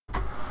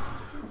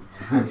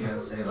Yeah,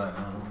 see you later.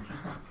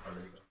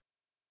 Thank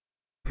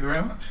you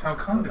very much. How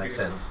kind of you. Makes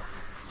sense.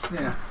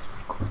 Yeah.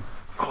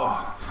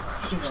 Stop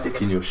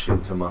sticking your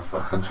shit to my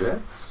fucking chair.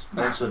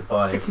 Sponsored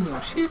by... Sticking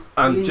your shit.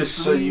 And just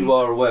so you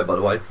are aware, by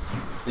the way,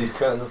 these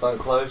curtains don't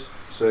close,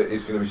 so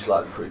it's going to be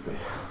slightly creepy.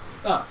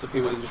 Ah, so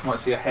people just might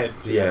see a head.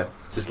 Yeah,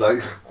 just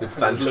like the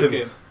phantom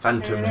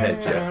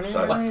head, yeah.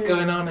 So. What's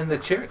going on in the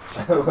church?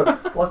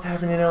 What's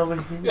happening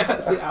over here?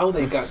 Yeah, see how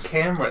they got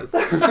cameras.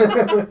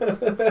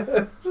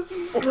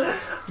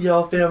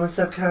 You're filming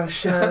some kind of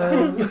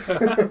show.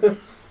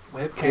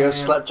 Webcam. You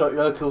Slackjaw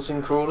yokels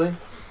in Crawley?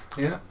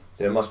 Yeah.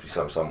 There must be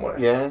some somewhere.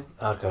 Yeah?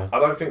 Okay. I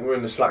don't think we're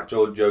in the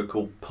slack-jawed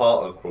yokel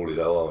part of Crawley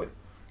though, are we?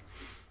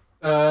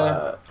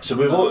 So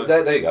we've all,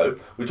 there you go.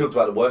 We talked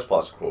about the worst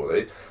parts of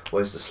Crawley.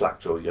 Where's the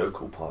slack-jawed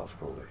yokel part of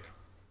Crawley?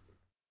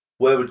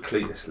 Where would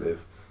Cletus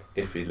live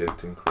if he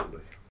lived in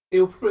Crawley?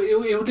 He'll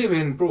live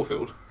in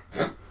Broadfield.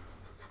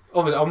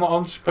 Obviously,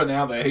 I'm just putting it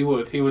out there. He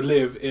would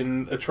live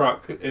in a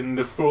truck in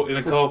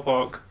a car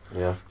park.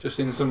 Yeah. Just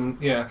in some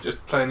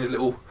just playing his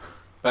little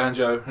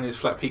banjo and his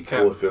flat peak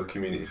cap. Broadfield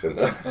Community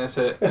Centre. That's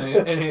it.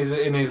 And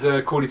in his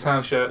Crawley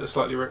Town shirt that's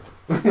slightly ripped.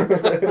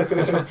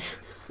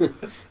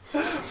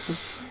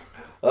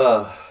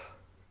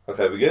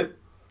 Okay, we good?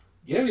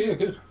 Yeah,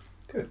 good.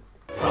 Good.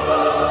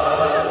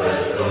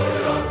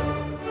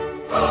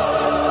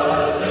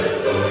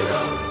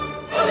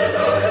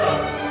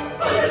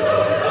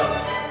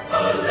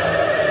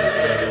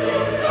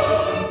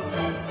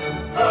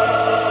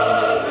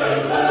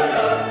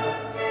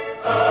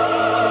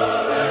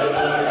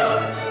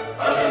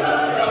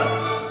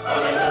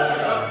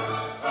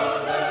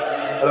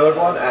 Hello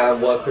everyone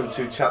and welcome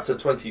to chapter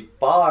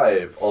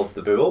 25 of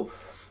the Bible.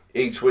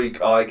 Each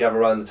week I gather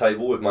around the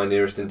table with my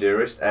nearest and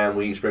dearest and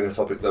we each bring a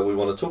topic that we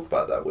want to talk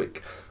about that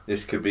week.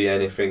 This could be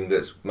anything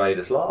that's made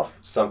us laugh,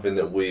 something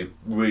that we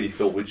really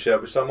thought we'd share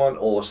with someone,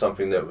 or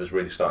something that was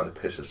really starting to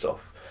piss us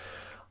off.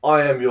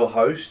 I am your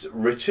host,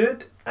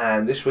 Richard,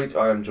 and this week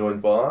I am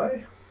joined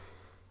by...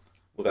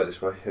 We'll go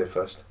this way, here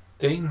first.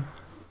 Dean,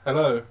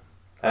 hello.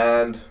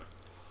 And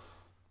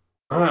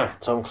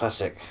Tom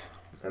Classic.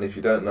 And if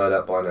you don't know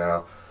that by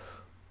now,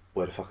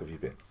 where the fuck have you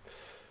been?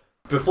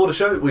 Before the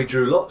show, we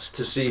drew lots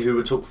to see who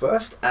would talk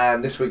first,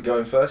 and this week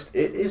going first,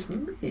 it is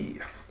me.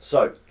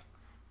 So,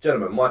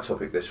 gentlemen, my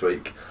topic this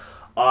week,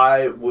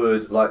 I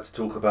would like to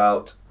talk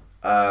about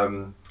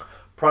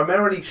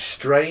primarily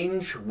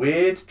strange,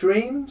 weird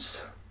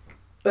dreams,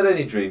 but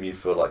any dream you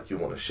feel like you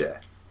want to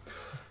share.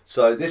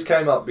 So this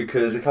came up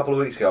because a couple of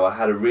weeks ago I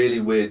had a really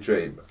weird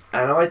dream,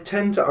 and I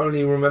tend to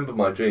only remember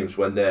my dreams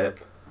when they're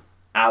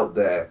out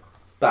there,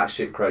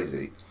 batshit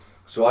crazy.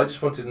 So I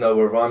just wanted to know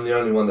whether I'm the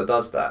only one that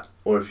does that,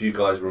 or if you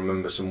guys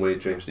remember some weird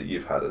dreams that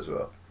you've had as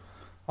well.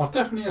 I've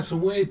definitely had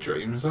some weird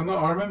dreams. I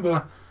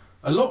remember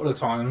a lot of the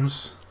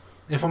times,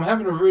 if I'm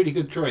having a really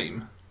good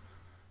dream,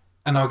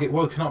 and I'll get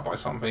woken up by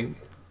something,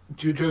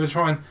 do you ever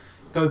try and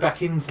go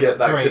back into Get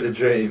that back dream? to the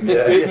dream,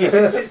 yeah. You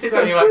sit down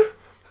and you're like,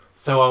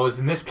 so I was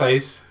in this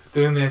place,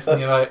 doing this, and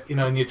you're like,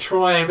 and you're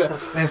trying, but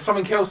there's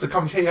something else that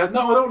comes here. You're like,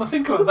 no, I don't want to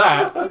think about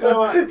that. I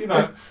go,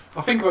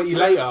 I'll think about you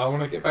later. I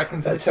want to get back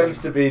into That this tends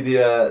dream.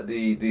 to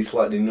be the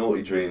slightly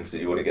naughty dreams that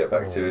you want to get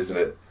back to, isn't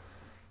it?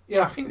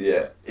 Yeah, I think.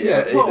 Yeah.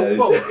 Well,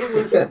 it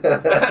was.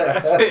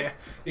 That's it.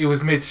 He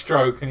was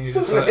mid-stroke, and he's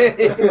just like.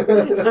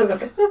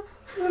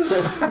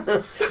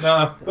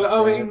 No, but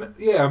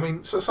I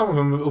mean, so some of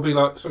them will be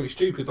like something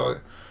stupid.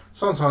 Like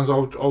sometimes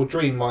I'll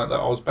dream like that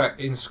I was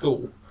back in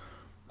school,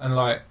 and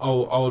like I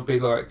would be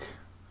like,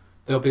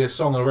 there'll be a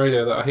song on the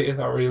radio that I hear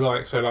that I really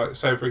like. So like,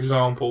 say for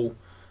example,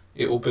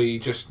 it will be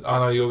just, I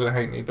know you're gonna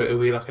hate me, but it'll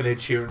be like an Ed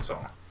Sheeran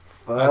song.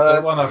 That's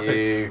the one I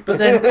think. But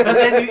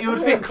then you would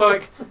think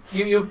like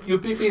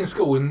you'd be in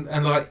school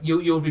and like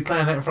you'll be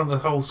playing that in front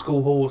of the whole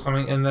school hall or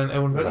something, and then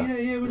everyone would be like,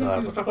 yeah, we're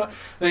doing stuff like that.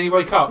 And then you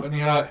wake up and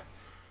you're like,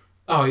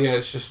 oh yeah,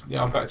 it's just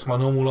I'm back to my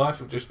normal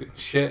life of just being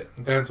shit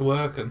and going to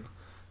work, and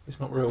it's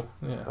not real.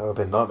 Yeah, that would have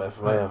been a nightmare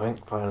for me, I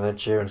think, playing an Ed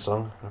Sheeran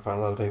song in front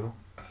of a lot of people.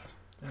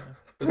 Yeah.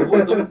 But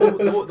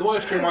the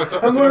worst dream I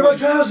got. I'm wearing my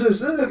trousers.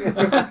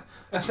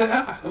 That's it.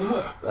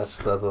 That's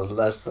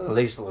the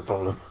least of the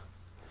problem.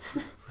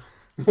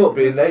 What,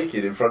 being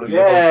naked in front of your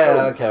Yeah, I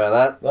don't care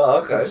about that.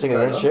 Oh, okay. Singing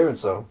an Ed Sheeran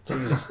song.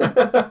 Jesus.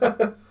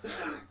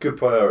 Good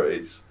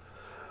priorities.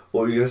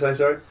 What were you going to say,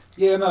 sorry?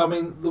 Yeah, no, I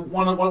mean,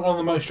 one of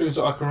the most dreams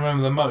that I can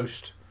remember the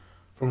most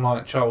from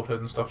like childhood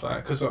and stuff like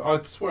that, because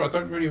I swear I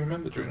don't really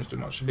remember dreams too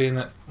much, being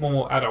that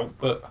more adult,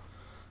 but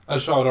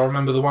as a child I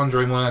remember the one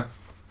dream where it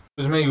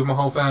was me with my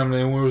whole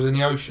family and we was in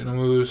the ocean and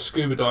we were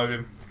scuba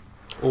diving,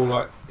 or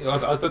like, I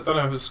don't know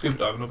if it was scuba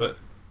diving or, but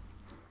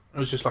it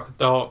was just like a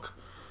dark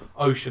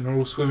ocean, we're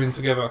all swimming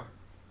together,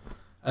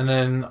 and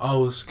then I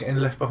was getting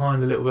left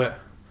behind a little bit,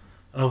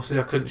 and obviously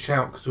I couldn't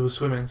shout because we were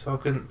swimming, so I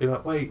couldn't be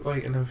like wait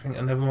and everything,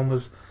 and everyone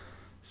was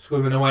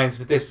swimming away into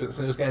the distance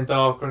and it was getting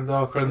darker and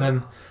darker, and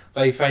then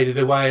they faded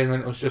away and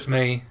then it was just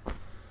me,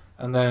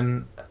 and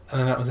then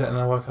that was it, and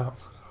I woke up.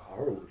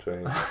 Horrible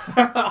dream.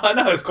 I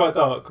know, it's quite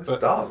dark. It's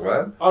dark,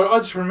 man. I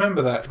just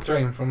remember that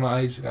dream from that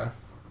age ago.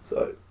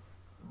 So,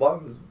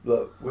 Mine was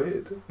like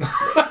weird.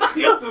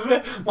 Yours is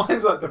weird.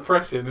 Mine's like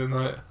depressing and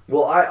like.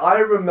 Well, I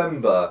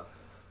remember.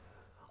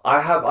 I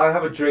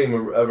have a dream,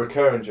 a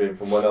recurring dream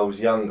from when I was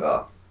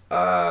younger.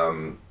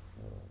 That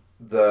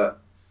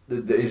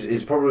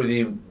is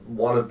probably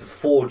one of the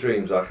 4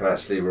 dreams I can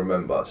actually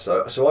remember.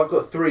 So I've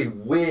got 3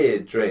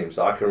 weird dreams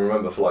that I can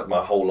remember for like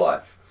my whole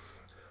life.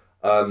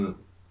 And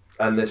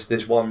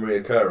this one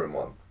reoccurring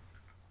one,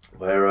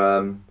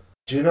 where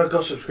do you know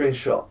Gossip Screen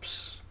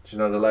Shops? Do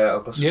you know the layout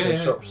of Gossip Screen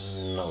Shops?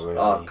 Not really.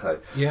 Oh, okay.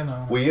 Yeah,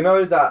 no. Well, you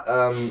know that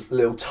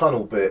little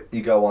tunnel bit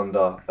you go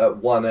under at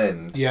one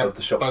end of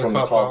the shops from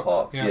the car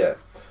park? Yeah.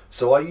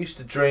 So I used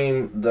to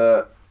dream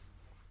that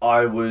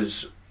I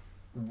was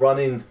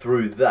running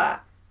through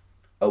that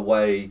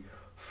away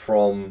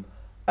from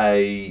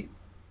a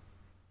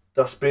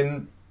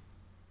dustbin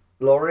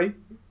lorry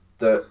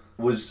that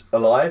was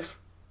alive,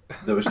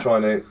 that was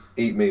trying to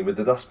eat me with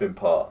the dustbin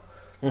part.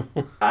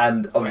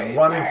 And I was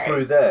running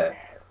through there.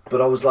 But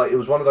I was like, it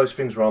was one of those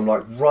things where I'm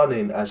like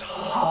running as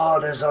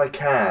hard as I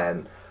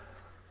can,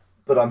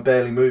 but I'm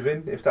barely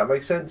moving, if that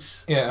makes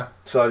sense. Yeah.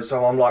 So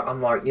I'm like,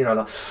 you know,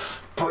 like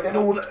putting in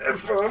all the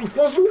effort as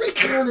possible we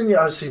can, and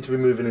I seem to be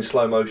moving in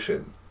slow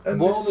motion. And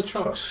what are the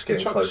trucks? The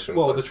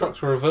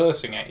trucks were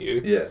reversing at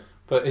you. Yeah.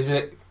 But is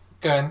it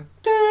going?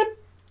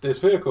 This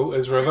vehicle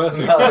is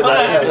reversing. No.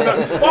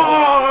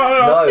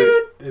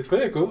 This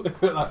vehicle.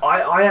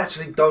 I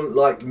actually don't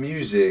like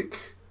music.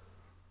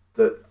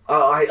 That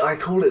I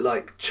call it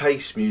like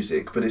chase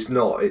music, but it's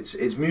not.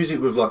 It's music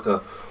with like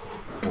a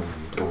boom,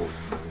 boom,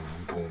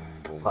 boom,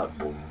 boom, Like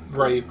boom,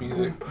 rave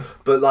music.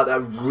 but like that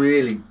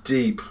really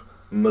deep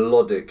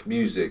melodic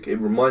music. It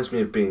reminds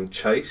me of being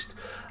chased,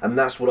 and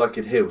that's what I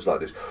could hear. It was like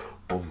this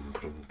boom,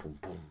 boom, boom,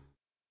 boom,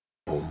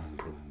 boom, boom,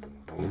 boom,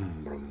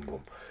 boom, boom, boom.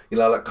 You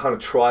know, like kind of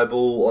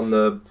tribal on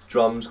the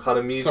drums kind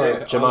of music. Sorry,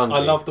 Jumanji. I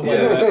love the way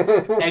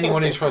that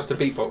anyone who tries to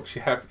beatbox,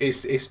 you have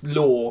it's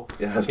law.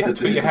 You have You to have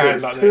to put do your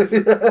hand this. like this.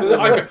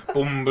 I go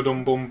boom ba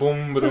dum boom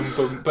boom ba dum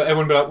boom, but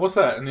everyone will be like, "What's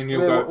that?" And then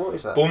you'll go what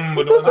is that? boom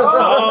ba dum.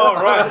 Oh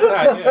right,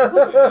 that's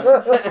that.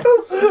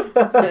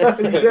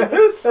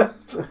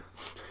 Yeah.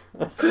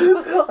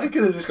 I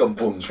could have just gone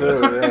boom.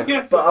 True, yeah.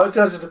 Yes. But I was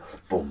just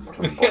boom,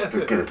 boom, Yes.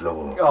 boom, get it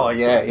lower. Oh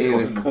yeah, he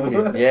was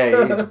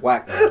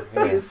whack.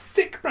 Man. He's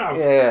thick, bruv.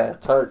 Yeah,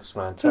 totes,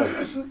 man,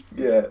 totes.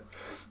 Yeah,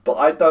 but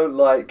I don't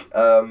like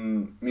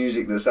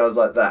music that sounds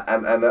like that.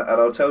 And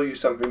I'll tell you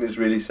something that's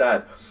really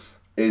sad.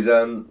 Is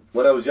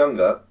when I was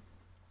younger,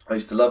 I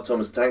used to love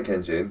Thomas the Tank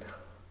Engine,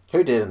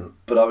 Who didn't?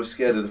 but I was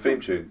scared of the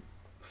theme tune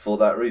for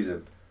that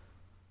reason.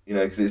 You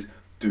know, because it's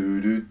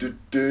do do do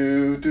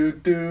do do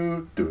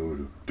do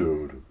do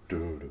do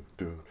do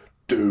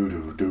do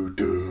do do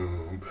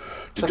do.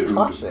 It's a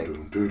classic.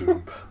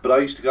 But I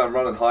used to go and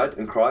run and hide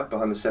and cry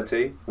behind the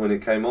settee when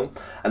it came on,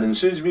 and then as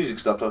soon as the music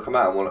stopped, I'd come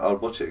out and I'd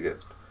watch it again.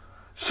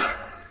 So,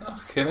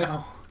 Fucking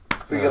hell.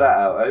 figure that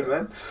out, eh,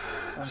 man?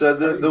 So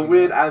the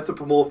weird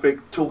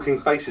anthropomorphic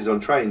talking faces on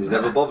trains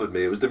never bothered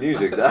me. It was the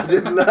music that I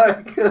didn't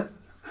like.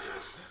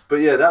 But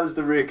yeah, that was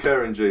the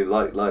reoccurring dream,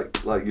 like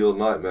your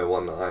nightmare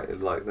one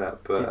night, like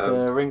that. But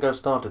Did Ringo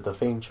Starr did the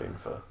theme tune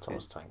for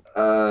Thomas Tank?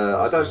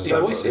 I don't He think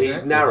voiced he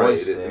it.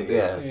 narrated He it. voiced Didn't he?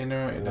 yeah. Yeah,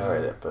 no, He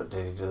narrated it, but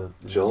did he do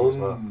the John, music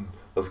as well?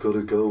 I've got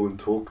to go and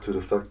talk to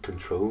the Fat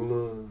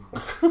Controller.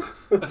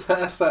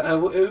 That's that. Who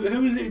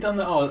was it who done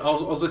that? Oh,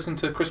 I was listening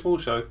to Chris Wall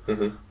show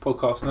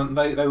podcast, and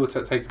they were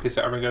taking a piss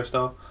out of Ringo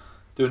Starr,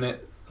 doing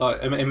it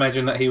like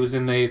imagine that he was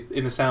in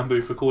the sound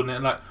booth recording it,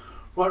 and like,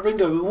 right,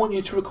 Ringo, we want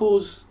you to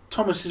record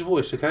Thomas's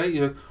voice, okay?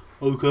 You know,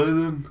 okay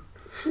then.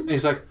 And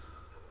he's like,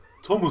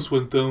 Thomas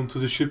went down to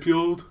the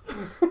shipyard.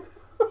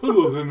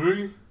 Hello,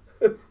 Henry.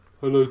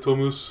 Hello,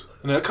 Thomas.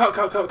 And they're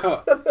like,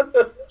 cut.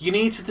 You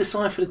need to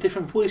decipher the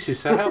different voices.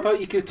 So how about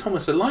you give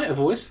Thomas a lighter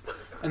voice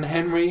and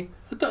Henry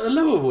a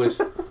lower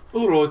voice?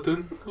 All right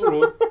then.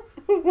 All right.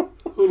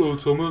 Hello,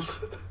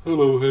 Thomas.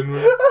 Hello,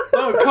 Henry.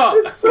 No, cut.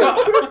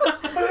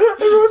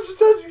 Everyone just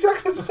says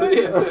exactly the same.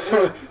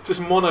 Yeah,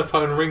 just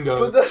monotone Ringo.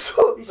 But that's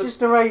what. He's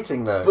just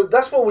narrating though. But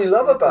that's what we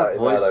love about it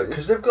now, voices. though,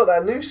 because they've got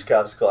that new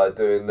Scouts guy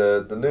doing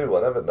the new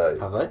one, haven't they?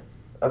 Have they?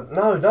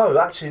 No,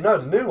 actually, no.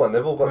 The new one,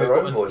 they've all got They've their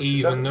got own an voices.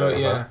 even haven't new,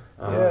 they? yeah.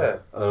 Yeah.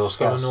 Are they all So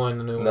Scouts? annoying,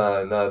 the new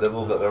one. No, they've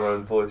all got their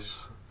own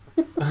voice.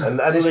 And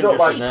it's not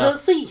like now.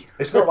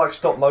 it's not like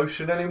stop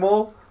motion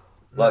anymore.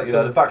 Like, you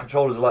know, the Fat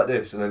Controllers are like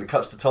this, and then it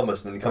cuts to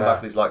Thomas, and then you come back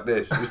and he's like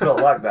this. It's not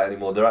like that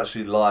anymore. They're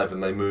actually live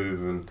and they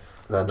move and.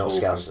 They're not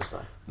talking. Scousers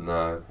though.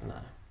 No. No.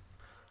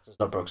 So it's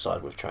not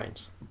Brookside with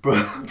trains.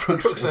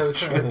 Brooks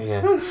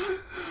Yeah.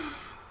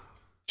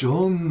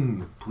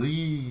 John,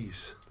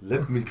 please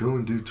let me go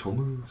and do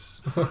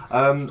Thomas.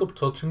 Stop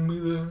touching me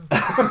there.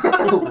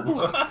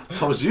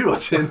 Thomas, you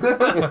what's in?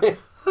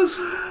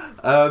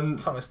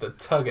 Thomas the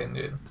tug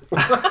engine.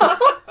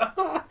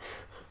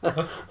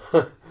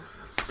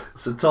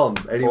 So Tom,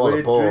 any All weird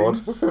aboard.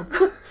 dreams?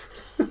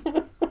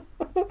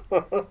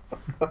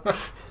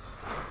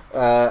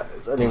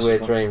 Any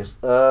weird dreams?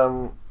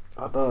 I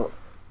don't.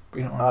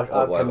 You know, I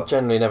whatever. can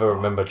generally never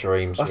remember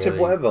dreams. I said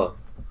really. whatever.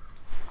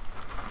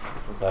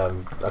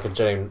 I can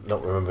genuinely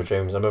not remember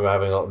dreams. I remember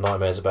having a lot of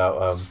nightmares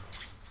about.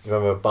 You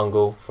remember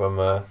Bungle from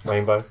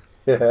Rainbow?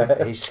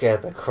 Yeah. He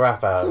scared the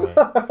crap out of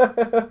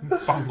me.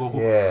 Bungle.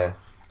 Yeah,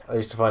 I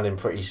used to find him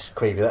pretty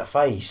creepy. That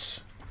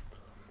face.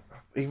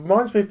 He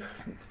reminds me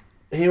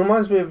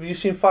of. You've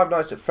seen Five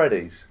Nights at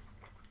Freddy's?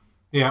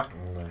 Yeah.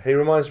 He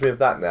reminds me of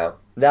that now.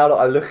 Now that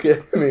I look at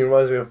him, he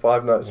reminds me of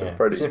Five Nights at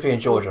Freddy's. Zippy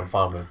and George I'm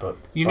fine with, but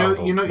You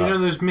Bungle, know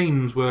those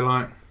memes where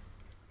like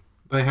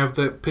they have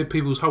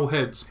people's whole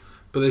heads,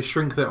 but they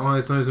shrink their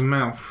eyes, nose, and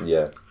mouth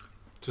Yeah.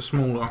 to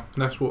smaller.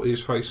 That's what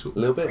his face. A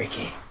little bit.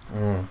 freaky.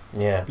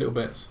 Yeah. Little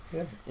bits.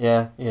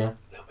 Yeah.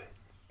 Little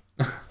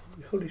bit.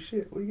 Holy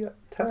shit, we got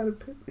tiny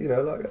people. You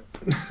know, like.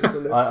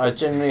 I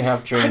generally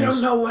have dreams. I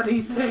don't know what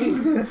he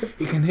thinks.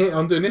 You can hear.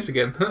 I'm doing this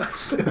again. Oh,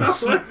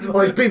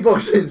 he's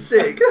beatboxing.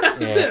 Sick.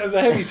 That's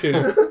a heavy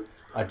tune.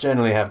 I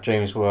generally have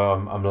dreams where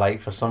I'm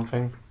late for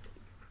something,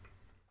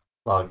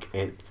 like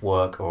at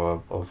work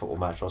or a football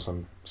match or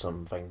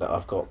something that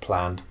I've got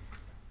planned.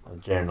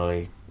 And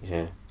generally,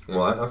 yeah.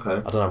 Right. Okay.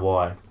 I don't know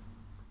why.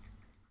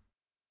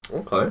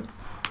 Okay.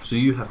 So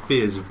you have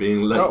fears of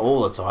being late. Not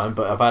all the time,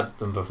 but I've had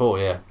them before.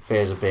 Yeah,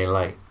 fears of being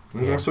late.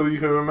 Yeah. That's all you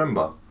can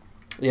remember.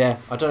 Yeah,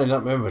 I don't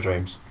remember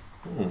dreams.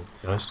 To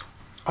be honest.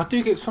 I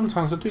do get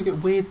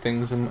weird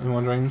things in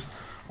my dreams.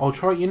 I'll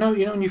try. You know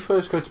when you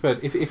first go to bed,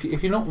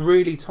 if you're not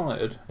really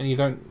tired and you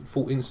don't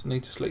fall instantly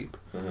to sleep,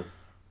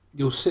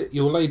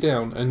 you'll lay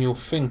down and you'll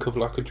think of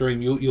like a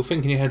dream. You'll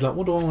think in your head like,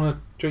 what do I want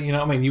to dream? You know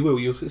what I mean? You will.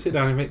 You'll sit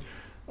down and think,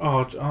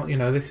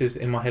 this is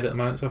in my head at the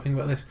moment, so I think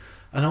about this.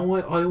 And I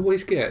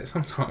always get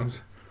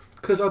sometimes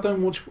because I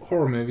don't watch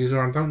horror movies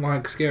or I don't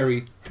like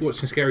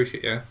watching scary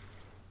shit. Yeah.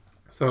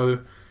 So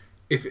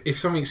if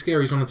something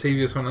scary is on the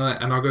TV or something like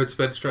that, and I'll go to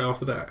bed straight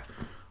after that,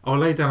 I'll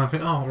lay down and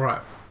think, oh right,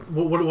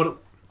 what do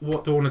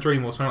I want to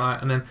dream or something like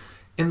that, and then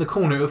in the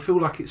corner it'll feel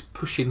like it's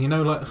pushing, you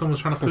know, like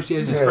someone's trying to push the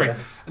edge of the screen,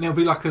 and it'll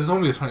be like a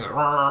zombie or something,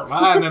 like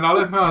that, and then I'll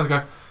open my eyes and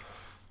go,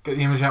 get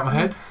the image out of my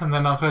head, and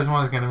then I'll close my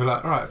eyes again and be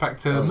like, alright, back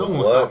to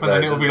normal stuff, and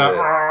then it'll be like,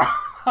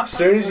 as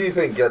soon as you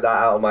think, get that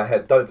out of my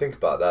head, don't think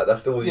about that.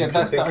 That's all you can think about. Yeah,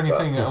 that's the only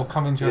thing that'll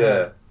come into your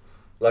head.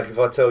 Like if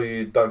I tell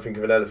you, don't think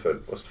of an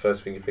elephant, what's the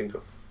first thing you think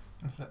of?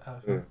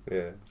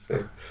 Yeah,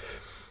 see.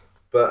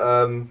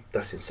 But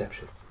that's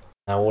Inception.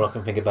 Now all I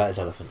can think about is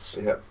elephants.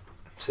 Yeah,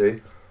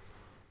 see.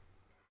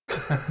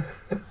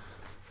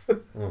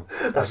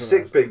 That's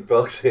sick big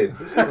boxing.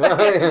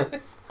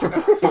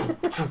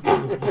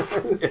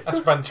 That's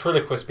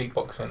ventriloquist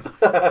beatboxing.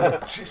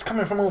 It's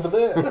coming from over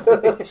there.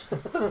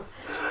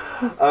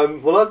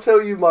 Well, I'll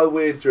tell you my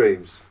weird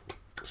dreams.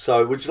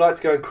 So, would you like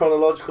to go in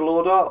chronological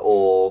order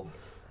or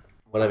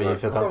whatever you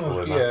feel comfortable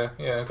with?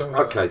 Yeah.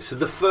 Okay, so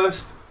the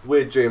first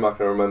weird dream I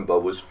can remember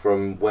was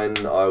from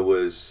when I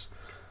was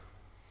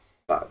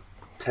about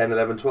 10,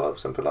 11, 12,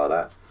 something like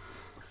that.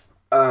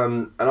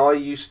 And I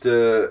used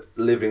to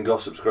live in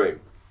Gossip's Green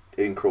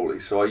in Crawley,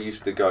 so I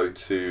used to go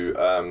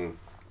to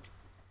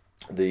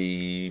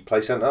the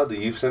play centre, the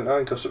youth centre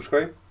in Gossip's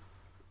Green.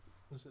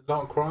 Was it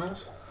Dark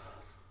Criers?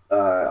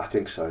 I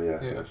think so, yeah.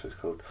 That's what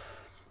it's called.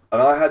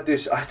 And I had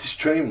this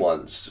dream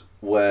once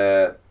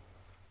where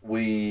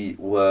we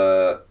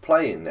were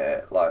playing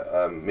there,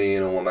 like me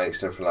and all my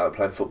mates and everything, like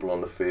playing football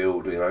on the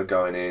field, you know,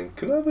 going in,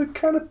 can I have a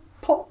can of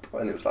pop?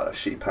 And it was like a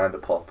sheep panda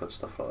pop and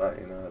stuff like that,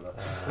 you know.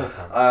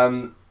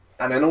 Like.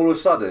 And then all of a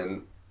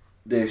sudden,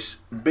 this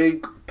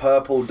big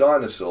purple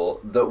dinosaur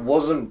that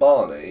wasn't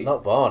Barney.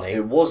 Not Barney.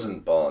 It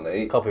wasn't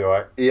Barney.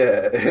 Copyright.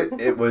 Yeah,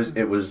 it was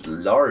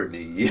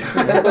Larney.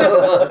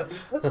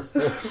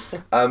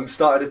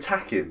 Started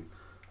attacking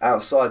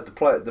outside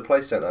the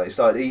play centre. He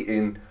started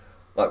eating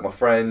like my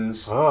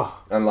friends,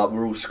 and like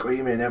we're all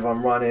screaming,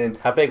 everyone running.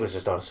 How big was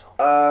this dinosaur?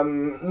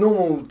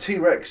 Normal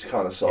T-Rex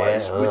kind of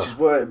size, which is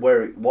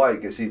why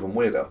it gets even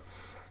weirder.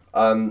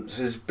 So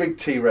there's big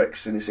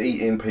T-Rex and it's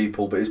eating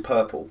people, but it's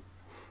purple.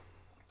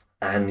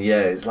 And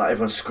yeah, it's like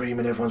everyone's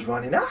screaming, everyone's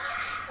running, like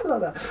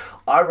that.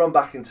 I run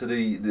back into the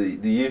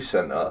youth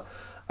centre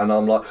and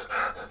I'm like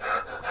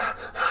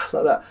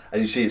that.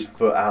 And you see its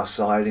foot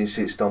outside and you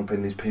see it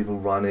stomping, these people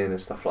running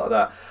and stuff like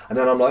that. And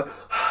then I'm like,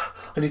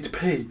 I need to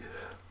pee.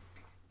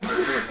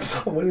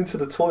 So I went into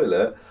the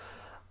toilet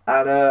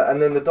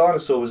and then the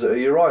dinosaur was at a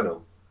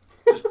urinal,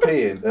 just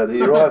peeing at the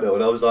urinal,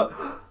 and I was like,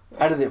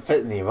 how did it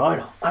fit in the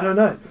urinal? I don't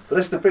know, but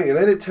that's the thing. And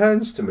then it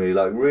turns to me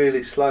like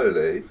really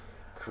slowly,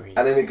 Creepy.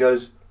 And then it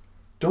goes,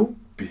 "Don't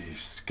be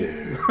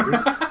scared." And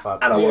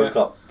I woke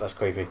up. That's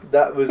creepy.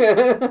 That was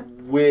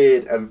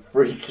weird and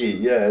freaky.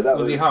 Yeah, that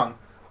was. Was he hung?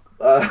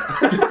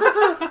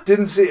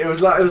 Didn't see. It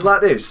was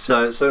like this.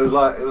 So it was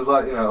like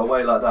you know,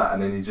 away like that,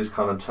 and then he just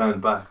kind of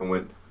turned back and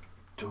went,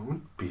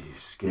 "Don't be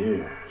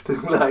scared,"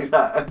 like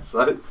that.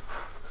 So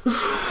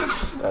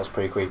that's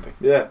pretty creepy.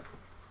 Yeah.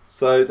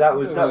 So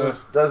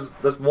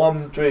that's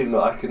one dream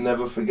that I can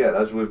never forget.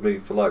 That's with me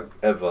for like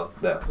ever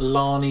now.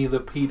 Larney the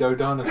pedo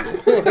dinosaur.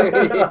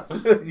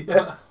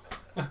 Yeah.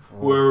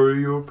 Where are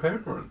your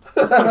parents?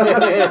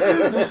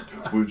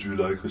 Would you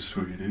like a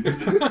sweetie?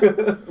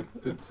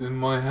 It's in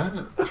my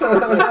hand.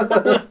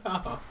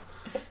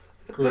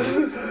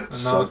 Groove.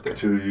 Suck Nasty.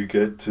 till you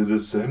get to the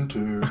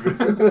center.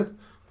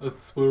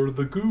 That's where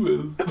the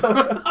goo is.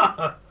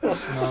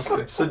 That's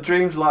nasty. So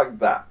dreams like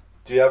that.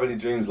 Do you have any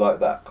dreams like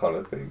that kind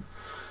of thing?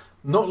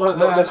 Not like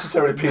Not that.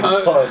 necessarily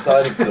paedophile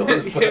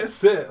dinosaurs. But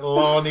Yes, it.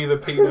 Lani the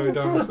pedo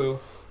dinosaur.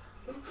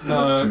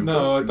 No, Two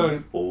no, I plus don't. two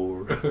is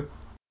 4.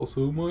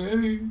 Also my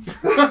age.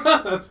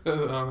 That's,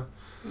 no,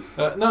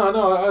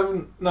 I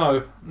haven't.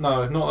 No,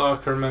 not that I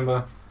can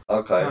remember.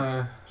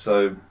 Okay.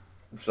 So,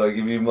 shall I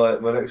give you my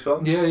next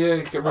one? Yeah,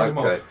 get rid of them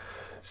Okay. off.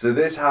 So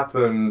this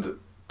happened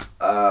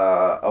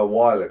a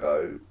while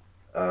ago,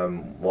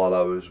 while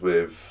I was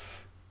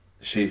with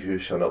she who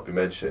shall not be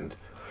mentioned.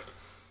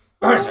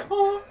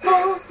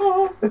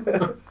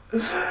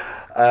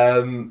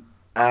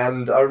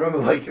 And I remember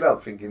waking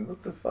up thinking,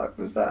 what the fuck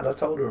was that? And I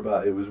told her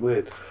about it. It was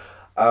weird.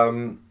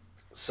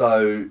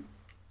 So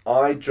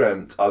I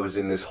dreamt I was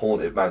in this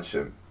haunted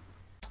mansion.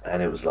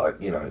 And it was like,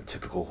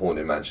 typical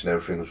haunted mansion.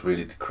 Everything was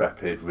really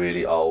decrepit,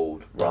 really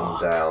old,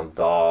 run down,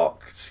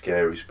 dark,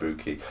 scary,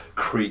 spooky,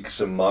 creaks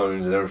and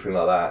moans and everything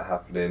like that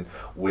happening,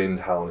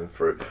 wind howling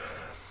through.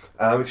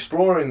 And I'm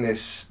exploring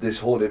this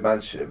haunted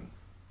mansion.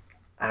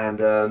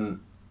 And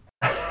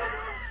I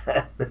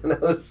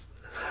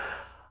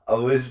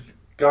was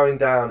going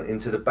down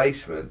into the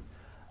basement.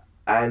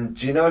 And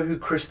do you know who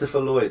Christopher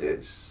Lloyd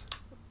is?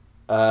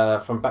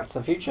 From Back to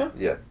the Future?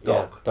 Yeah,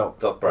 Yeah, Doc. Doc.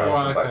 Doc Brown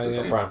Right, from Back to okay, the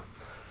yeah. Future. Brown.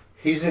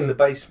 He's in the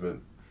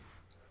basement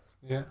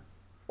Yeah.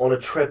 on a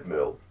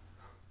treadmill,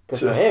 Good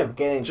So for him,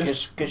 getting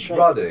just good shape.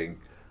 running.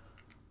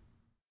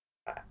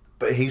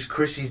 But he's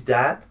Chrissy's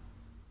dad.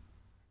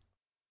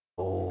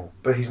 Oh.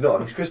 But he's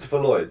not. He's Christopher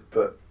Lloyd,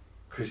 but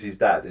Chrissy's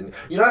dad. And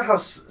you know how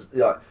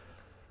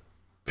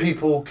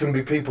people can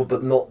be people,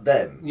 but not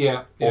them.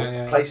 Yeah.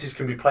 Places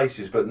can be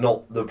places, but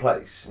not the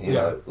place. You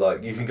know,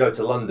 like you can go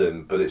to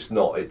London, but it's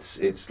not.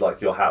 It's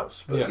like your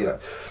house.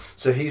 But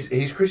so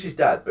he's Chrissy's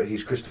dad, but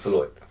he's Christopher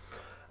Lloyd,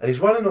 and he's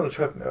running on a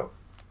treadmill.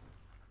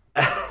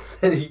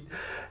 And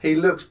he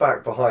looks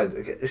back behind.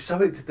 It's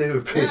something to do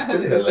with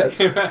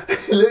paedophilia.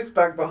 He looks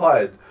back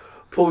behind,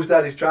 pulls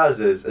down his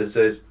trousers, and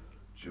says,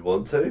 "Do you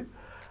want to?"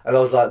 And I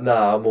was like,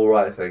 "Nah, I'm all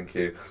right, thank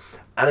you."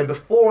 And then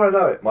before I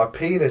know it, my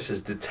penis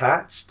is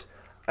detached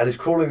and is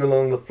crawling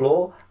along the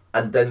floor,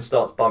 and then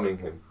starts bumming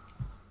him.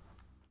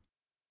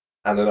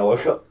 And then I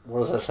woke up. What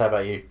does that say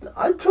about you?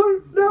 I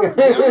don't know.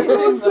 The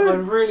only thing that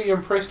I'm really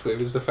impressed with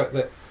is the fact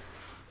that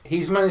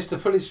he's managed to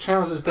pull his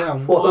trousers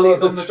down while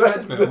he's on the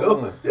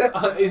treadmill.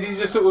 Yeah. Is he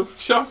just sort of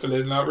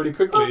shuffling like really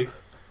quickly?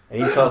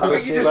 And you told I think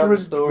Chrissy he about the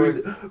just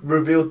story?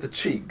 revealed the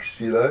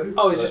cheeks, you know.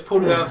 Oh, he's just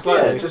pulling down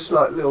slightly. Yeah, just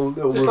like little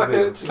just like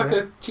reveal,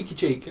 a cheeky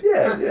cheek.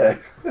 Yeah.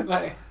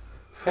 Like,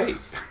 hey.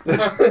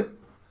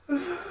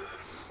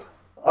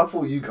 I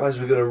thought you guys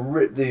were gonna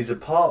rip these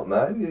apart,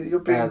 man. You're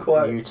being And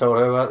quite. you told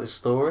her about the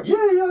story? Yeah,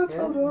 I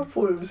told her. I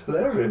thought it was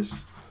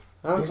hilarious.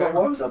 I was Okay. like,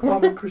 why was that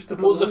bumming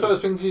Christopher? What was the Lloyd?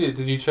 first thing you did?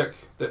 Did you check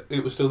that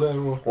it was still there?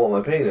 Or? What,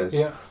 my penis?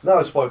 Yeah. No,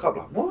 I just woke up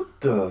like, what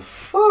the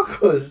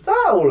fuck was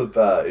that all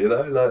about? You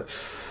know, like.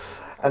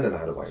 And then I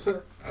had a wank.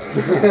 So,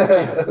 Quickly,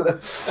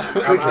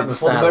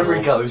 before the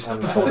memory goes.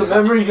 Before the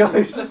memory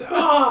goes.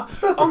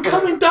 I'm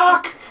coming,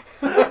 Doc!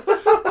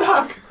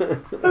 Doc!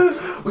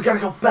 We gotta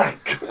go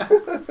back.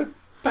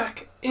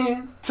 Back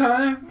in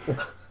time.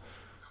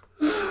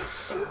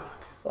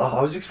 Oh,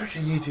 I was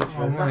expecting you two to go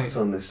Oh, nuts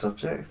mate. on this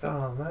subject.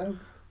 Oh, man.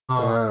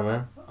 Oh,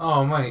 man.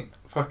 Oh, mate.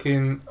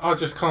 Fucking. I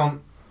just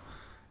can't.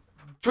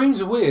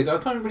 Dreams are weird. I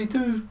don't really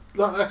do.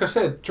 Like I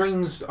said,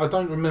 dreams. I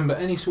don't remember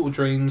any sort of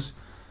dreams.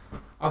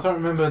 I don't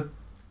remember.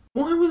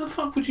 Why the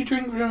fuck would you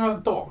dream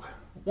about Doc?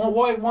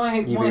 Why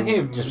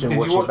him? Just been Did you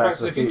watching watch Back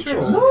to the Future?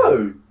 or- or-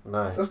 No!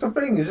 No. That's the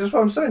thing. This is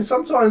what I'm saying.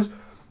 Sometimes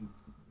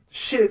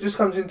shit just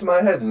comes into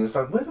my head and it's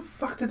like, where the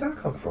fuck did that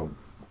come from?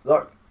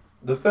 Like,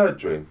 the third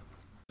dream.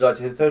 Would you like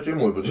to hear the third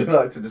dream or would you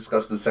like to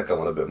discuss the second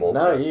one a bit more?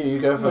 No, you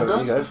go for No, it. go You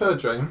on to go the for third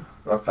dream.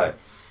 Okay.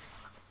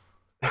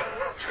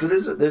 So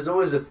there's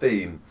always a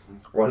theme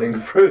running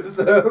through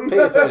them.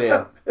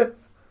 Paedophilia.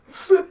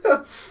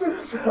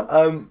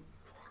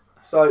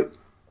 So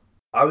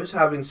I was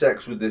having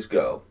sex with this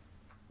girl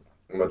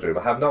in my dream.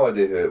 I have no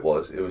idea who it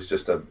was. It was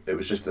just a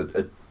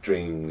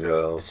dream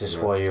girl. Is this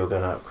why you were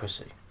going out with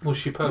Chrissy? Was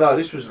she purple? No,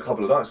 this was a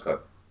couple of nights ago.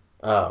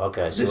 Oh,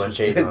 okay. So you This weren't was,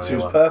 cheating on she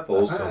was anyone. purple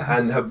That's cool.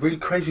 and had really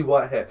crazy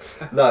white hair.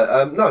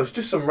 No, it's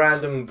just some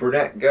random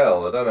brunette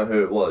girl. I don't know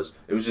who it was.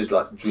 It was just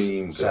like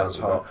dream girl. Sounds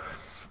hot.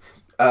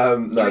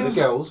 Dream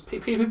girls,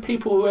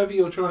 people, whoever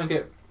you're trying to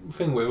get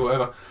thing with, or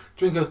whatever.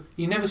 Dream girls,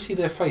 you never see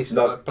their face. It's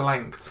No. like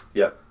blanked.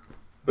 Yeah,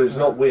 but it's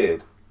not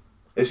weird.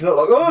 It's not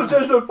like, oh,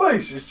 there's no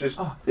face. It's just,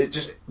 it's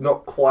just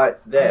not quite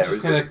there. I'm just is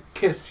it? gonna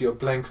kiss your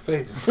blank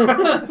face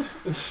and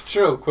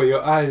stroke where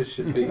your eyes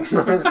should be.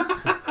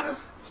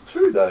 It's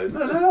true though.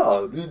 No, they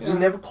are. You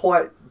never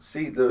quite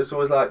see. It's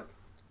always like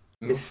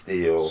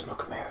misty or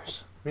Smoke and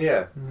mirrors.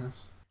 yeah.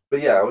 Yes.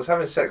 But yeah, I was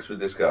having sex with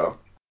this girl,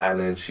 and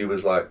then she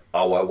was like,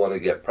 "Oh, I want to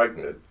get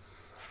pregnant."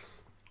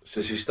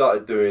 So she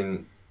started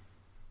doing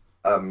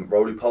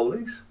roly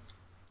polies,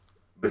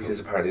 Because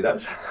apparently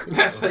that's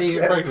That's how you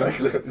get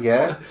pregnant.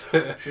 Yeah.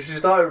 She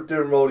started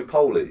doing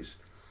roly-polies. Is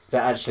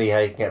that actually how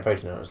you can get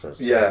pregnant? Or is that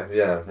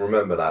Yeah,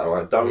 remember that,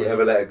 alright? Don't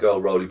ever let a girl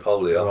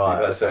roly-poly after Right,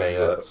 you've had sex okay,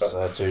 with that's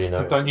her. duly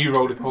noted. Don't you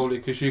roly-poly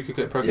because you could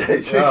get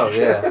pregnant. Yeah, Oh,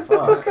 yeah,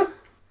 fuck.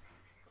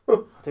 I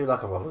do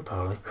like a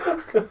roly-poly.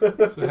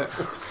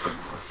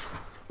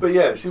 But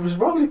yeah, she was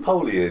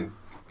roly-polying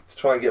to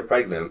try and get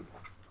pregnant.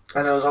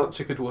 And I was like,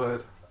 Such a good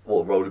word.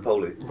 what,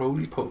 roly-poly?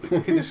 Roly-poly.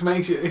 It just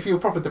makes you, if you're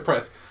proper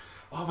depressed,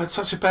 oh, I've had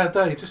such a bad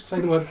day, just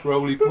say the word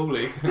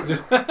roly-poly.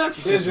 Just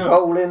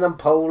bowling and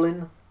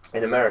polling.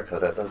 In America,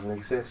 that doesn't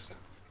exist.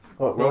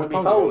 What,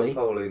 Roly-poly? roly-poly?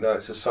 Roly-poly, no,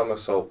 it's a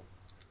somersault.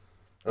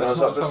 And I That's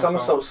was like, not a but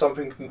somersault's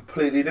something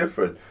completely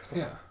different.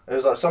 Yeah. It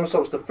was like,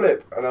 somersault's the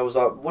flip. And I was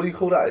like, what do you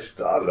call that? It's,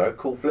 I don't know,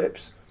 cool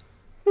flips.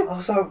 I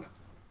was like,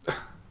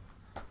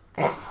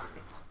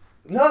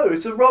 no,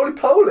 it's a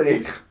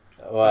roly-poly.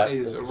 Right. It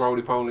is a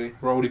roly-poly.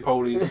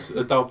 Roly-polies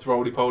are dubbed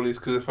roly-polies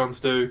because they're fun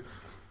to do.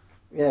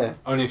 Yeah.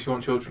 Only if you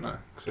want children, though,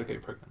 because they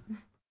get pregnant.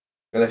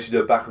 Unless you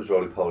do a backwards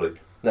roly-poly.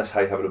 That's how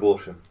you have an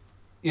abortion.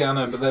 Yeah, I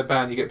know, but they're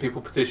banned. You get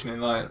people petitioning,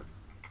 like,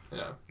 you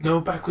know, no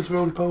backwards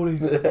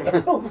roly-polies.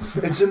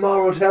 It's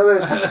immoral,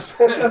 damn it.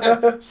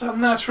 It's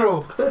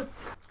unnatural.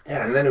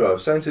 Yeah, and anyway, I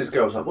was saying to this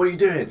girl, I was like, what are you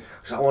doing?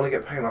 She's like, I want to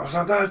get pregnant. I was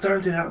like, no,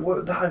 don't do that.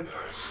 What, no.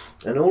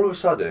 And all of a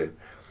sudden,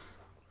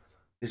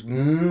 this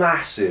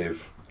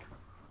massive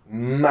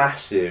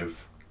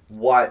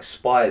white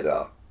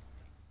spider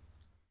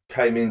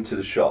came into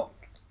the shop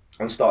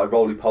and started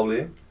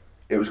roly-polying.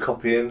 It was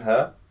copying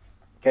her.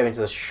 Came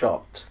into the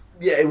shot.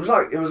 Yeah, it was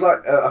like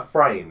a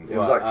frame. It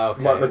was Right, like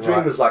okay, my dream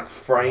right. was like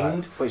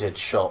framed. Right. What is it?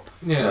 Shop.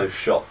 Yeah. No,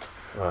 shot.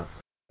 Right.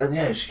 And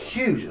yeah, it's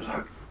huge. It was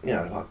like, you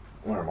know, like,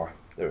 where am I?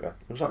 There we go.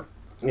 It was like,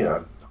 you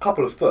know, a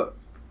couple of foot.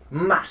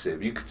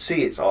 Massive. You could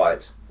see its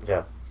eyes.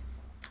 Yeah.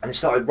 And it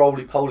started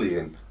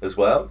roly-polying as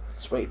well.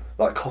 Sweet.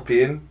 Like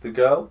copying the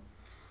girl.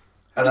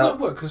 How does that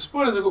work? Because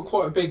spiders have got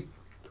quite a big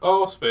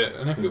arse bit,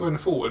 and if it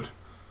went forward,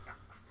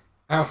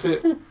 how could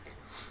it It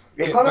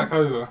get kind back of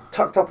over?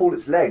 tucked up all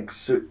its legs,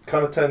 so it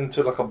kind of turned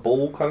into like a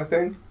ball kind of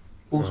thing.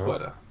 Ball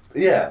spider.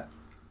 Yeah.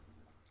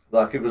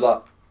 Like it was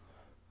like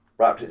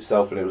wrapped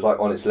itself and it was like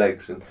on its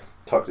legs and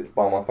tucked its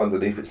bum up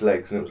underneath its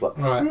legs and it was like...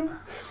 Right.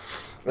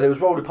 And it was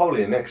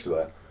roly-polying next to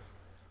her.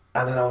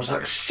 And then I was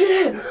like,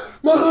 shit!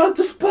 My God,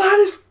 the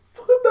spider's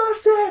fucking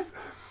massive!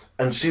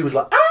 And she was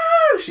like,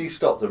 ah! She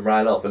stopped and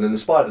ran off. And then the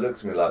spider looked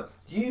at me like,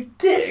 you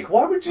dick,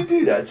 why would you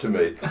do that to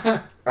me?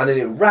 And then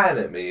it ran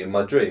at me in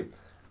my dream.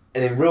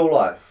 And in real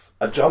life,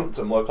 I jumped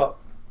and woke up.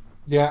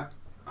 Yeah.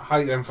 I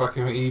hate them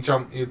fucking you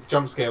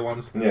jump scare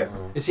ones. Yeah.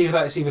 It's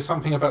either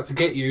something about to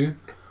get you,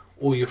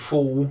 or you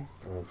fall,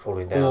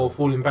 Falling down. or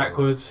falling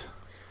backwards,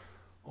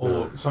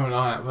 or something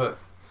like that. But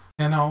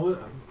yeah, no,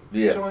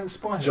 Yeah. giant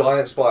spider.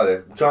 Giant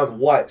spider. Giant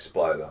white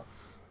spider.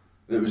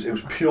 It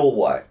was pure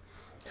white.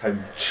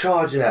 Came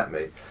charging at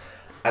me.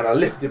 And I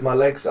lifted my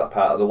legs up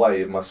out of the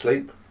way in my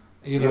sleep.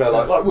 You know,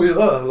 like we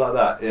like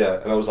that,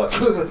 yeah. And I was like,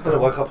 and I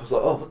woke up, I was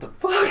like, oh, what the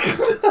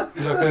fuck?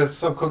 You're like a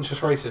subconscious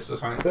racist or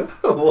something.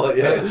 What,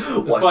 yeah.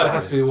 The spider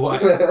has to be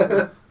white.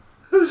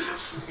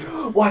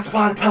 White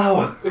spider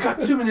power. We got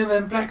too many of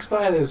them black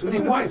spiders. We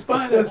need white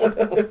spiders.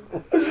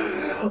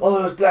 All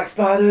those black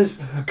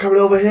spiders coming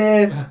over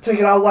here,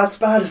 taking our white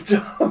spiders'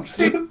 jobs.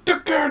 They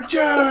took our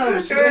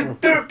jobs. They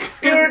took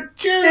our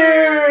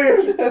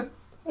jobs.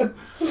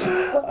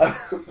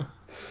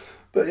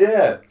 But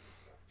yeah,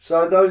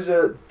 so those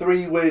are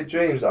 3 weird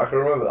dreams that I can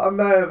remember. I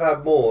may have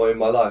had more in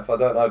my life, I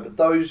don't know, but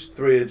those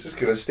 3 are just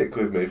going to stick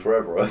with me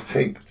forever, I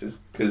think,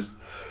 just because...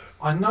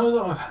 I know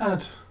that I've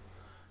had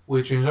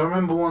weird dreams. I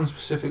remember one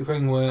specific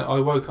thing where I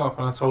woke up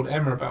and I told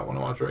Emma about one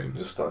of my You're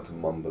dreams. starting to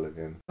mumble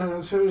again.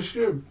 So it's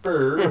your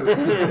bird.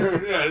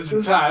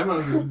 It's time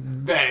I'm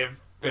very,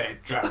 very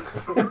drunk.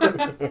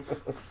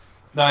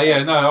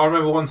 I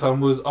remember one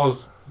time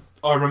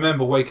I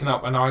remember waking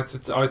up and I had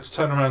to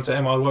turn around to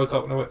Emma. I woke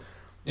up and I went,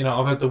 you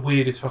know, I've had the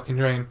weirdest fucking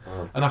dream,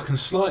 and I can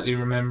slightly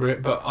remember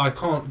it, but I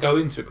can't go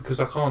into it because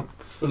I can't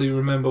fully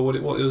remember what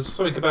it was. It was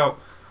something about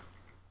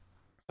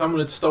someone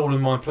had stolen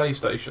my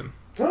PlayStation.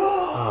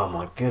 Oh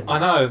my goodness. I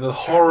know, the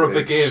horror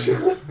Savage.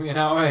 begins. You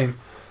know what I mean?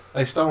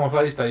 They stole my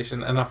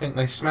PlayStation and I think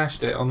they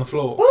smashed it on the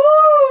floor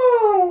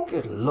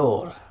Good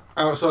lord.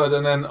 outside,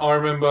 and then I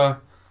remember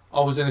I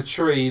was in a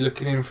tree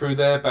looking in through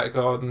their back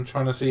garden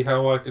trying to see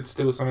how I could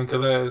steal something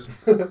of theirs.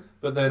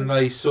 But then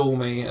they saw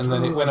me and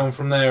then it went on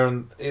from there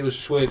and it was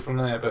just weird from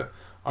there. But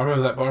I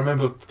remember that. But I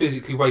remember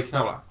physically waking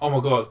up like, oh my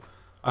God.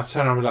 I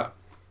turned around and be like,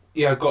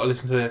 yeah, I've got to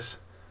listen to this.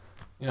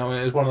 You know,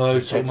 it was one of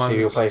those sort Check of to see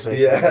your moments.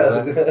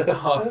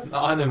 PlayStation. Yeah.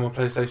 I knew my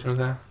PlayStation was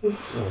there.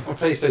 My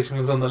PlayStation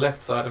was on the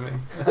left side of me.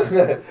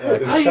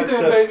 How you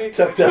doing, baby?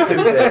 Tucked up in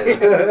bed.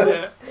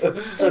 Yeah.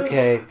 It's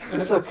okay.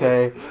 It's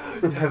okay.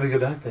 Having a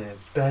nightmare.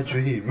 It's a bad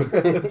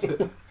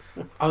dream.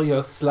 Oh,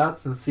 your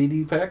slots and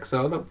CD packs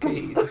are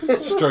okay.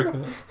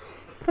 Stroking it.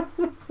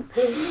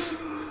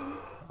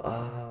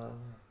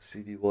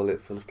 CD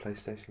wallet full of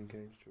PlayStation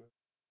games.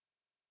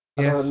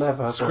 Yes,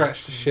 never had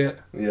scratch the shit.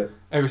 Yeah.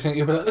 Everything.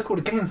 You'll be like, look all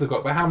the games they've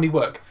got, but how many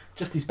work?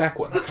 just these back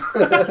ones.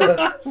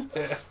 That's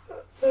it.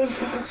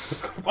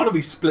 One will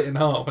be split in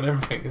half and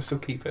everything, and still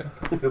keep it.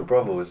 Your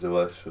brother was the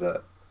worst for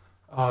that.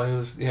 Oh, he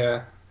was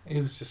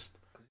just...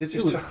 You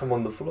just chuck them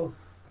on the floor.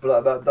 But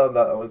like that, done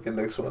that, I will get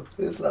the next one.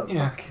 It's like,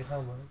 fucking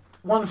hell, man.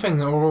 One thing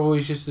that I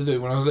always used to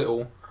do when I was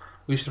little,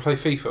 we used to play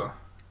FIFA.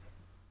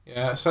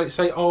 Yeah,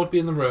 say I would be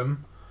in the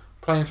room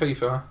playing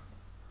FIFA,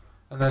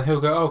 and then he'll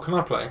go, "Oh, can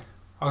I play?"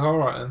 I'll go,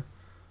 "Alright then."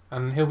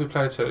 And he'll be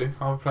player 2,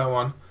 I'll be player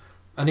 1.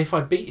 And if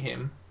I beat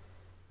him,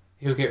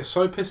 he'll get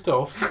so pissed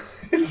off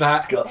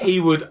that he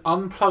would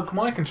unplug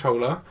my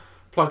controller,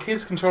 plug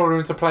his controller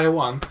into player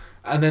 1,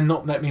 and then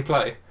not let me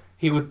play.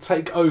 He would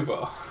take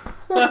over.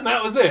 And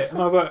that was it. And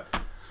I was like,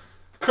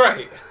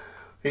 great.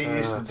 He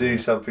used to do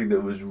something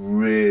that was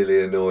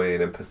really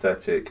annoying and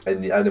pathetic,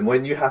 and then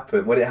when it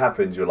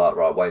happens, you're like,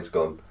 right, Wayne's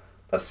gone.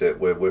 That's it.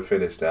 We're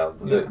finished now.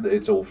 Yeah.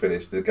 It's all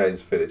finished. The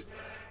game's finished.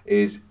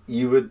 Is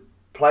you would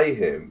play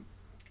him,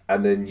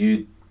 and then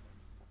you'd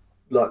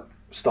like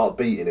start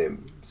beating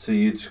him. So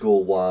you'd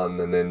score 1,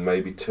 and then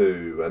maybe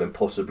 2, and then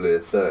possibly a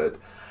third.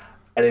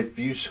 And if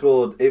you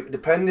scored,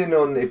 depending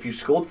on if you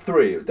scored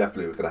 3, it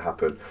definitely was going to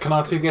happen. Can I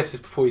have 2 guesses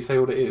before you say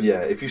what it is?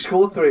 Yeah, if you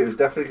scored 3, it was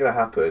definitely going to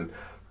happen.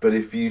 But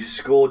if you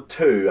scored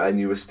 2 and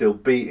you were still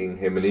beating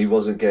him and he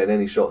wasn't getting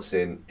any shots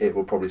in, it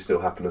will probably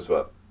still happen as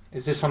well.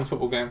 Is this on a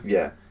football game?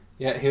 Yeah.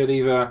 Yeah, he would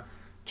either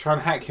try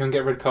and hack you and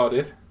get red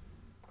carded,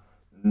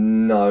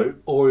 No.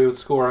 or he would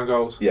score own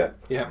goals. Yeah.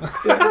 Yeah.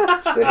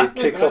 Yeah. So he'd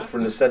kick off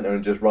from the centre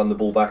and just run the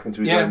ball back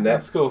into his own net.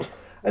 That's cool.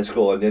 And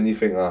score, and then you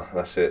think, oh,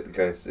 that's it.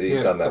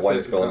 He's done that.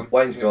 Wayne's gone.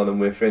 Wayne's gone, and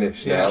we're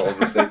finished now.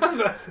 Obviously.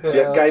 That's it.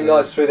 Yeah, game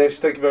night's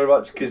finished. Thank you very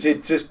much. Because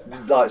he'd just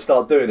like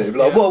start doing it. He'd be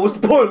like, "What? What's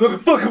the point? Look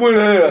at fucking winning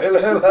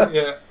anyway."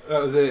 Yeah,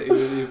 that was it.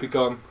 He'd be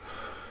gone.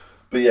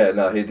 But yeah,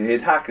 no,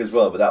 he'd hack as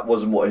well. But that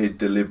wasn't what he'd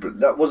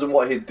That wasn't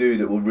what he'd do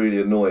that would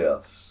really annoy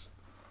us.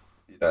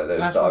 You know,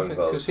 That's one thing,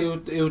 because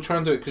he'll try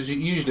and do it. Because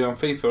usually on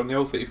FIFA, on the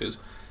old FIFAs,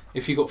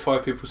 if you got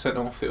 5 people sent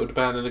off, it would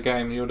abandon the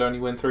game, and you would only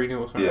win 3-0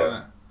 or something like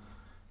that.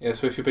 Yeah,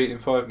 so if you beat him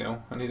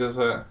 5-0 and he does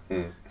that,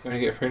 you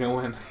only get a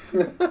 3-0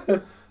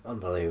 win.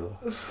 Unbelievable.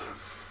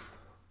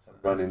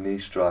 Running knee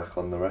strike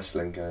on the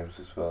wrestling games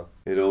as well.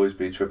 He'd always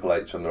be Triple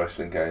H on the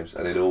wrestling games,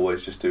 and he'd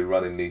always just do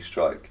running knee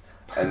strike.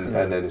 And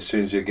then as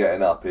soon as you're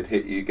getting up, he'd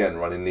hit you again,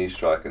 running knee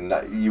strike, and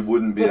that you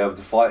wouldn't be able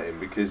to fight him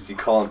because you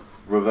can't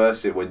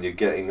reverse it when you're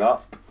getting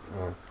up,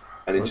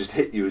 and it just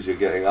hit you as you're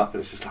getting up,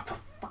 and it's just like, for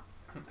fuck.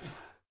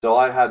 So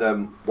I had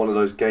one of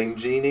those Game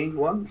Genie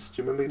ones.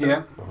 Do you remember that?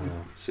 Yeah.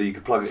 So you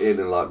could plug it in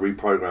and like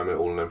reprogram it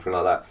all and everything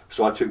like that.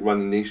 So I took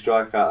running knee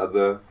strike out of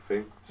the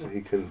thing, so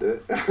he couldn't do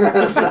it.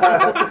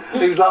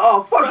 He was like,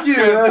 "Oh fuck That's you!"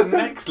 going to the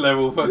next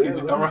level.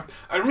 Fucking. Yeah,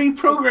 I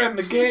reprogrammed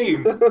the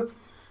game.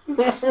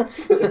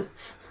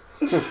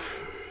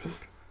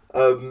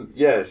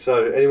 Yeah.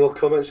 So any more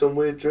comments on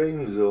weird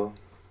dreams or?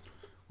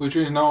 Weird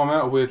dreams? No, I'm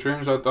out of weird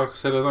dreams. Like I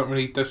said, I don't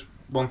really. That's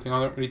one thing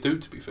I don't really do.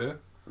 To be fair,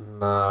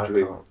 No, I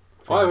Dream. can't.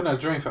 I haven't had a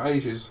dream for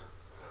ages.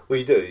 Well,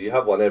 you do. You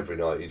have one every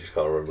night. You just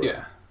can't remember.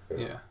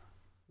 Yeah.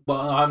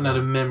 But I haven't had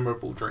a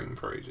memorable dream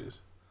for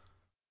ages.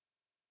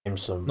 Name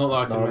some Not that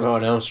I can Nightmare remember.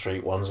 on Elm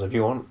Street ones if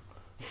you want.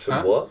 So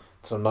Huh? what?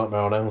 Some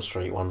Nightmare on Elm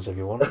Street ones if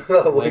you want.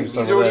 Well, Name he's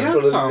some of already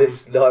them. had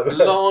some.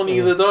 Nightmare. Lani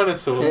the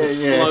dinosaur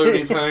just Yeah.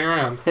 slowly turning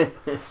around. But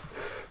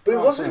it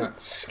Oh, wasn't yeah.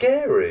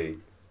 scary.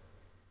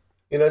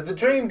 You know, the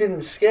dream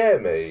didn't scare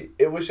me.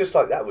 It was just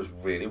like, that was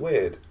really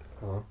weird.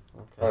 Oh,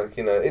 okay. Like,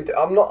 you know, it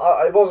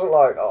wasn't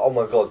like, oh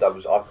my god, that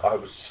was, I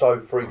was so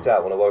freaked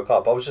out when I woke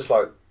up. I was just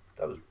like,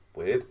 that was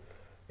weird.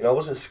 You know, I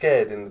wasn't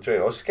scared in the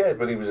dream. I was scared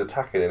when he was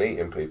attacking and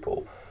eating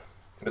people.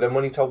 But then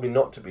when he told me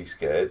not to be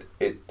scared,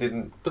 it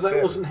didn't. But that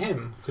scare me. wasn't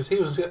him, because he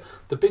was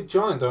the big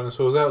giant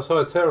dinosaur was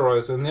outside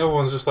terrorising, and the other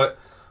one's just like,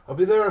 I'll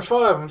be there at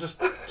 5. I'm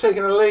just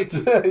taking a leak.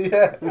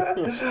 Yeah.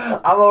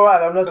 I'm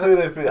alright, I'm not doing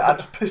anything. I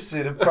just pissed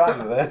in a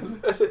pram, man.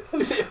 That's it.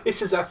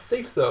 This is our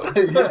thief though.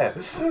 Yeah.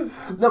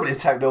 Nobody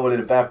attacked no one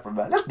in the bathroom,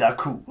 man. That's not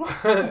cool.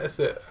 That's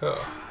it.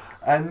 Oh.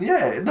 And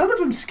yeah, none of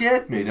them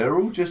scared me. They were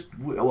all just,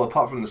 well,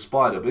 apart from the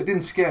spider, but it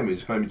didn't scare me. It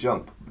just made me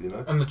jump. You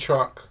know. And the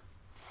truck.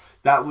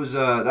 That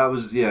wasn't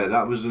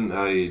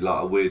a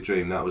like a weird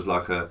dream. That was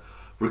like a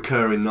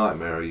recurring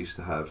nightmare I used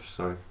to have.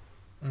 So.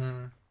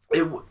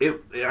 It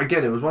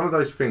was one of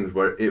those things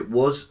where it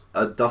was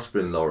a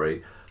dustbin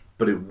lorry,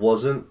 but it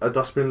wasn't a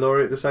dustbin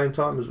lorry at the same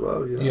time as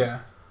well. You know? Yeah.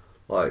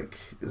 Like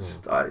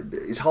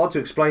it's hard to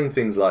explain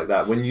things like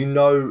that when you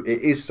know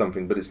it is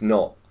something, but it's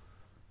not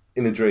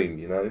in a dream.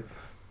 You know.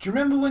 Do you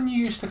remember when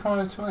you used to come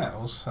over to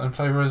ours and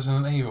play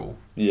Resident Evil?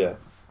 Yeah.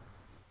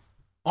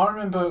 I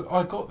remember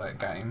I got that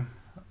game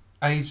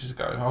ages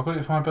ago. I got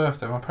it for my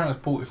birthday. My parents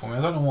bought it for me.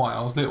 I don't know why.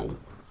 I was little.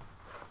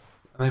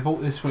 And they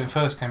bought this when it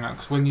first came out,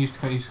 because when you used to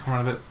come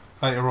around a bit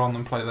later on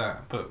and play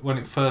that. But when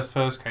it first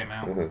came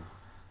out,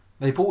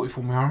 they bought it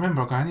for me. I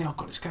remember going, yeah, I've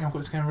got this game,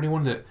 I really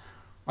wanted it.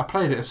 I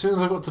played it. As soon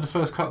as I got to the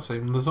first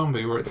cutscene, the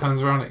zombie, where it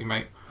turns around at you,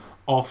 mate,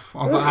 off.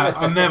 I was like,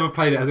 I never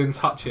played it, I didn't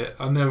touch it.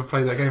 I never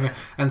played that game.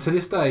 And to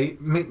this day,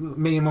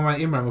 me and my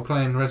mate Imran were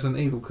playing Resident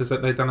Evil, because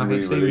they'd done a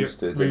HD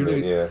Re-released it, didn't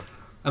it? Yeah.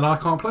 and I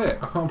can't play it.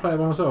 I can't play it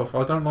by myself.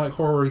 I don't like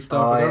horror-y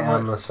stuff. I don't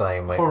am like the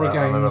same, mate. horror I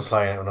remember games.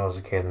 playing it when I was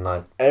a kid,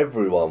 and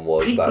Everyone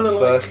was. People That are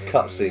first like-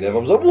 cutscene,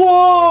 everyone was like,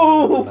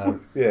 whoa! No.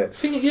 Yeah.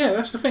 Yeah,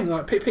 that's the thing.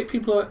 Like,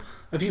 people like,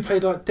 have you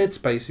played like Dead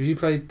Space? Have you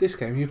played this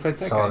game? Have you played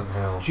that Silent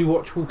game? Hill. Did you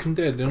watch Walking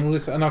Dead and all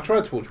this? And I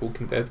tried to watch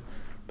Walking Dead,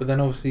 but then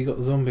obviously you got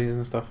the zombies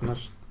and stuff, and I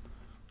just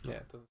it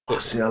doesn't Oh,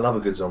 fit. see, I love a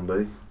good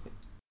zombie.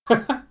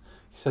 You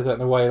said that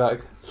in a way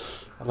like,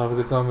 I love a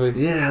good zombie.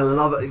 Yeah, I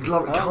love it. I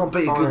Can't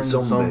beat a don't good find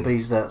zombie.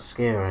 Zombies that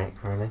scary,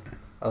 really.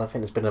 I don't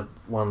think there's been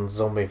one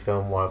zombie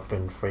film where I've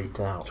been freaked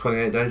out.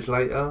 28 Days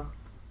Later.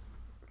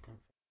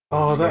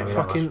 Oh, Scared that me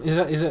fucking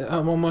much. is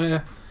that one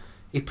where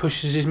he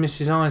pushes his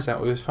missus' eyes out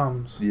with his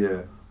thumbs,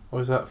 Yeah.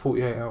 or is that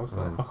 48 Hours?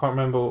 Mm. I can't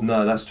remember.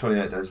 No, that's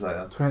 28 Days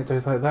Later. 28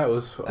 Days Later. That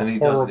was a And he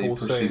does. horrible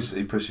scene.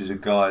 He pushes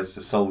a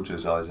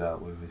soldier's eyes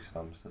out with his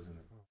thumbs, doesn't he?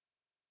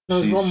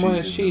 There's one where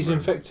in the she's room.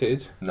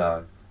 infected,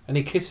 No. and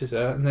he kisses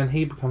her, and then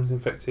he becomes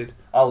infected.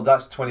 Oh,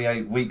 that's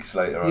 28 weeks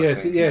later. I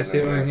think, Yeah, isn't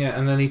it? yeah,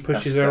 and then he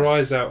pushes her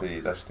eyes out.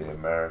 That's the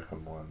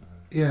American one.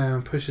 Yeah,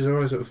 and pushes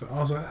her eyes out. I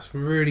was like, that's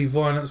really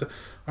violent. So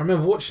I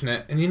remember watching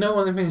it, and you know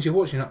one of the things you're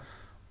watching, like,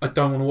 I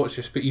don't want to watch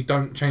this, but you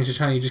don't change the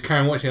channel, you just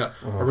carry on watching it.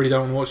 Like, I really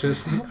don't want to watch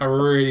this. I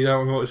really don't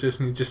want to watch this,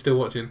 and you're just still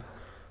watching.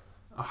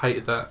 I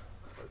hated that,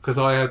 because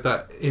I had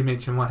that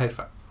image in my head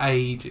for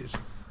ages,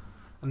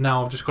 and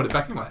now I've just got it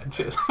back in my head.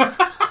 Cheers.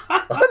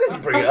 I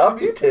didn't bring it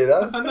up. You did,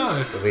 huh? I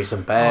know. There'll be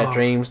some bad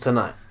dreams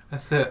tonight.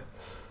 That's it.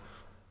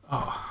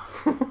 Oh,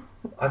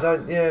 I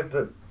don't. Yeah,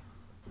 but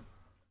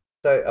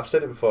I've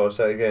said it before. I'll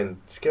say it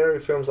again. Scary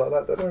films like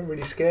that, they don't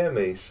really scare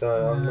me.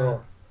 So I'm No.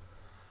 not.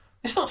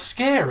 it's not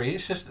scary.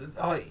 It's just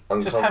like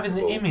just having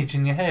the Uncomfortable. image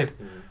in your head.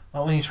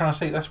 Like when you're trying to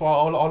sleep. That's why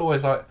I'll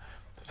always like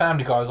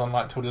Family Guy's on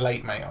like till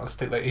late, mate. I'll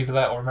stick like either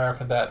that or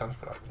American Dad. I'm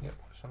just like, yeah,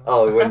 watch something.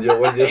 Oh,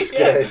 when you're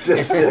scared,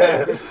 just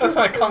yeah. That's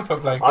my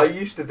comfort blanket. I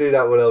used to do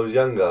that when I was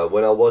younger.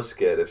 When I was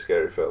scared of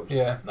scary films.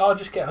 Yeah, no, I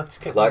just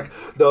get Like,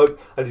 no,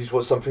 I just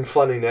want something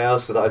funny now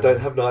so that I don't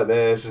have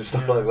nightmares and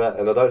stuff Yeah. like that,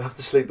 and I don't have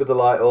to sleep with the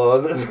light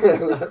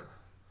on.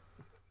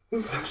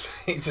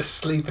 just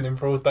sleeping in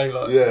broad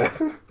daylight. Yeah.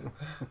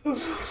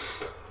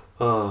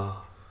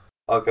 Oh.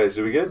 Okay,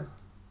 so we good?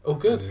 All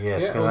good.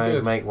 Yes, yeah, can all I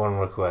good. make one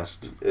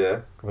request?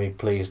 Yeah. Can we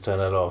please turn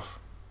it off?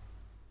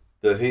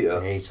 The The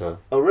heater. heater.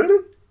 Oh,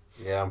 really?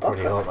 Yeah, I'm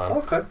pretty hot, man.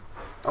 Okay.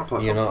 I'm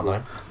quite You're not,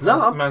 comfortable. no?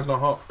 No, I'm Man's not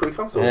hot. pretty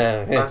comfortable.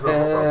 Yeah, Man's not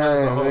hot, bro.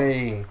 Man's not hot.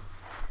 Hey.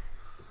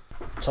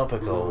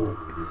 Topical.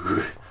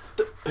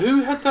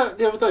 Who had that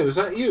the other day? Was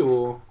that you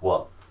or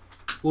What?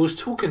 was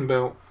talking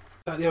about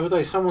that the other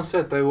day? Someone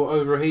said they were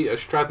over a heater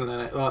straddling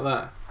it like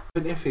that.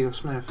 Been Iffy or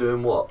Smith?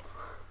 Doing what?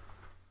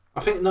 I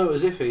think no, it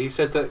was Iffy. He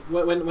said that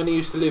when he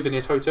used to live in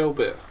his hotel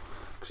bit,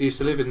 because he used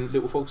to live in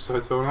Little Fox's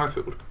Hotel in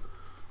Highfield,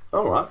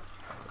 Alright.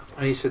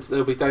 and he said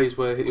there'll be days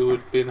where he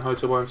would be in the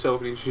hotel by himself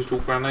and he just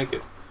walk around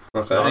naked.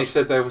 Okay. And he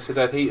said they obviously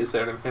had heaters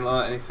there and everything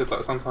like that, and he said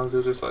like sometimes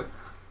he'll just like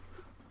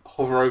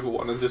hover over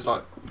one and just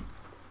like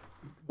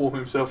warm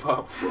himself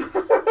up.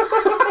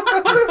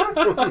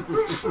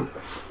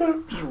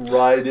 Just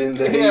ride in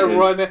the Yeah, heaters.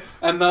 right there.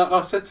 And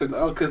I said to him,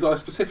 because I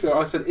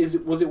said,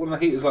 was it one of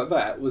the heaters like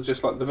that, with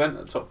just like the vent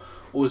at the top,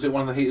 or was it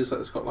one of the heaters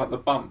that's got like the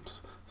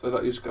bumps, so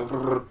that you just go.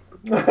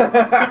 You know what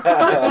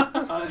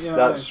I mean?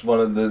 That's one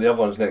of the other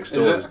ones next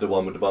Is door it? is the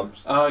one with the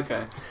bumps. Oh,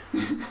 okay.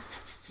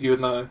 You would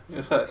know.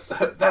 It's like,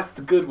 that's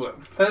the good one.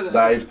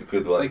 That is the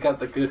good They one. got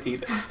the good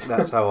heater.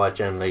 That's how I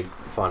generally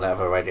find out if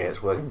a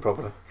radiator's working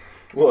properly.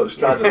 What,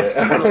 straddle it?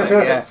 Straddle it,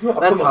 yeah. I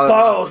That's put my how-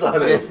 balls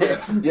on it.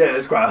 Yeah,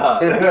 it's quite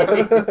hard.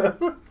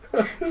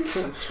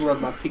 Let's rub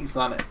my piece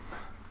on it.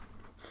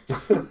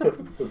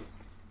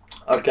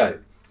 Okay,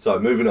 so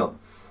moving on.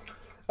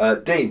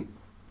 Dean,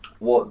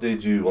 what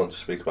did you want to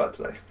speak about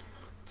today?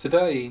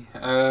 Today,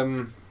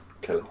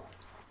 Kelly.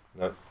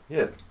 No?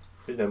 Yeah.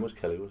 His name was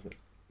Kelly, wasn't it?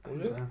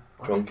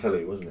 John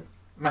Kelly, wasn't it?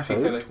 Matthew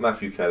Who? Kelly.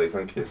 Matthew Kelly,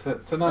 thank you. So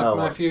tonight, Oh,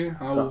 Matthew,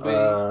 I will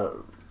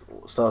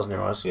be. Stars in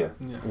your eyes. Yeah.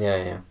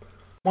 Yeah.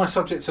 My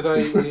subject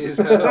today is.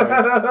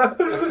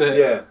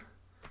 Yeah.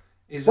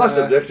 Is My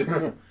subject.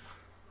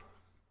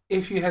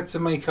 if you had to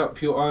make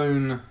up your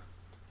own.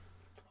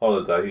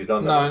 Holiday, you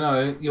done that?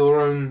 No, your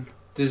own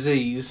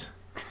disease.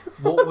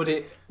 What would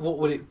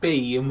it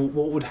be, and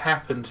what would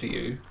happen to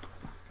you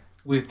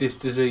with this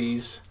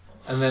disease?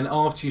 And then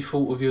after you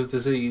thought of your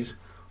disease,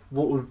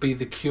 what would be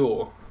the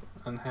cure,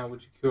 and how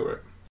would you cure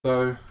it?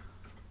 So,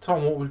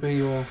 Tom, what would be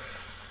your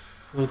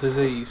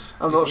disease?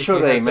 I'm not If sure,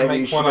 you had Dave. to Maybe you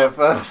make should one go up.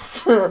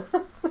 first.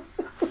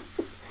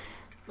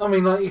 I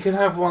mean, like you can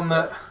have one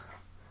that.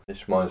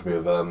 This reminds me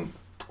of an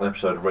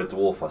episode of Red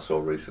Dwarf I saw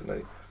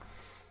recently.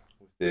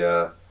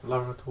 The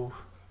Labrador.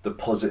 the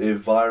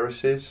positive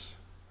viruses.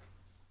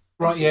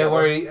 Right, yeah,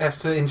 where he has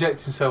to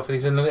inject himself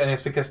and and he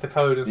has to guess the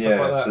code and stuff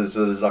Yeah, like that.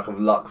 so there's like a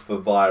luck for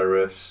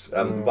virus,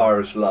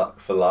 virus luck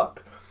for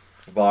luck,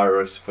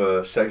 virus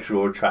for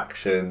sexual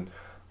attraction,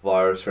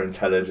 virus for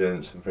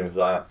intelligence and things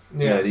like that.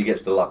 Yeah. Yeah, he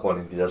gets the luck one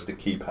and he does the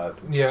keypad.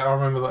 Yeah, I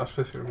remember that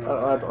specifically.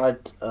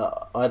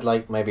 I'd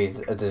like maybe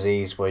a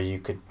disease where you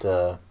could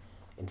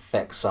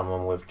infect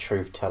someone with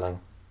truth telling.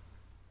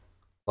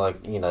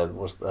 Like,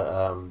 what's the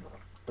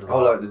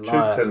like the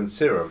truth-telling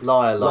serum.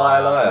 Liar,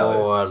 Liar.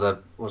 or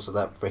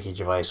that Ricky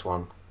Gervais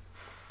one?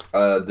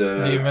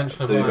 The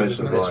Invention of Lying.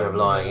 Invention of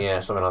Lying, yeah,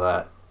 something like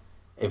that.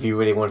 If you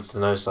really wanted to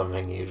know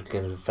something, you'd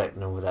get infect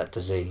them with that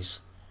disease,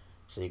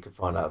 so you could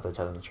find out if they're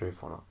telling the truth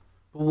or not.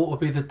 But what would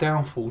be the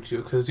downfall to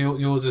you? Because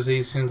your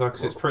disease seems like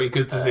it's pretty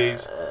good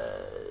disease.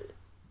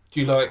 Do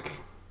you like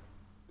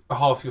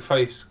half your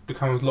face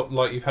becomes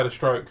like you've had a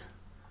stroke,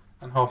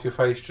 and half your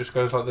face just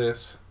goes like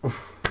this?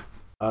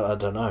 I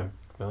don't know,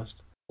 to be honest.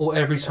 Or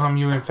every time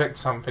you infect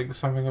something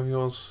of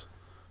yours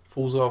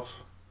falls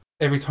off.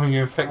 Every time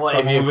you infect What,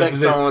 if you infect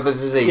someone with a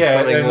disease,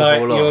 something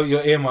then, will fall off?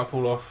 Your ear might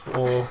fall off,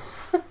 or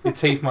your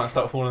teeth might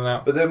start falling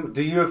out. But then,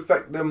 do you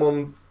infect them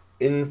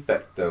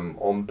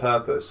on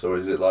purpose, or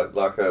is it like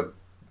a,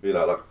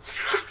 like,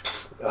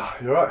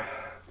 you're right,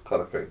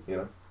 kind of thing,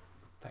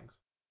 Thanks.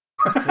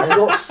 I'm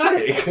not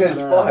sick. It's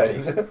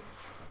fine.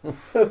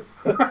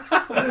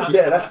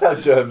 Yeah, that's how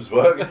germs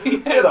work.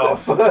 Get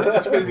off.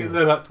 Just basically,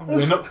 they're like,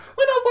 we're not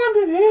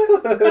wanted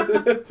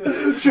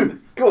here.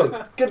 Shoot, go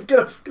on, get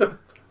off.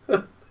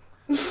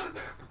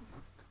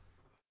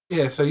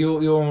 Yeah, so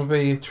your one would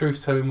be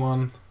truth telling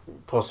one.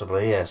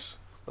 Possibly, yes.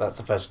 That's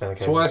the first thing that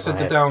came So I into said my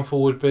the head.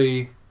 downfall would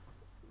be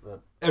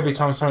every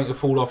time something will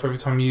fall off, every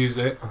time you use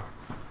it.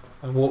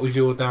 And what would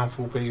your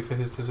downfall be for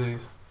his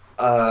disease?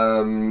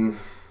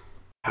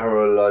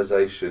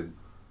 Paralysation.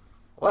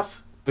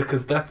 What?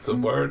 Because that's a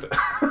word.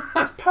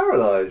 It's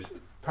paralysed.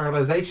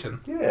 Paralysation.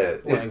 Yeah.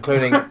 What,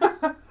 including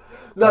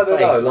No,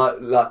 face?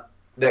 like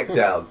neck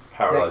down.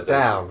 Paralysation. neck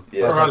down?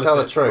 Yeah. So I tell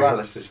the truth.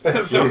 Paralysis.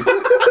 Thank you.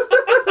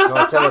 So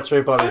I tell the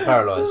truth by being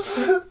paralysed.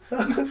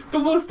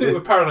 But what's the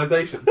with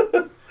paralysation?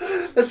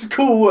 That's a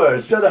cool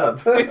word. Shut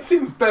up. It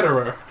seems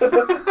betterer.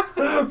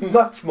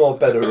 Much more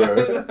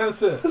better.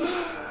 That's it.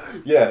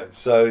 Yeah.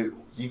 So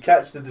you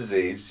catch the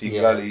disease. You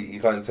Yeah.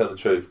 can only tell the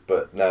truth,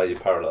 but now you're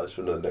paralysed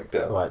from the neck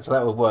down. Right, so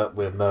that would work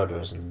with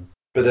murderers and.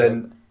 But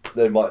then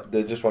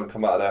they just won't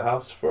come out of their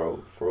house for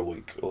a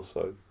week or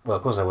so. Well,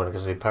 of course they wouldn't,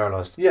 because they'd be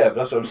paralysed. Yeah, but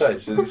that's what I'm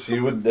saying. So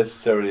you wouldn't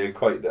necessarily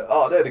equate that.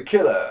 Oh, they're the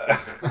killer.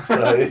 So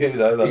that's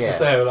It's just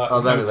there with like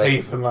no maybe they-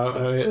 teeth and like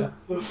yeah.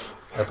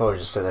 They'd probably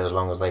just sit there as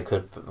long as they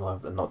could,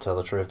 but not tell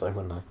the truth, though,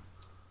 wouldn't they?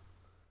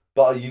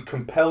 But are you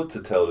compelled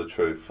to tell the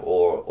truth,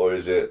 or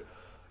is it,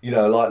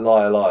 like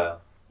liar?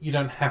 You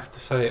don't have to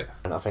say it.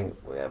 And I think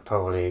we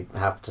probably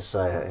have to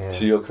say it. Yeah.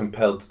 So you're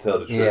compelled to tell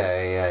the truth.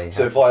 Yeah.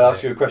 So if I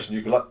ask you a question,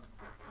 you can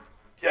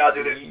yeah, I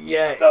did it.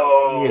 Yeah.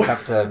 No. You'd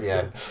have to,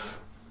 yeah.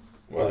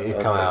 Right, You'd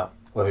come out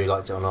whether you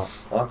liked it or not,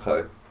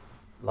 Okay.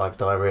 like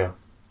diarrhea.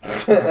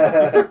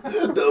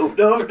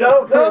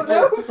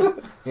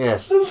 No.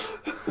 Yes.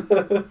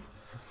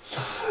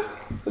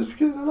 That's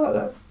good. I like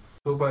that.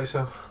 Talk about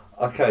yourself.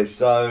 Okay,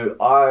 so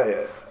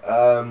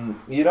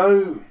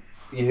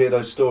you hear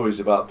those stories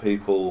about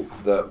people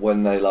that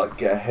when they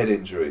get a head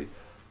injury,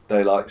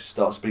 they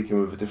start speaking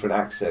with a different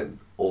accent,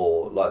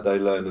 or they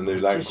learn a new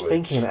language. Just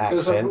thinking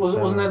accents.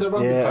 Wasn't there the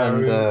rugby player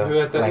and, who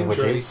had that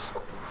languages.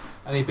 injury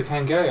and he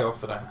became gay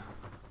after that?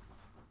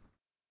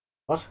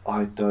 What?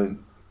 I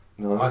don't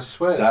know. I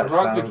swear, that it's a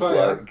rugby sounds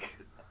player. like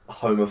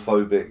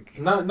homophobic.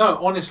 No,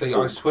 honestly,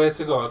 I swear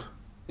to God,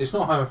 it's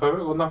not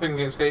homophobic. Or nothing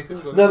against gay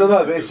people. No,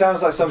 but it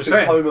sounds like something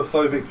saying.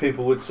 homophobic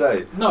people would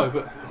say. No,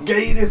 but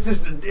Gay, this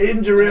is an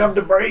injury of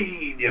the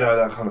brain,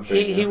 that kind of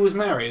thing. he was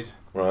married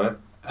Right.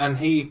 and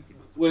he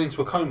went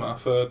into a coma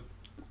for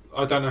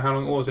I don't know how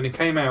long it was, and he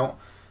came out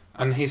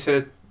and he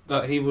said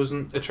that he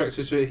wasn't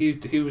attracted to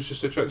it. He was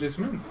just attracted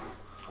to men.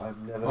 I've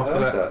never After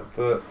heard that.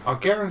 but I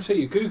guarantee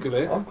you, Google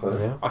it.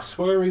 okay. Yeah. I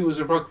swear he was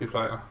a rugby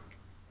player.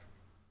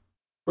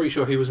 Pretty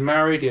sure he was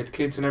married, he had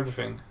kids and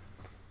everything.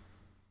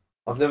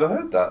 I've never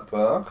heard that, but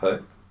okay.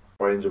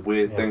 Brain's a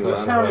weird Yeah, thing.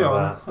 first Let's man. carry on.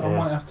 that, I yeah.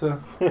 might have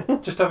to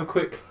just have a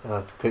quick...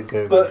 That's a quick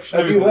Google. But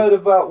have you heard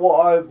about what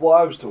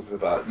I was talking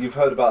about? You've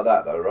heard about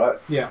that though, right?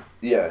 Yeah.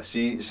 Yeah.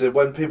 So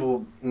when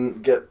people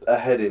get a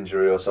head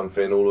injury or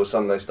something, all of a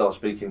sudden they start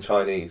speaking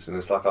Chinese, and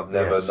it's like I've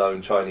never Yes.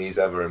 known Chinese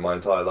ever in my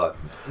entire life.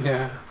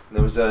 Yeah.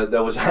 And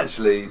there was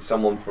actually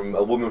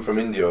a woman from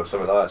India or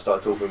something like that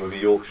started talking with a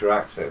Yorkshire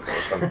accent or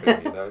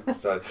something,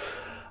 So,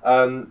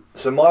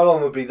 so my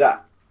one would be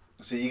that.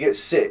 So you get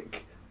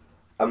sick,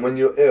 and when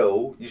you're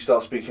ill, you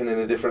start speaking in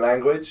a different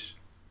language,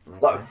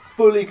 like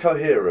fully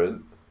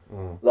coherent.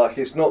 Like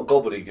it's not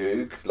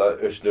gobbledygook. Like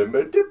it's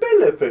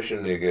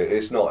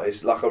not.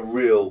 It's like a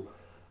real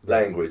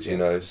language,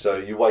 So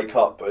you wake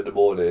up in the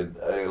morning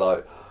and you're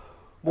like,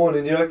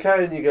 "Morning, you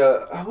okay?" And you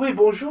go, "Oui,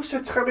 bonjour,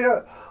 c'est très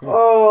bien.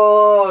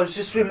 Oh,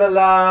 je suis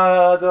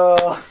malade."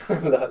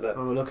 Like that.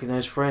 Oh, look, he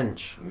knows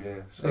French. Yeah. There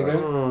you So.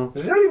 go.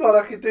 Is there any one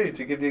I could do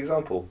to give the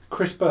example?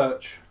 Chris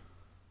Birch.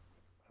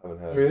 Haven't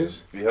heard. There he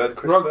is. Have you heard of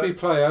Chris Rugby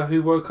player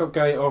who woke up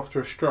gay after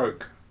a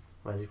stroke.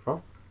 Where's he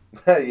from?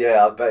 Bird?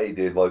 Yeah, I bet he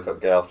did. Woke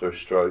up gay after a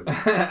stroke.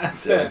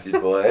 That's it. Dirty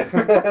boy.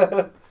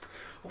 I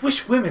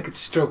wish women could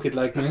stroke it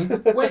like me.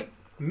 Wait,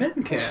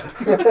 men can.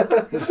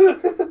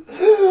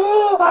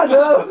 I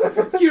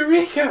know.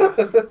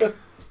 Eureka!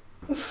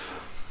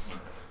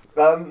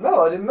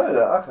 No, I didn't know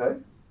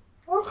that.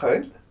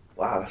 Okay.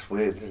 Wow, that's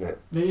weird, isn't it?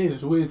 It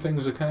is weird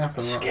things that can happen.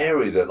 It's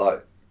scary that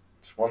like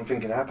just one thing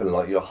can happen,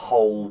 like your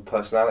whole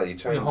personality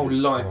changes. Your whole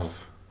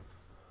life.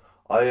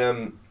 I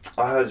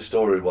heard a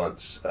story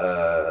once.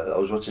 I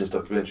was watching this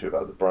documentary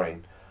about the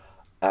brain,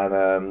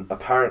 and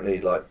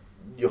apparently, like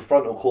your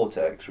frontal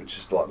cortex, which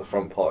is like the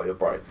front part of your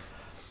brain,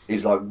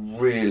 is like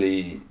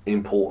really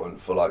important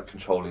for like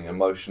controlling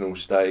emotional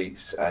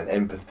states and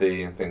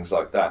empathy and things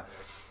like that.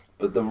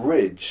 But the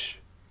ridge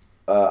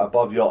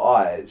above your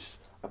eyes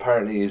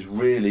apparently is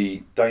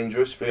really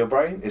dangerous for your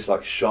brain. It's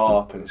like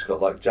sharp and it's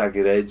got like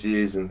jagged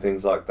edges and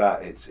things like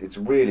that.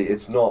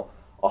 It's not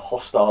a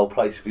hostile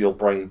place for your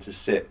brain to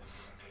sit.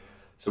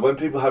 So when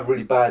people have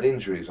really bad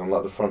injuries on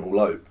like the frontal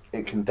lobe,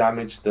 it can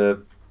damage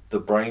the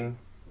brain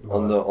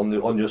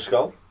on your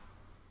skull.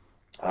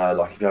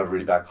 Like if you have a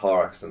really bad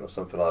car accident or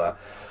something like that.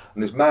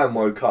 And this man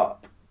woke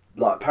up,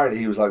 like apparently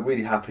he was like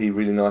really happy,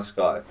 really nice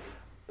guy,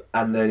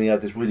 and then he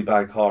had this really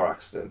bad car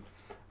accident,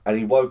 and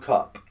he woke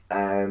up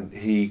and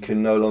he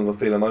can no longer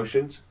feel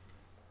emotions.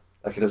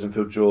 Like he doesn't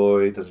feel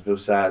joy, doesn't feel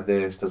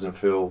sadness, doesn't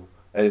feel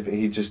anything.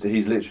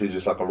 He's literally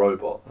just like a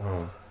robot.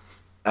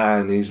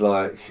 And he's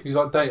like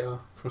Data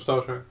from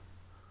Star Trek.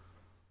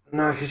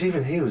 No, because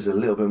even he was a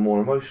little bit more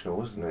emotional,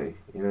 wasn't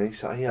he? You know,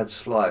 he had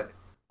slight,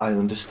 I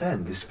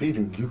understand this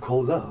feeling you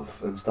call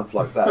love and stuff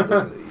like that,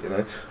 doesn't he? You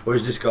know,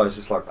 whereas this guy's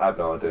just like, I have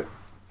no idea.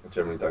 I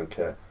generally don't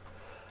care.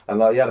 And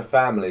like he had a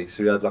family,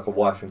 so he had like a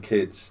wife and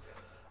kids.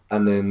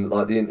 And then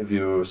like the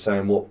interviewer was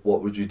saying, what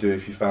would you do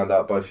if you found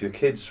out both your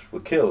kids were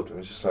killed? And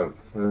it's just like,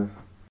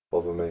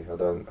 bother me. I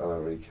don't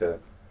really care.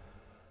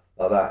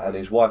 Like that. And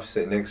his wife's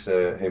sitting next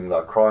to him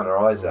like crying her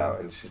eyes out,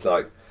 and she's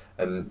like,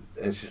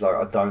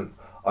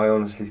 I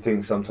honestly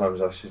think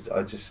sometimes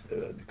I just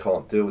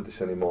can't deal with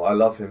this anymore. I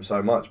love him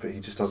so much, but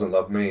he just doesn't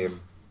love me,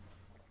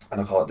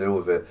 and I can't deal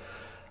with it.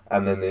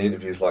 And then the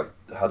interview's like,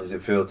 how does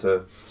it feel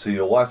to see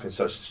your wife in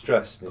such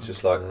distress? And he's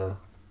just like,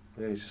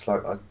 he's just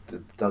like,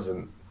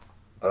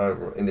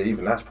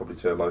 even that's probably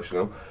too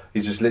emotional.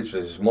 He's just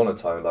literally just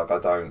monotone, like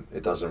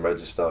it doesn't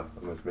register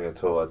with me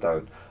at all.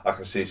 I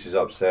can see she's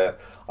upset.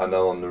 I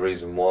know I'm the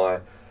reason why,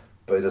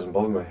 but it doesn't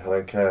bother me. I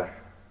don't care.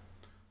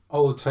 I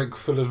would take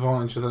full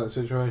advantage of that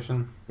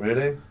situation.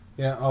 Really?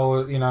 Yeah,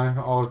 I'll lean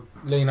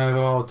over,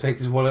 I'll take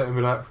his wallet and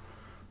be like,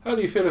 how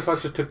do you feel if I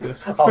just took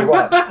this? Oh,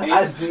 right.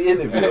 As the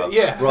interviewer?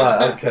 Yeah.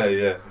 Right, okay,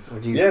 yeah.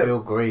 Would you feel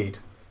greed?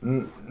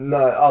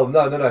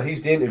 No.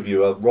 He's the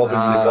interviewer, robbing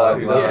the guy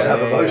who doesn't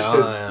have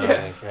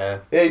emotion.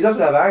 Yeah, he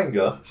doesn't have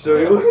anger, so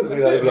he wouldn't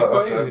be like,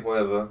 okay,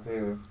 whatever.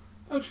 Yeah.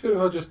 How do you feel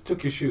if I just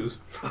took your shoes?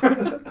 I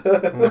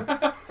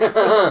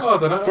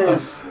don't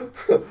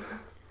know.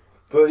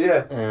 But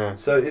yeah,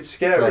 so it's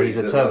scary. So he's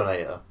a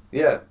Terminator.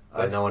 Yeah.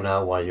 I know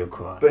now why you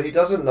cry. But he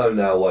doesn't know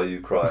now why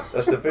you cry.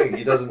 That's the thing.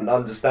 He doesn't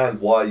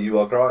understand why you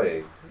are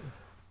crying.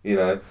 You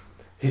know,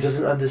 he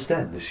doesn't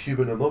understand this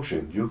human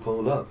emotion you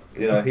call love.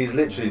 You know, he's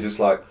literally just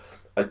like,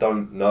 I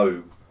don't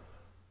know,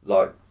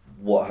 like,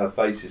 what her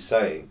face is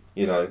saying.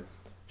 You know,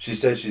 she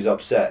says she's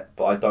upset,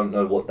 but I don't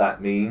know what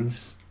that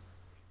means.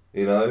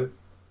 You know,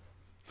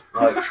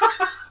 like.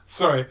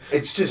 Sorry.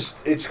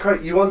 It's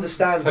crazy. You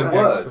understand the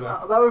word.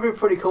 That would be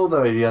pretty cool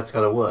though if you had to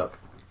go to work.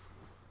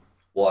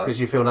 Why? Because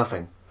you feel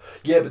nothing.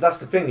 Yeah, but that's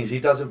the thing, is he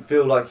doesn't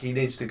feel like he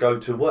needs to go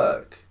to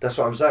work. That's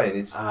what I'm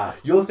saying.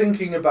 You're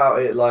thinking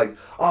about it like,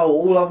 oh,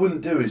 all I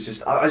wouldn't do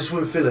is I just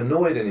wouldn't feel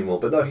annoyed anymore.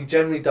 But no, he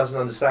generally doesn't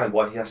understand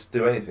why he has to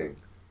do anything.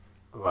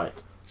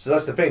 Right. So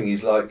that's the thing.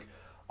 He's like,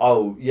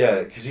 oh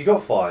yeah, because he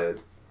got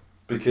fired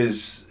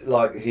because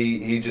like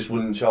he just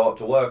wouldn't show up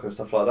to work and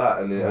stuff like that,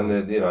 and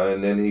then you know,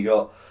 and then he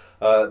got.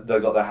 They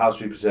got their house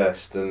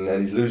repossessed, and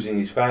he's losing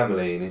his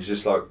family, and he's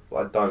just like,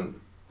 I don't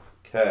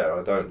care.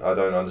 I don't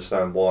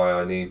understand why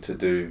I need to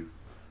do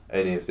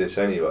any of this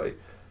anyway.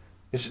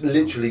 It's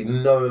literally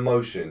no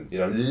emotion, you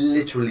know,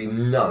 literally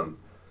none.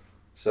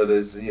 So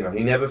there's, you know,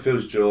 he never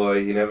feels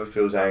joy, he never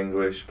feels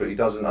anguish, but he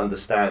doesn't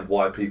understand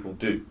why people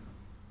do.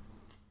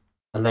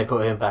 And they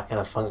put him back in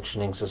a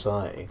functioning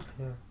society.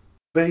 Yeah.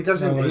 But he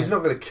doesn't. He's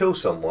not going to kill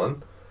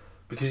someone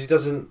because he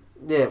doesn't.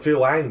 Yeah.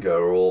 Feel anger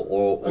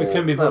or he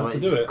couldn't be bothered to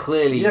do it.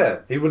 Clearly, yeah,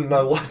 he wouldn't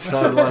know what.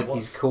 Sounds like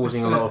he's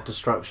causing a lot of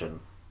destruction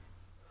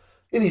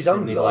in his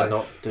own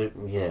life.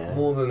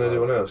 More than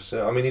anyone else.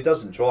 I mean, he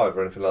doesn't drive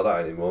or anything like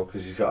that anymore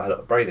because he's got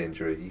a brain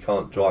injury. You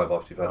can't drive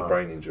after you've had a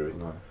brain injury.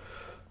 No.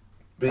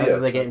 But how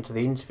did they get him to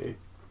the interview?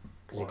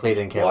 Because he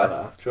clearly didn't care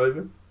about that. Drove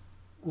him.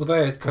 Well,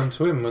 they had come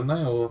to him, weren't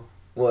they?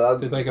 Or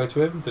did they go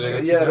to him? Did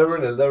they they were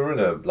in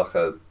a like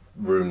a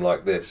room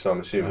like this. So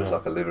I'm assuming it's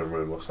like a living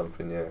room or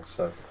something. Yeah.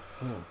 So.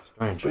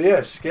 Strange. But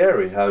yeah,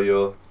 scary how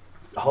your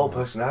whole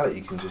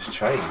personality can just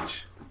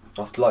change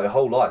after like your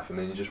whole life, and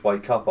then you just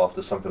wake up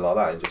after something like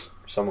that and just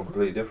someone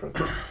completely different.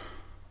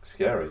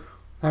 Scary.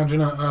 How do you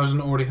know it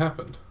hasn't already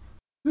happened?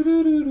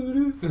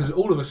 Because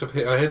all of us have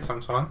hit our head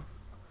sometime.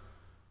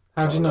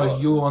 How do you know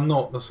you are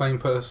not the same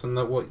person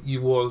that what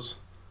you was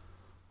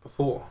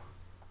before?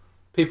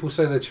 People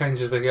say they change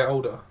as they get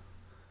older.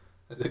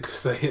 Is it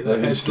because they hit their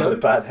head? Just like a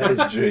bad head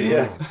injury,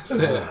 yeah. That's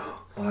it.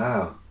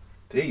 Wow.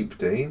 Deep,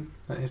 Dean.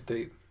 That is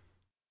deep.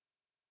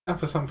 And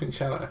for something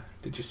shallow.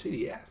 Did you see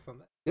the ass on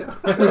that? Yeah.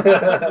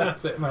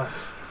 That's it, man.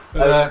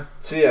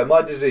 So yeah,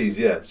 my disease.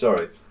 Yeah,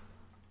 sorry.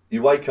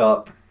 You wake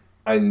up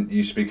and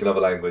you speak another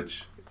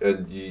language,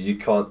 and you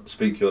can't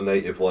speak your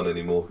native one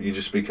anymore. You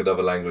just speak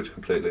another language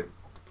completely.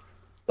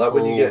 Like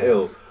when you get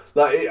ill.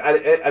 Like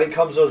and it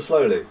comes on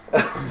slowly.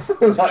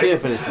 It's a cure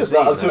for this disease.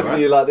 Like, I'm talking to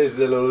you like this.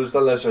 Je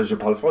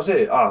parle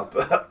français. Ah,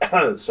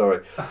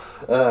 sorry.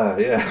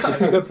 Yeah.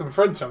 You got some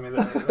French on me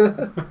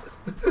there.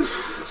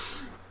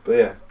 But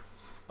yeah.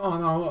 Oh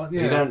no, yeah.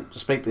 So you don't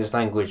speak this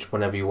language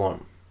whenever you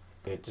want.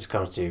 It just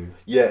comes to you.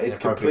 Yeah, it's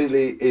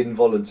completely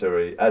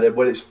involuntary, and then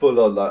when it's full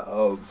on, like,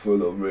 oh, I'm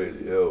full on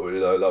really ill, you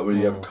know, like when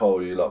you have a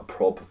cold, you're like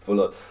proper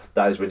full on.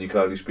 That is when you can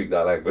only speak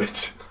that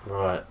language.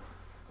 Right.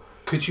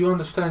 Could you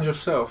understand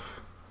yourself?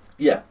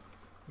 Yeah.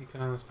 You can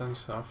understand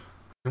yourself.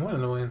 What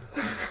annoying.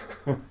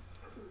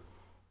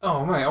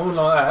 Oh mate, I wouldn't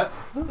like that.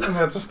 I'm going to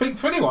have to speak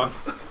to anyone.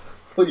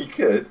 Well, you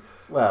could.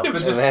 Well, Yeah,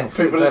 but just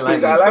people that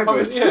speak that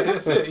language. Yeah,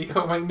 that's it. You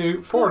can't make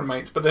new foreign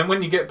mates, but then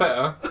when you get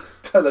better,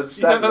 Don't you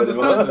understand, don't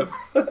understand them.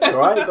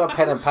 Right, you got a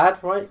pen and pad,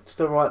 right?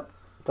 Still write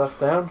stuff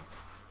down.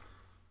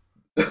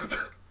 But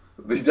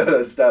you don't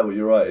understand what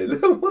you're writing.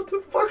 What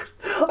the fuck?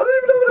 I don't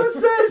even know what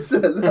that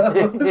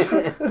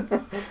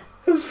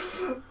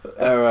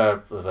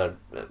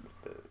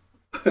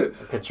says.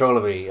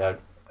 Controllably.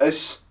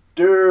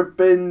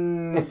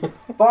 Esturben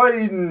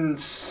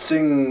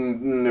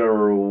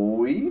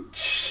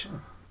Feinsingerweech.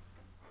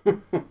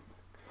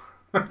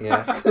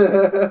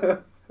 Yeah.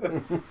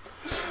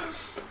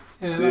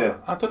 Yeah.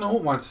 I don't know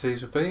what my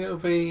disease would be. It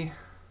would be...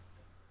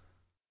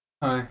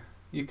 No,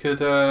 you could...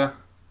 I'll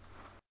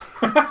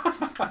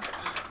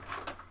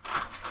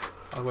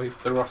wait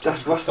for the rustling.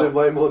 That's rustling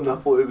way more than I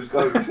thought it was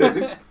going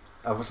to.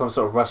 Have some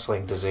sort of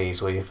rustling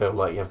disease where you feel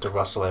like you have to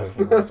rustle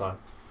everything all the time.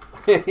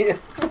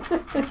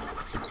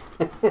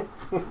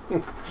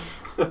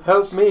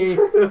 Help me!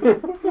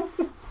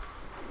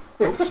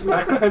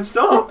 I can't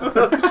stop.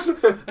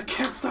 I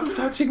can't stop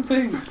touching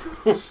things.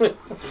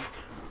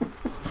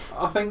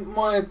 I think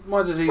my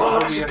disease. Oh,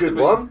 would that's probably a have good to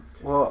be- one.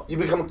 What? You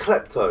become a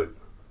klepto.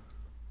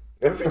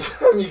 Every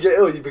time you get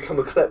ill, you become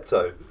a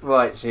klepto.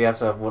 Right, so you have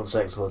to have one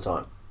sex all the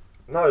time.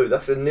 No,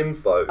 that's a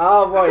nympho.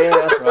 Oh, right, yeah,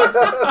 that's right.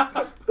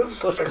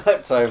 What's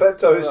klepto?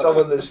 Klepto is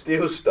someone that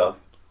steals stuff.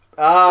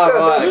 Ah,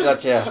 right, I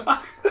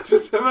gotcha.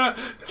 Just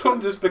Tom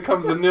just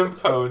becomes a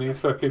nympho and he's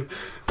fucking.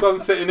 So I'm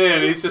sitting here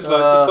and he's just like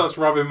just starts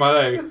rubbing my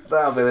leg.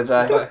 That'll be the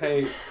day. It's like,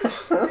 hey,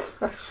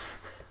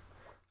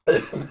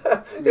 Yeah,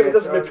 it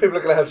doesn't mean people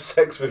are going to have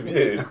sex with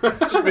you. It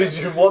just means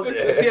you want it.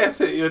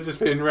 yes, you're just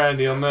being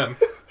randy on them.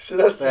 So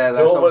that's just Yeah,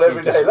 that's normal obviously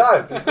everyday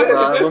life, isn't it?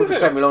 Well, it wouldn't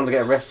take me long to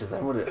get arrested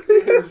then, would it?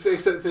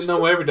 Except in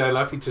normal everyday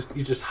life, you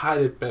just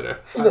hide it better.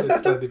 Hide it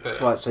slightly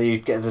better. Right, so you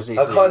get a disease.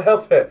 I can't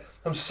help it.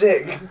 I'm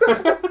sick.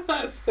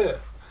 That's it.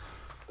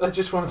 I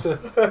just want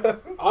to.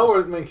 I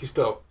won't make you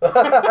stop.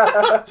 There's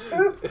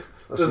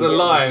a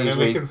line, and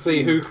we can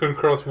see who can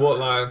cross what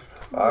line.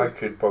 I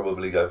could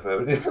probably go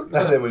for it. And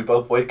then we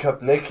both wake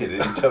up naked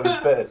in each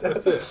other's bed.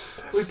 That's it.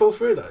 We both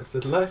realise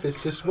that life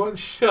is just one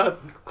shot,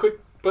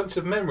 quick bunch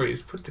of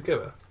memories put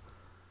together.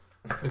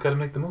 We've got to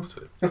make the most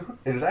of it.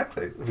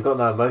 Exactly. If you've got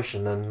no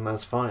emotion, then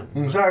that's fine.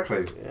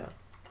 Exactly. Yeah.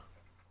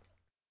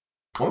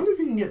 I wonder if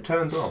you can get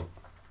turned on.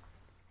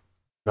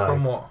 No.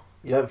 From what?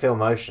 You don't feel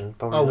emotion,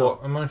 probably Oh, not.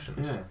 what? Emotions?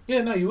 Yeah.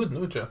 Yeah, no, you wouldn't,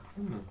 would you?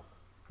 You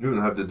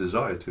wouldn't have the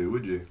desire to,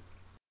 would you?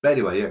 But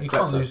anyway, yeah. You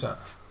can't klepto. lose that.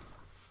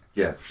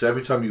 Yeah, so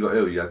every time you got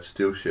ill, you had to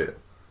steal shit.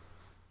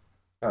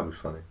 That was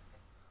funny.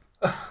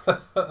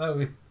 That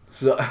would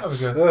So, be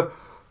good.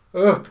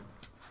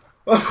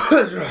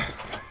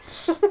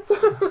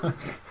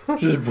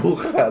 just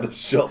walk out of the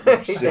shop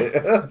and shit.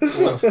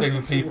 Start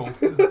stinging people.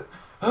 Get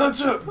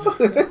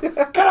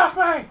off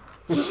me!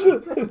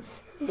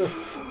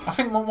 I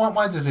think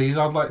my disease,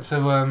 I'd like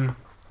to.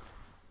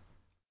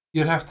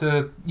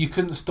 You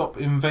couldn't stop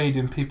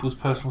invading people's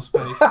personal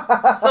space.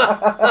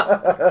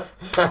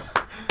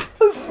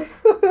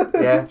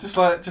 Yeah. just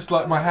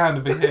like my hand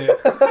would be here.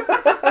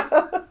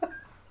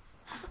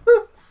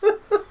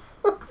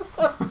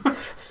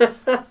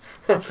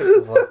 That's a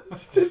good one.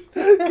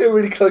 Get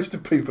really close to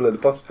people at the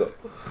bus stop.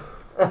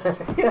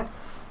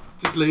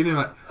 Just lean in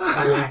like,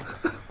 I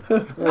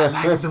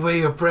like the way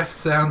your breath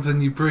sounds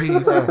when you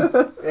breathe.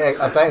 Yeah,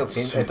 a date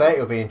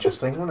will be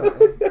interesting,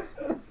 wouldn't it?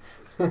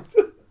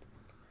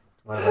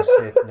 When I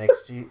sit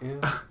next to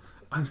you.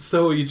 I'm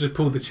so you just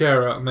pull the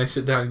chair out and they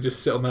sit down and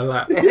just sit on their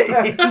lap.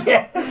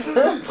 Yeah.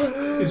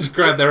 You just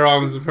grab their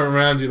arms and put them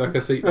around you like a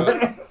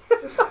seatbelt.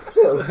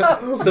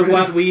 So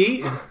what we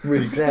eating?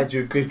 Really glad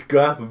you agreed to go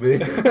out with me.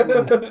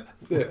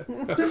 That's it.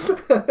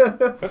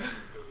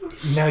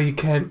 Now you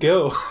can't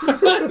go.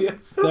 You're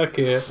stuck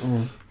here.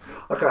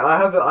 Okay, I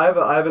have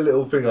a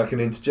little thing I can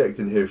interject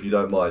in here if you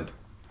don't mind.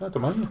 I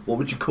don't mind. What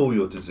would you call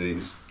your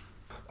disease?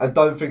 And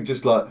don't think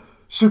just like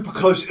super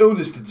close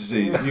illness to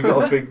disease. You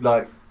got to think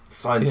like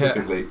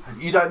scientifically. Yeah.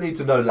 You don't need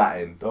to know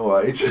Latin. All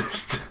right,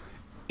 just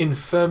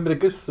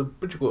infirmigus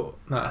subjugor.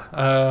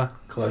 Nah.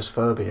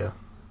 Claustrophobia.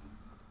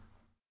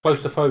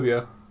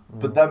 Claustrophobia.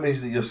 But that means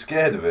that you're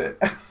scared of it.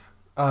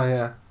 Oh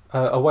yeah.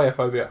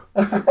 Awayaphobia.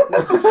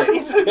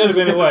 He's scared of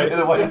being away. Get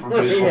away from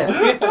people. Yeah.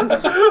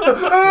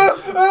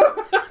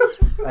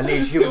 I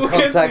need human You'll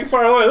get too contact.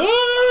 far away.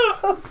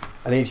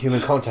 I need human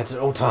contact at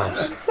all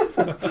times.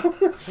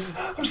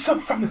 I'm so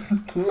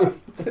frightened.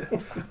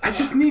 I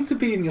just need to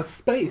be in your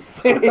space.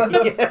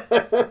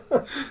 Yeah.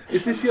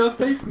 Is this your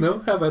space? No.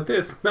 How about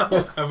this? No.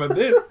 How about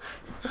this?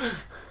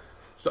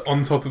 So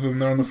on top of them,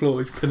 they're on the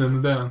floor. He's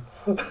pinning them down.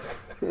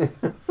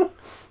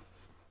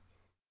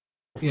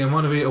 Yeah,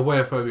 mine would be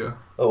awayaphobia.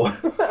 Oh,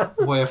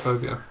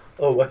 Awayaphobia.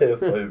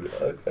 Awayaphobia.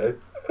 Okay.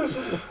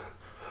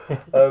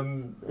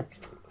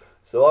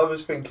 So I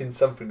was thinking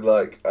something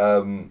like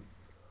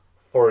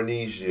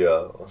Foreignesia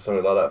or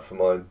something like that for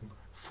mine.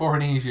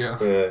 Foreignesia.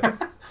 Yeah.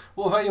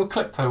 What about your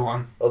klepto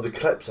one? Oh, the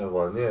klepto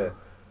one. Yeah.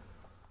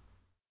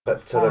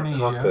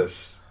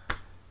 Kleptocluckus.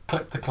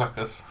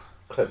 Kleptocluckus.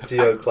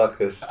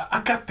 Kleptocluckus.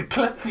 I got the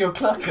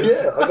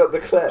kleptocluckus. Yeah, I got the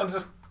I'm klep.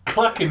 just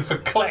clucking for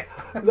klep.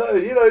 No,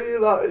 you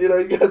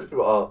get to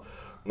people. Oh,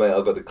 mate,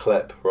 I got the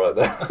klep right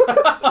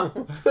now.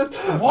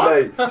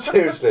 What? Mate,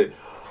 seriously,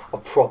 I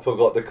proper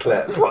got the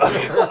klep.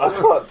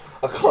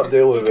 I can't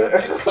deal with it.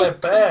 Klep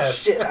bad.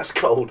 Shit, that's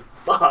cold.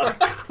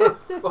 Fuck.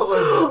 What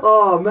was it?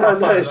 Oh man,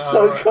 that is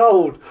so Alright.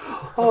 cold.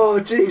 Oh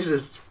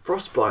Jesus,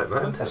 frostbite,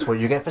 man. That's what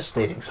you get for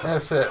stealing stuff.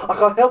 That's it. I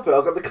can't help it.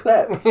 I got the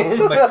klep.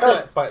 The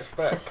klep bites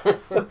back.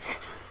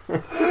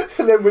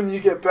 And then when you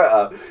get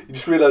better, you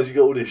just realise you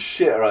got all this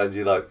shit around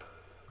you. Like,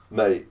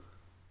 mate,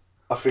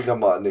 I think I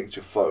might have nicked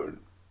your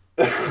phone.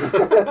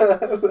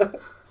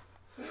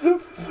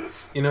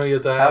 You know your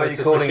dialysis How are you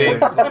calling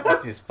machine? him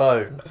with his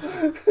phone?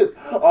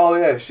 Oh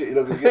yeah, shit,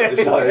 you're not gonna get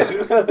this, are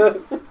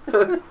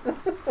you?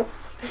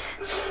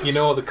 You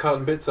know all the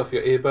cotton bits off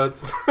your earbuds?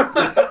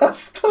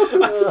 Stop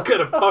I just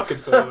got a pocket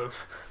full of them.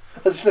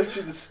 I just left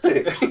you the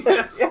sticks.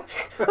 Yes.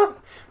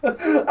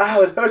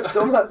 Ow, it hurt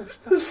so much.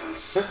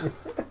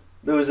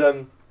 There was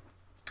you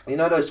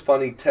know those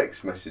funny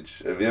text message.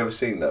 Have you ever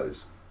seen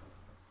those?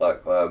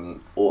 Like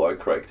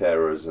autocorrect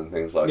errors and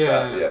things like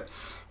that. Yeah.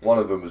 One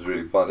of them was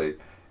really funny.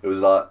 It was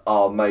like,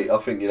 "Oh mate, I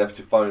think you left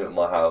your phone at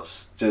my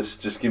house.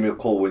 Just give me a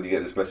call when you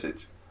get this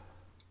message."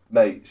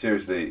 Mate,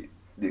 seriously,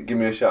 give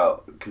me a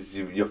shout because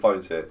your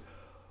phone's here.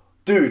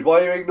 Dude,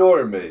 why are you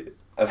ignoring me?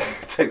 And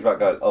it takes back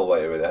going, oh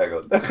wait a minute, hang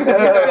on.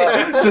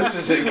 Just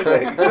as it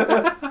clicked.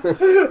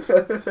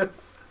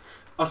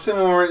 I've seen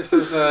one where it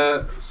says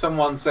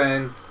someone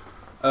saying,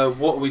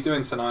 what are we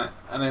doing tonight?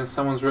 And then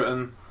someone's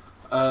written,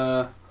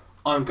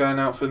 I'm going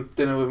out for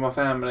dinner with my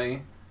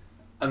family.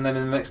 And then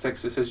in the next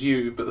text it says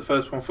you, but the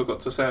first one forgot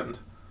to send.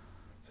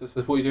 So it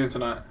says, what are you doing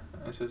tonight?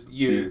 And it says,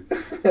 you.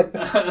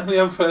 And the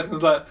other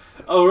person's like,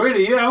 oh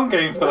really? Yeah, I'm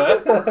game for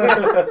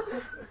that.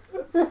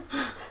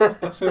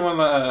 I've seen one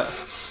like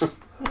that.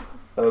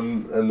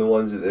 And the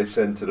ones that they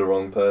send to the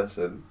wrong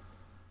person.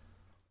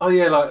 Oh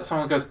yeah, like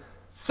someone goes,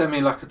 send me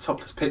like a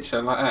topless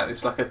picture like that.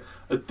 It's like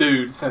a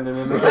dude sending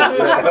in and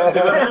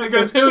it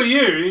goes, who are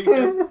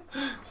you?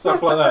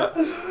 Stuff like that.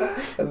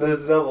 And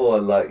there's another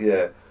one like,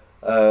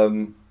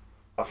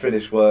 I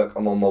finished work,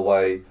 I'm on my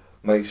way,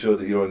 make sure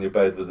that you're on your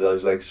bed with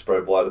those legs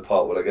spread wide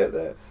apart when I get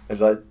there. It's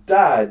like,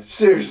 Dad,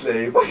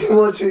 seriously, fucking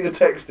watching your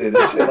texting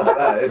and shit like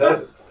that, you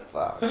know?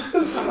 Fuck.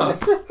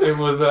 It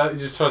was, he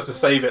just tries to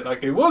save it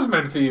like it was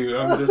meant for you.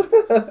 I'm just...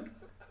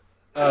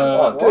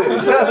 Oh, dude.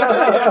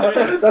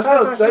 That's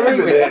not that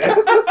saving saving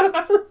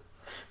it.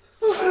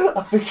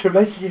 I think you're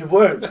making it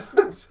worse.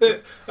 That's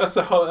it. That's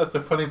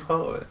the funny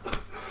part of it.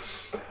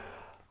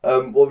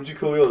 What would you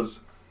call yours?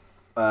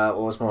 What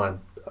was mine?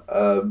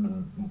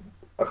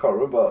 I can't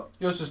remember.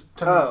 Yours just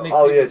telling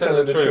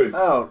the truth.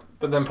 Oh,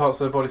 But then parts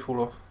of the body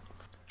fall off.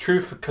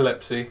 Truth for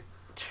calypsy.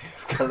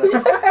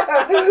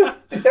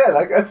 Yeah,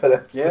 like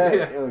epilepsy. yeah,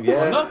 Yeah.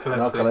 yeah. Well,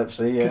 narcolepsy.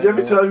 Narcolepsy, yeah. Because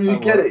every time you Oh,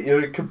 get well. it,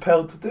 you're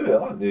compelled to do it,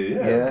 aren't you?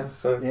 Yeah. Yeah.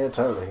 So Yeah,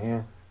 totally,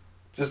 yeah.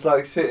 just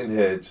like sitting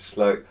here, just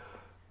like,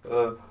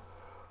 I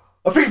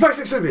think you're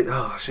facing stupid.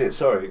 Oh shit,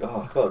 sorry.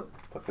 Oh god,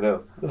 fucking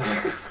hell.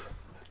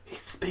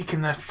 He's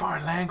speaking that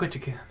foreign language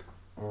again.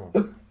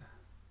 Mm.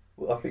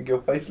 Well, I think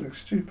your face looks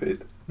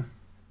stupid.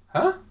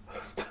 Huh?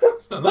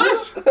 It's not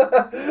nice.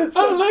 I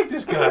don't like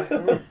this guy.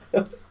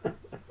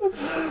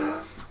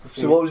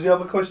 So what was the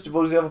other question?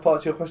 What was the other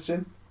part to your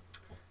question?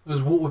 It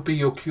was, what would be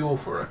your cure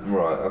for it?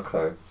 Right.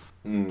 Okay.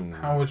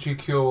 How would you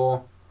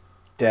cure...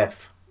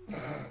 Death.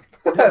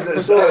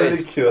 That's not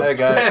really cure. There you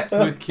go. Death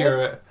would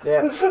cure it.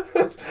 Yeah.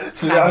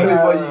 So the only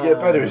way you get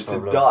better is to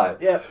Problem. die.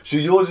 Yeah. So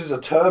yours is a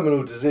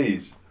terminal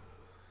disease.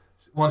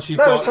 Once you've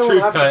No, got someone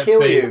truth will have to calypsy...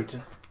 kill you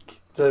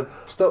to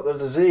stop the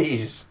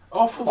disease.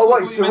 Oh,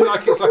 wait, you so meant what-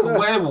 like it's like a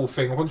werewolf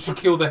thing. Once you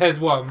kill the head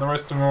one, the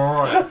rest of them are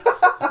alright.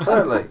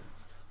 Totally.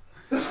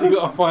 You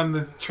got to find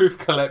the truth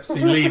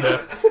calypsy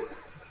leader.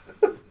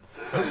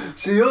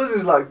 So yours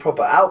is like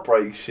proper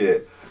outbreak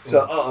shit.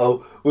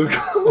 So we've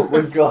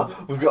got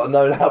a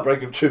known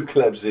outbreak of truth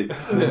calypsy.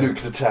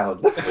 Nuke the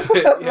town.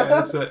 Yeah,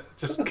 that's it.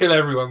 Just kill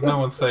everyone. No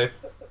one's safe.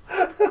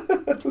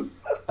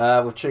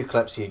 With true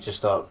calypsy, you just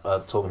start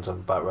talking to them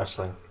about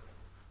wrestling.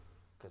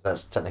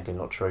 Because that's technically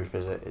not truth,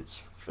 is it? It's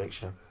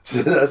fiction.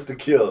 So that's the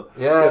cure.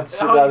 Yeah. You have to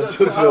sit down and talk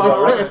to them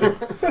about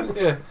wrestling.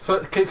 Yeah. So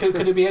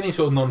could it be any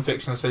sort of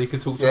non-fiction? So you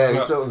could talk to Yeah, them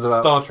you about talk to them about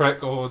Star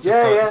Trek or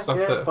just stuff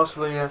that,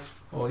 possibly, yeah.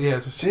 or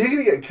just So you're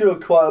going to get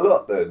cured quite a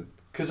lot then?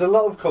 Because a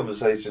lot of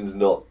conversations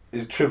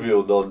is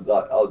trivial,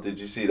 like, oh, did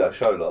you see that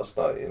show last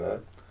night, you know?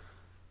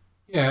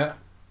 yeah.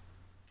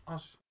 You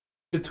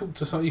could talk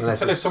to someone. You can Unless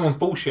tell if it's- someone's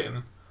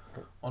bullshitting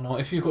or not.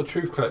 If you've got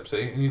truth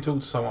clepsy and you talk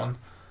to someone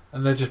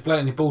and they're just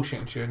blatantly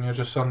bullshitting to you and you're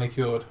just suddenly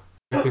cured,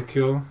 you could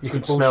cure. You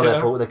could can smell their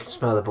bullshitter. they can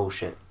smell their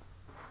bullshit.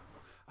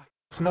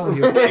 Smell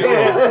your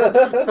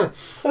cure.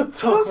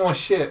 Talk more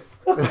shit.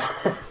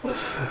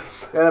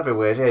 Yeah, that'd be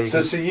weird, yeah.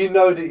 So you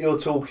know that you're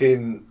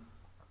talking,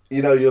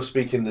 you know you're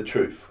speaking the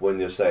truth when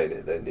you're saying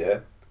it then, yeah?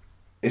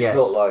 It's Yes.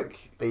 not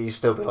like... But you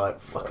still be like,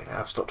 fucking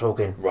hell, stop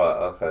talking. Right,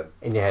 okay.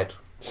 In your head.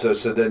 So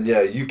then,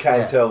 yeah, you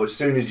can Yeah. tell as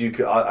soon as you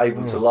are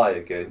able to lie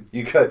again,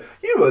 you go,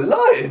 you were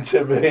lying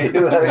to me.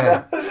 Like,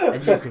 Yeah.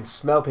 And you can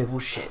smell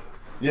people's shit.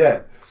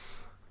 yeah.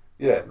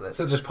 Yeah.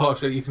 So just part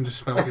of it, you can just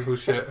smell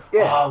people's shit.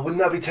 Yeah. Oh,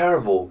 wouldn't that be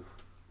terrible?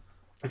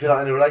 If you're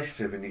like in a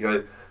relationship and you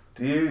go,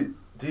 do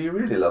you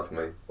really love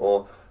me?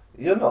 Or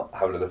you're not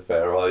having an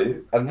affair, are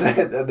you? And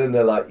then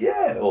they're like,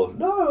 yeah, or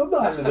no, I'm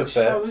not That's having an that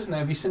affair. show, isn't it?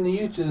 Have you seen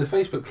the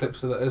Facebook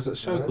clips of that? There's that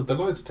show No. called The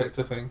Lie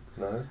Detector thing.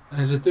 No. And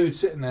there's a dude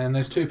sitting there and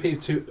there's two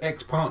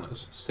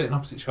ex-partners sitting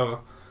opposite each other.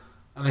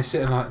 And they're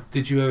sitting like,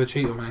 did you ever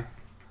cheat on me?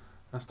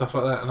 And stuff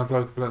like that. And the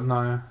bloke would be like,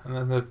 no. And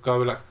then the guy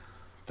would be like,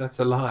 that's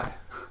a lie.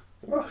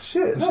 Oh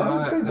shit! And No, shit I haven't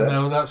like seen And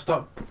that. they'll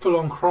start full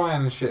on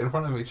crying and shit in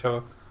front of each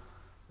other.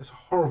 It's a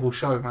horrible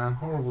show, man.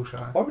 Horrible show.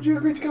 Why would you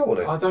agree to go on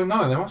it? I don't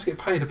know. They must get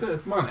paid a bit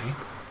of money.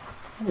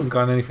 I wouldn't go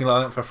on anything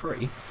like that for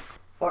free.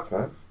 Fuck,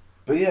 man.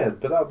 But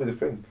that would be the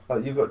thing.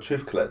 Like, you've got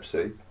truth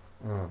clepsy,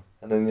 Mm.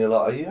 and then you're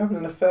like, are you having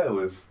an affair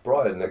with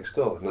Brian next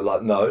door? And they're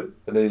like, no.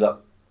 And then you're like,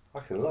 I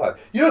can lie.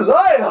 You're a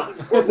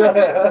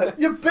liar!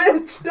 You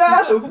bitch!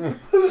 No!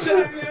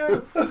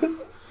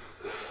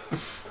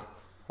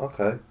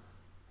 Okay.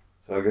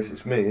 So I guess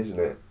it's me, isn't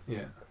it?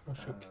 Yeah.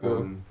 What's your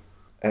cure?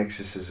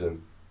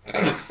 Exorcism.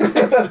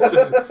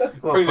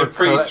 Bring the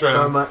priest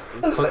round. No,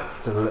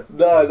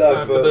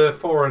 For the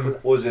foreign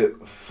Was it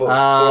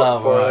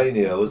Ah,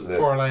 Forania, wasn't it?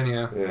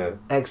 Foralania. Yeah.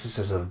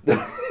 Exorcism.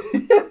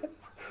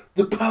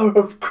 The power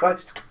of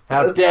Christ.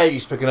 How dare you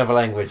speak another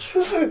language?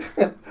 I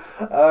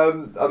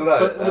don't know.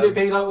 But would it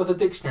be like with the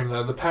dictionary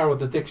though? The power of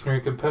the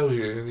dictionary compels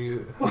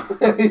you.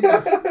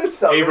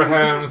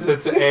 Abraham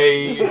said to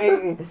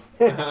A,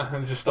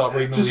 and just start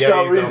reading all Just the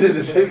start A's reading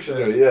off. the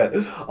dictionary, yeah.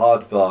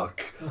 Aardvark,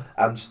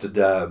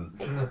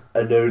 Amsterdam,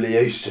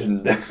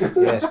 annihilation.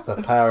 Yes, the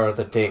power of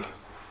the dick.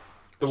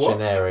 The what?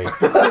 Dictionary.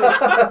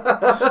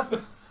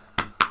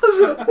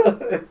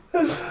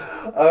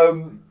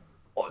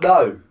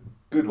 No,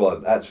 good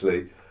one,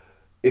 actually.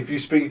 If you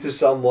speak to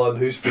someone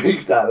who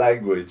speaks that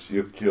language,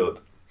 you're cured.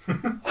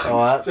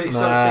 Oh, So you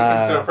start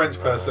speaking to a French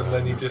person,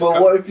 then you just. But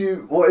come- what if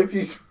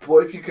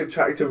you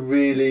contract a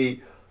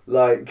really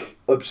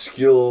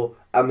obscure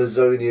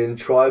Amazonian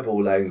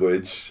tribal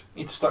language?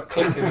 You just start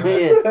clicking. in Yeah.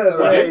 it.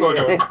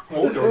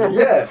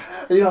 Yeah,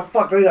 and you're like,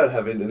 fuck, they don't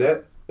have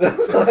internet.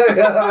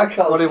 I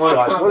can't What do you want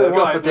Skype. What do you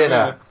want for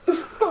dinner?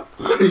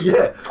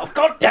 Yeah. Oh,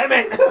 God damn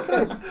it!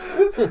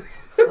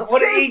 I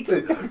want to eat!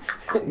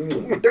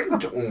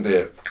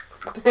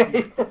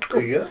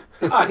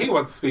 Ah, he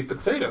wants sweet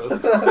potatoes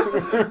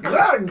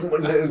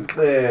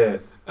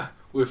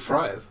with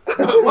fries.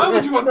 Why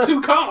would you want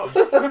 2 carbs?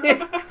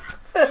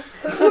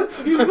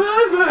 You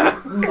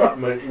madman!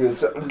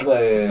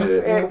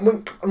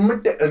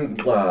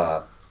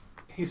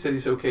 He said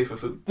he's okay for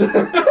food.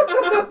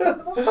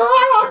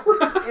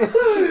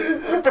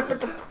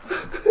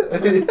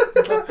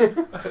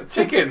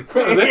 Chicken.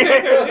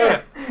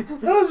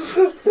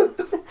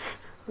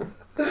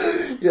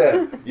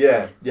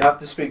 Yeah. You have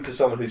to speak to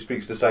someone who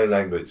speaks the same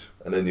language,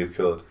 and then you're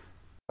cured.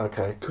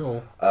 Okay.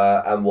 Cool.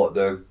 And what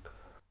the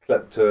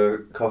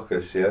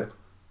kleptococcus? Yeah,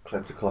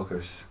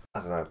 kleptococcus. I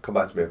don't know. Come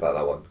back to me about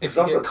that one. If 'Cause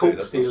you I've get got two, caught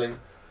that's stealing.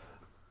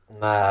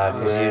 Nah,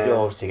 because Yeah. you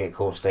obviously get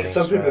caught stealing.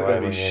 Some people straight are going to away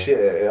be when you- shit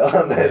at it,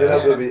 aren't they? They're not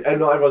Yeah. going to be, and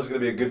not everyone's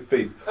going to be a good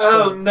thief.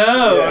 Oh Some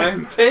no, yeah.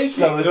 I'm taking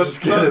Someone's your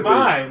just gonna be-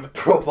 mine.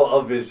 proper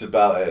obvious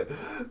about it.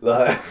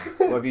 Like,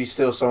 What if you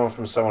steal someone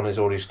from someone who's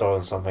already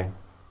stolen something?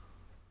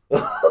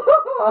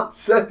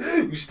 so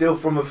you steal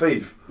from a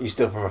thief. You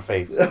steal from a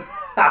thief.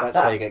 That's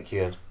how you get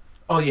cured.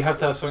 Oh, you have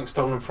to have something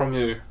stolen from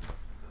you.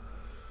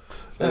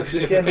 So That's-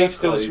 if again, a thief that's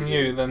steals crazy. from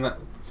you, then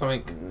that's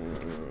something.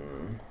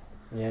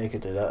 Yeah, you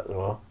could do that as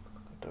well.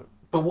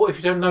 But what if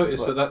you don't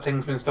notice that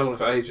thing's been stolen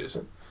for ages?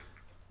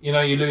 You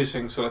know, you lose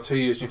things for like 2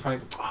 years, and you find,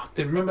 oh,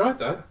 didn't remember I had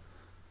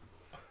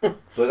that.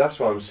 But that's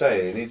what I'm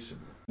saying. It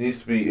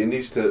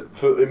needs to.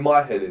 In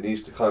my head, it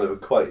needs to kind of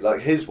equate like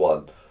his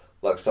one,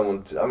 like someone.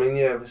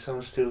 But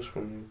someone steals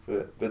from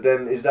you. But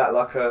then is that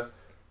like a?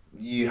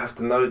 You have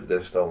to know that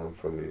they've stolen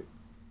from you.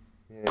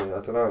 Yeah, I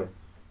don't know.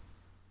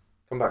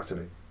 Come back to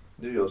me.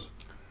 Do yours.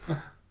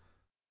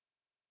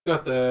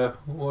 Got the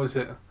what is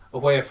it?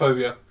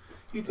 Awayaphobia.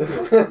 You do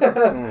yours.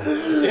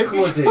 Come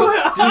on, do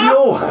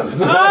your one.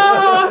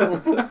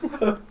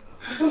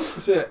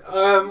 That's it.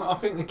 I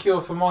think the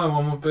cure for my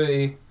one would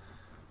be,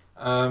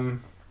 I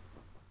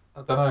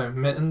don't know,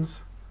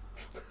 mittens.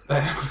 You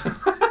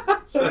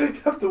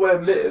have to wear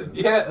mittens.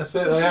 Yeah, that's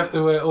it. They have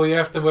to wear, or you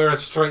have to wear a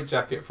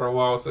straitjacket for a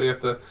while. So you have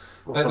to.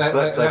 They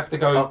have to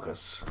go.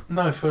 Focus.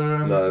 No, for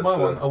No, my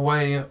for- one,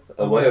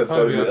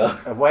 Awayaphobia.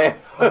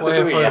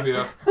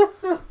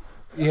 Awayaphobia.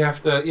 You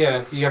have to, you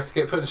have to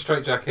get put in a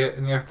straitjacket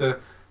and you have to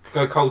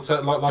go cold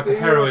like a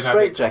heroin straight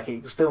addict. jacket,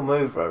 you can still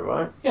move though,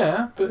 right?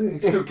 Yeah, but You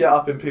can still get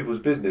up in people's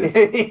business.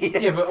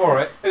 yeah, but all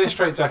right, in a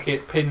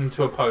straitjacket pinned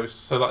to a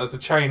post, so like there's a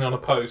chain on a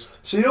post.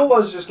 So your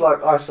one's just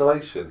like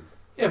isolation.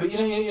 Yeah, but you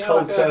know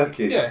Cold like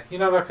turkey. Yeah, you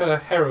know, like a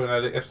heroin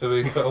addict has to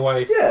be put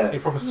away. Yeah. He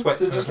proper sweats.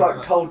 So and just everything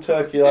like cold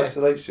turkey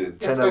isolation.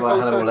 Yeah. Turn go over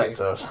cold Hannibal turkey.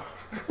 Lecter.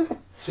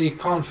 So you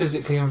can't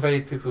physically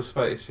invade people's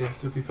space. You have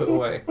to be put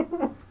away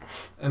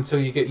until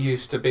you get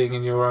used to being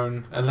in your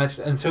own.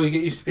 Until you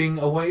get used to being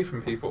away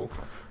from people,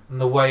 and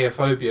the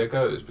wayaphobia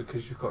goes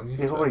because you've gotten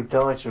used You've to already it.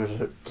 died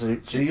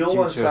So your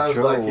one sounds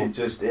like it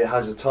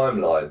has a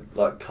timeline,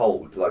 like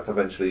cold, like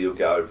eventually you'll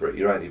get over it.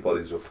 Your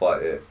antibodies will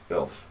fight it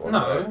off. on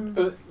their No, own.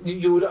 but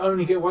you would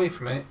only get away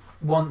from it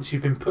once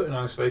you've been put in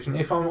isolation.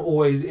 If I'm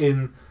always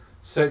in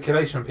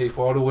circulation with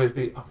people, I'd always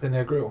be up in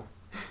their grill.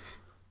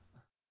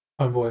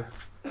 Homeboy.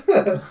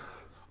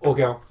 Or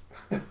girl.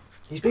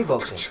 He's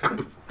beatboxing.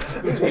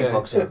 He's Yeah.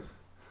 beatboxing.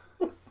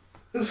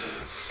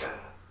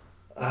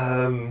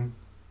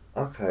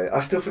 Okay, I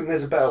still think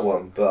there's a better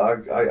one,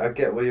 but I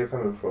get where you're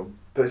coming from.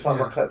 But it's like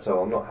my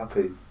klepto. I'm not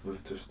happy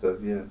with just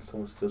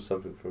someone steals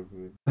something from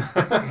me.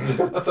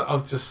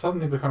 I've just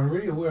suddenly become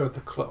really aware of the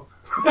clock.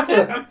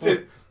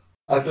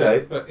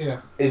 Okay, But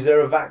yeah, is there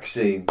a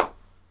vaccine?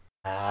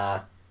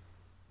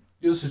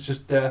 yours is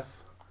just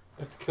death.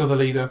 You have to kill the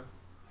leader.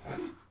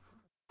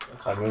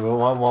 I remember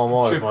one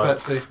was Truth mine.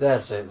 Collapsy.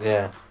 That's it,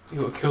 yeah.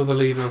 You got to kill the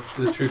leader of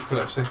the Truth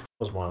Collapsy.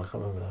 Was mine, I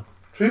can't remember now.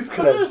 Truth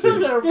collapsing.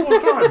 There 4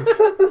 times.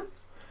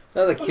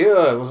 No, the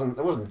cure. It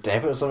wasn't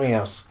death, it was something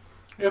else.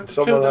 You have to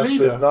Someone kill the has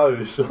leader. to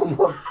know.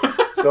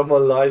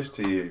 Someone lies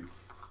to you.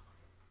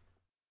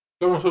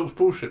 Someone talks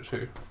bullshit to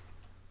you.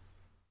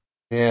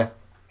 Yeah.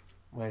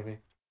 Maybe.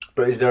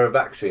 But is there a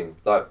vaccine,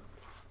 like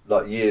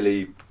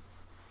yearly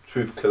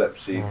truth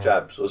collapsy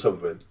jabs or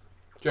something? Do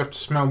you have to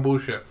smell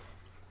bullshit?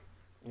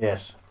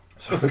 Yes.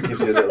 Someone gives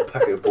you a little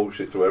packet of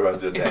bullshit to wear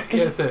around your neck.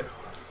 Yeah, that's it.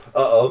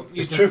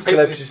 It's just truth take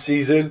collapsy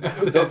season.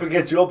 Don't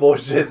forget your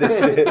bullshit this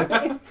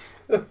year.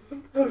 You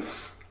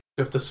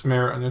have to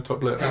smear it on your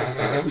top lip.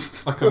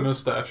 Like a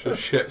moustache, a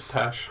shit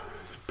tash.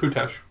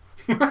 Pootash.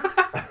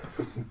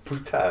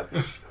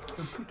 Poutache.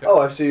 Oh,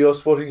 I see you're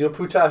sporting your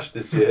poutache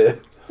this year.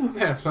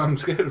 Yes, I'm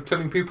scared of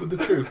telling people the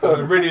truth.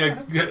 I'm really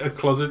a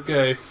closet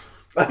gay.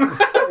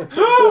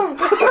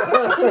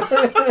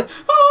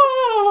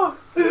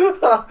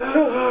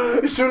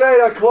 It's too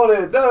late, I caught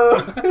it.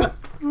 No.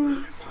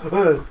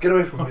 Get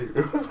away from me.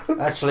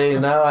 Actually,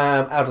 now I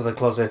am out of the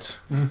closet.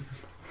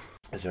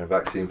 Is there a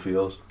vaccine for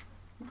yours?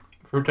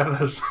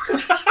 Frutellas.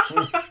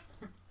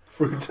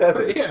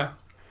 Frutella? Yeah.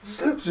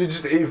 So you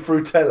just eat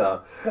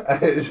Frutella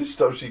and it just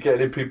stops you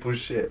getting in people's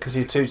shit. Because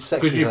you're too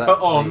sexy Because you for put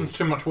that on disease.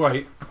 too much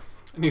weight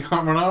and you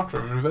can't run after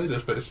them and invade their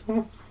space.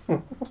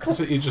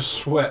 So you just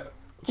sweat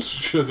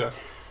sugar.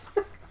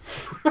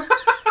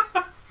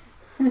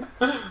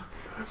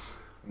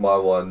 My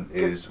one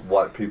is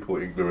white people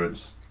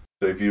ignorance.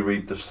 So if you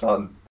read The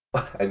Sun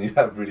and you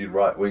have really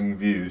right-wing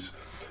views,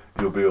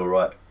 you'll be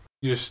alright.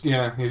 You're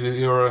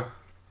a...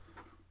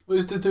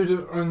 Who's the dude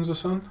that owns the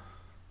Sun?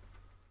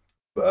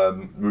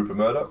 Rupert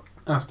Murdoch?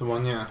 That's the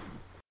one, yeah.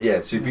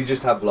 Yeah, so if you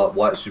just have like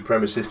white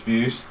supremacist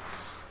views,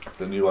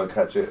 then you won't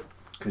catch it.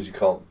 Because you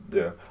can't,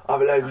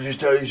 I'm a language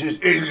study, it's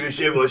just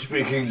English, everyone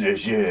speak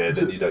English,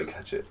 then you don't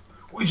catch it.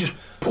 We just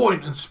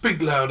point and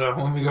speak louder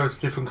when we go to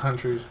different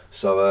countries.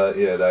 So,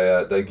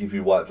 they give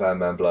you white van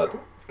man blood.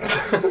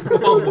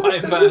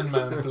 White van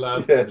man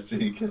blood. Yeah, so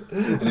you get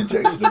an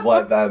injection of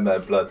white van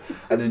man blood,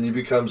 and then you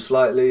become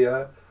slightly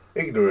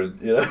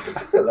ignorant,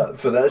 like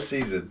for that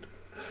season,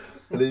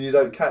 and then you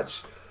don't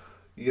catch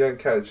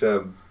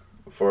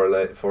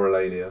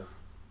Foralania.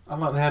 I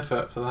like the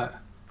advert for that.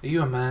 Are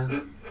you a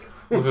man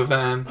with a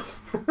van?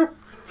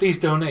 Please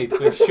donate.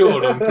 We're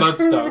short on blood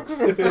stocks.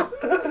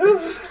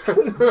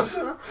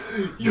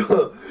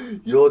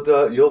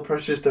 Your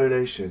precious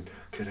donation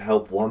could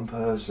help one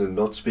person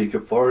not speak a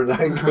foreign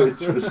language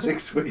for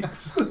 6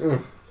 weeks.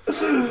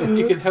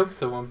 You can help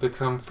someone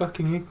become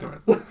fucking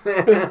ignorant.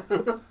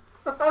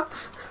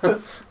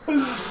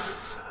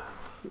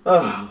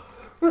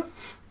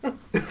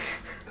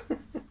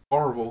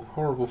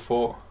 Horrible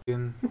thought.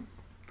 In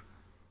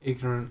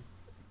ignorant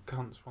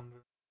cunts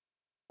wondering.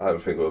 I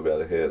don't think we'll be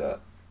able to hear that.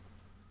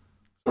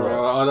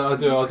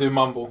 Sorry, I'll do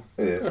mumble.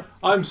 Yeah.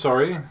 I'm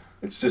sorry.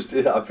 It's just,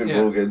 I think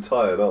we're all getting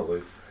tired, aren't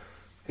we?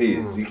 He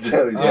is. You can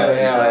tell he's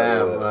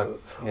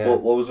Yeah.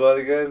 What was that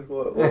again?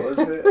 What was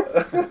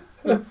it?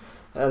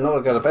 I'm not going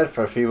to go to bed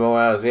for a few more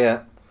hours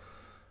yet.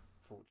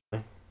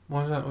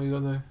 Why is that? What you got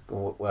to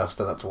do? Well, I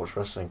stand up to watch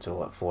wrestling till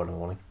like 4 in the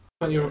morning.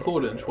 Can't you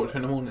record it and watch it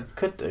in the morning?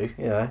 Could do,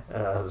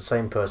 the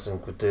same person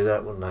could do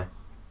that, wouldn't they?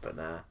 But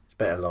nah, it's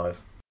better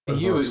live. For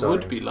you, it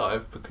would be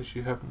live because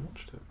you haven't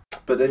watched it.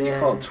 But then you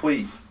can't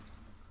tweet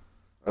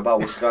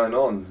about what's going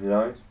on,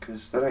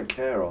 because they don't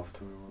care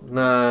after.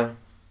 No.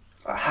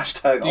 A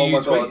hashtag, Do oh you my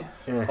tweet? god.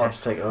 Yeah,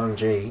 hashtag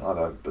OMG. I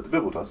don't, but the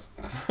Bibble does.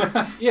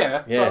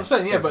 Yeah, Yes, I'm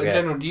saying, don't but in forget.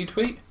 general, do you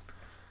tweet?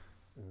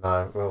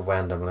 No, well,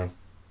 randomly.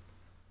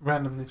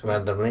 Randomly tweet?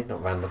 Randomly,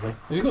 not randomly.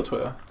 Have you got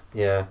Twitter?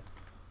 Yeah.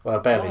 Well, I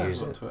barely I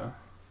use haven't it. got Twitter.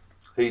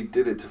 He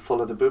did it to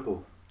follow the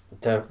Bibble.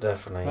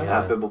 Definitely, Oh, At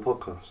yeah. Bibble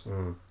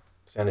Podcast.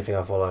 It's the only thing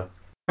I follow.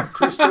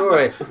 True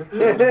story.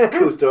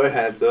 Cool story,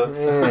 handsome.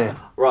 Yeah.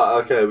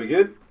 Right, okay, we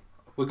good?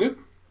 We're good?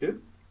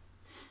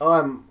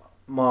 I'm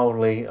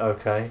mildly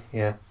okay,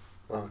 yeah.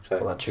 Okay.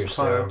 Got that true Just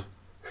serum.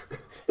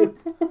 tired.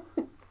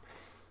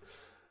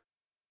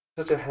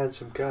 Such a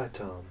handsome guy,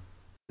 Tom.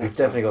 You've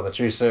definitely got the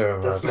true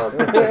serum. That's Russ.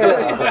 my,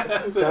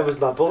 that was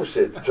my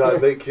bullshit. To try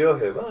and make you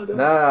him. Oh, no.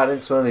 No, I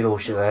didn't smell any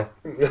bullshit there.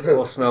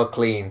 Or smell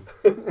clean.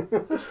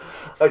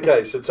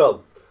 Okay, so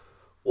Tom,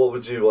 what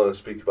would you want to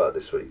speak about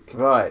this week?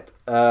 Right.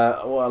 What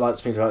I'd like to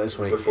speak about this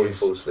week Before you is...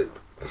 fall asleep.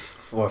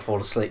 Before I fall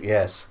asleep,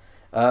 yes.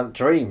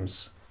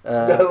 Dreams. Wait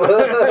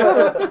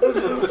a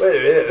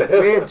minute.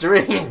 Weird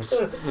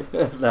dreams.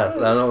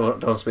 No,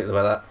 don't speak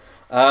about that.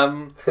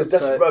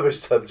 That's a rubbish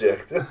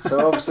subject.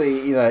 So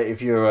obviously,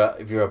 if you're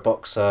a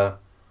boxer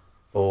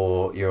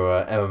or you're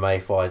a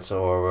MMA fighter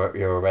or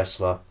you're a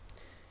wrestler,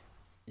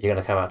 you're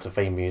going to come out to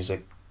theme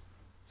music.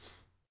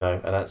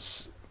 And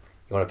that's,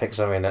 you want to pick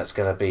something that's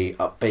going to be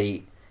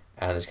upbeat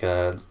and it's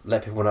going to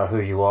let people know who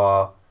you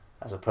are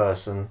as a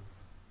person.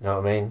 You know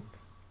what I mean?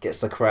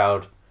 Gets the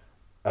crowd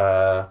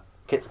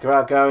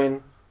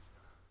going,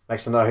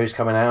 makes them know who's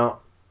coming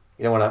out.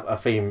 You don't want a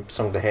theme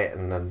song to hit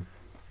and then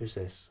who's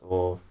this,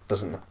 or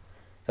doesn't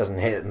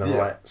hit it in the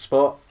right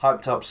spot.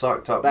 Hyped up,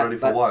 psyched up, ready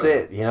for that's white.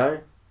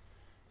 it,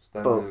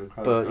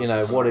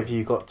 But what if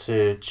you got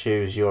to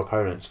choose your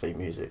opponent's theme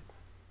music?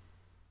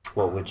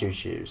 What would you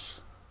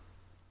choose?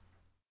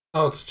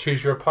 Oh, to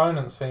choose your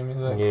opponent's theme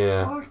music.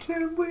 Yeah. Why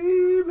can't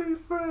we be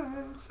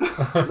friends?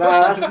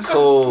 That's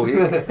cool.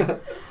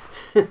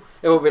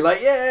 It will be like,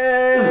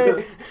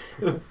 yay!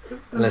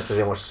 Unless they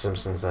didn't watch The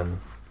Simpsons, then,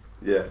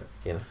 Yeah.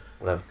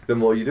 whatever. Then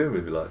what are you doing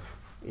with your life?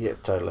 Yeah,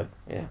 totally.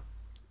 Yeah.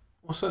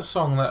 What's that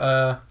song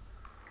that,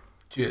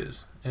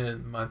 Jizz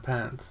in my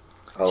pants?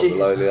 Oh, the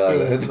Lonely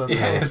Island.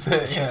 Yeah, that's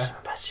it, yeah.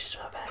 Jizz in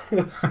my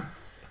pants.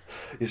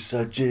 You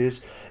said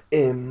jizz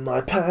in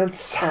my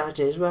pants. I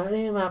jizz right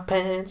in my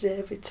pants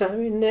every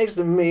time you're next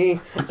to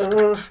me.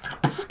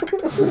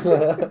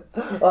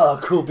 Oh,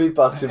 cool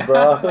beatboxing,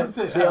 bro. That's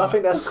it. See, I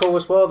think that's cool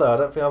as well, though. I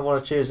don't think I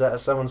want to choose that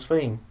as someone's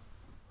theme.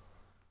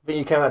 I think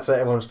you came out to that,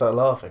 everyone started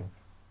laughing.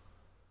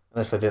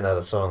 Unless they didn't know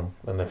the song,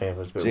 then they think it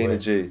was a bit Gina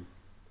weird. G.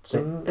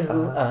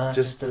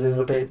 Just a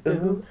little bit.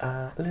 Ooh,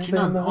 Do you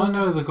know, I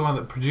know the guy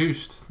that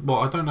produced... Well,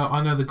 I don't know.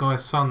 I know the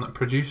guy's son that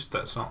produced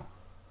that song.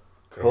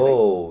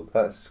 Cool,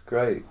 that's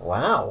great.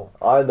 Wow.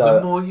 I The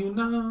know. more you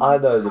know. I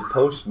know the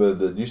postman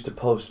that used to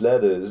post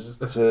letters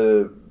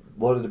to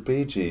one of the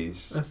Bee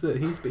Gees. That's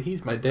it.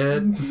 He's my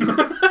dad.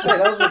 Yeah,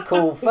 that was a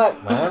cool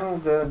fact,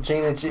 man.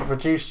 Gina G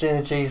produced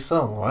Gina G's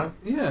song, right?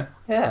 Yeah.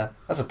 Yeah,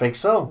 that's a big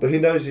song. But he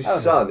knows his That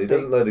was son. a He big-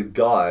 doesn't know the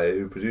guy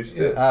who produced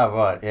it. Ah,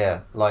 right, yeah.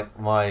 Like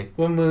my...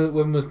 When we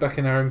was back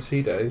in our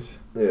MC days,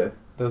 Yeah.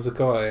 there was a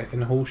guy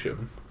in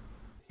Horsham.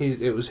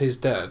 It was his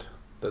dad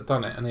that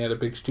done it, and he had a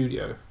big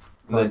studio.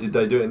 Did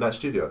they do it in that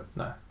studio?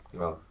 No.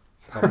 Oh.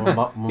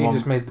 He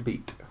just made the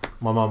beat.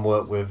 My mum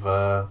worked with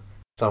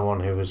someone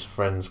who was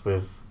friends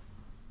with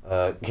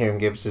Kieran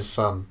Gibbs'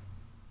 son.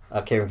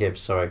 Kieran Gibbs,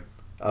 sorry.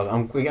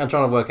 I'm trying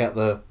to work out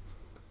the...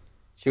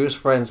 She was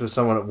friends with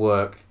someone at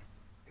work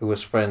who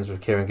was friends with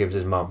Kieran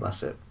Gibbs' mum,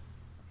 that's it.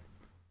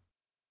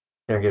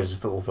 Kieran Gibbs is a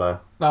football player.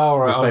 Oh,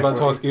 right. Used I was to play about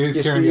to for- ask you. Who's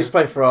He Kieran used to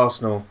play for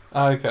Arsenal.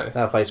 Oh, okay.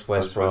 Now plays for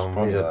West Plays for West Brom.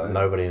 Brom, He's a though.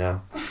 nobody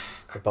now.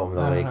 The bottom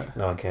of the league. Right.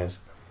 No one cares.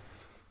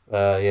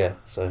 Yeah,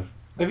 so...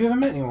 Have you ever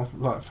met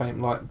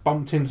anyone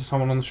bumped into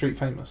someone on the street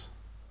famous?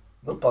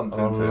 Not bumped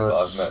On into, the but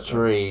I've met them.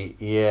 street,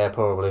 yeah,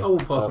 probably. I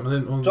walked past him. I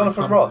didn't.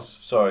 Jonathan Ross.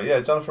 Sorry, yeah,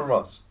 Jonathan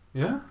Ross.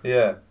 Yeah.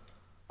 Yeah.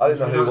 I didn't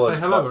know Did who you he not was. say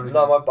hello or anything?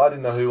 No, I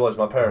didn't know who he was.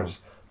 My parents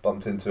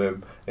bumped into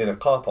him in a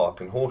car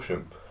park in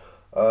Horsham.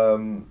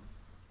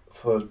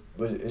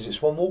 Is it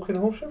Swan Walk in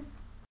Horsham?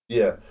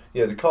 Yeah,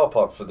 the car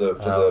park for the.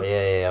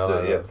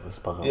 Yeah. That's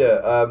behind.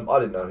 I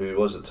didn't know who he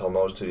was at the time.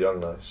 I was too young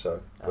though.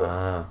 So.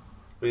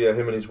 But yeah,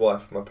 him and his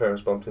wife. My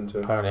parents bumped into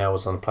him. Apparently, I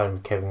was on a plane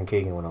with Kevin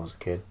Keegan when I was a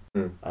kid,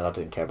 Mm. and I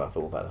didn't care about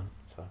football back then.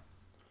 So.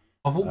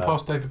 I've walked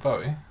past David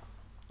Bowie.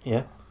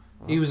 Yeah.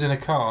 He was in a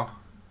car,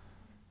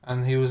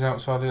 and he was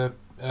outside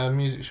a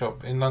music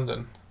shop in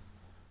London,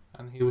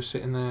 and he was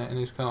sitting there in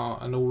his car,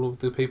 and all of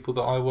the people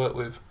that I work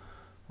with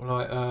were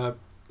like,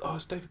 "Oh,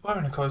 it's David Bowie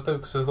in the car." It's David,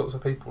 because there's lots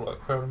of people like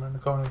crowding around the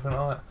car and everything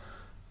like that.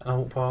 And I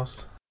walked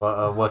past. But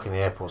I work in the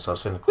airport, so I've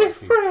seen quite We're a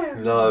few.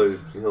 friends. No,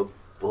 your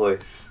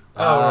voice.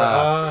 Oh,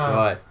 right.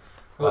 Right.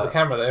 Got the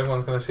camera there,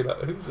 everyone's going to see, like,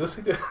 what's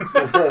he doing?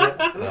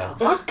 Yeah.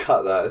 I'd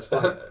cut that, it's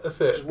fine.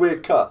 That's It's it. a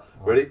weird cut.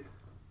 Ready?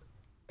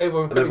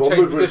 Everyone And quickly everyone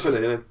change move really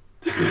position.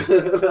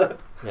 quickly,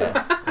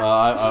 Yeah. Well,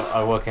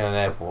 I work in an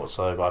airport,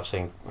 so I've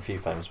seen a few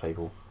famous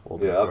people.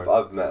 Yeah,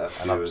 I've met a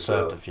few and I've as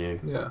served well. a few.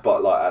 Yeah.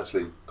 But like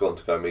actually gone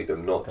to go meet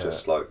them, not Yeah.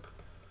 just like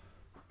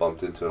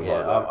bumped into them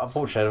Yeah, like that.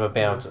 unfortunately, I've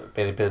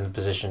been in a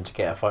position to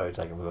get a photo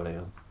taken with any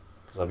of them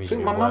because I've I usually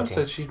think my been mum working.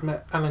 said she'd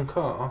met Alan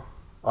Carr.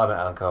 I met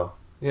Alan Carr.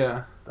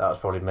 Yeah. That was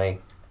probably me.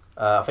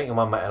 I think your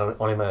mum met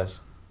Ollie Murs.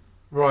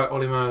 Right,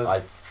 Ollie Murs. I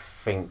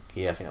think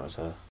that was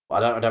her. I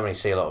don't really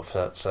see a lot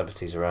of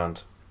celebrities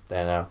around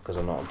there now because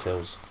I'm not on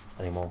Tills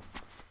anymore.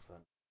 So I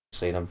haven't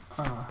seen them.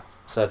 Ah.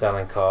 Sir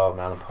Alan Carr,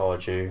 Alan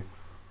Pardew,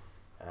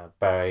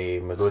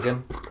 Barry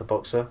McGuigan, the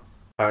boxer.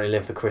 Apparently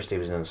Linford Christie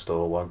was in the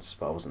store once,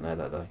 but I wasn't there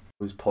that day.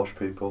 These posh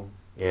people.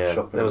 Yeah,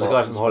 Shopping there was a at guy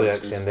Marks from and Hollyoaks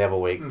Spencer's. in the other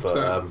week, but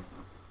Okay.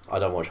 I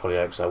don't watch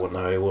Hollyoaks, so I wouldn't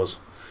know who he was.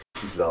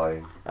 He's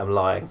lying. I'm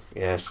lying,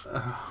 yes.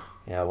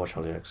 Yeah, I watch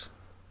Hollyoaks.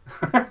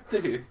 Do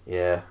you?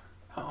 Yeah.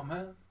 Oh,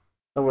 man.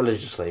 Not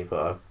religiously,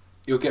 but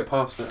You'll get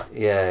past it.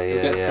 yeah.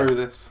 You'll get through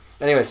this.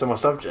 Anyway, so my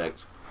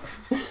subject.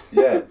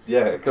 Yeah.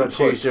 You've got to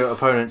choose your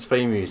opponent's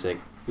theme music.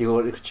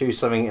 You've got to choose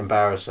something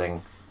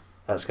embarrassing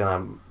that's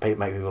going to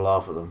make people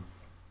laugh at them.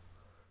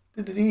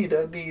 What's It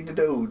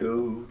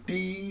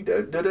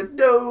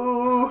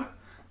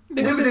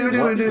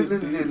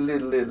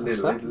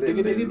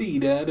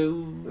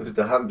was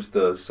the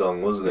hamster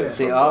song, wasn't it? Yeah.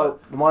 See,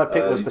 my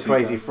pick was the Early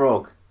Crazy 2000s.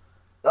 Frog.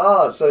 So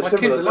My similar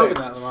kids are loving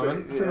thing. that at the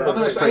moment. Yeah.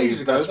 Although it's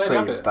ages ago, that's they pretty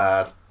love it.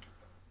 bad.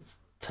 It's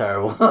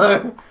terrible.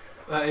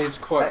 That is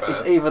quite bad.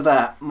 It's either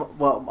that.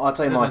 Well, I'll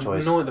tell you my It'd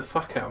choice. annoy the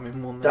fuck out of me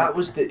more than That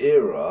was the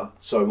era.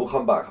 Sorry, we'll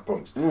come back. I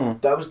promise.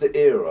 That was the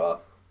era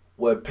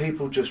where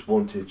people just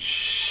wanted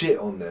shit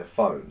on their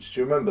phones.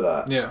 Do you remember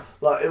that? Yeah.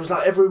 Like it was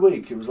like every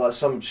week. It was like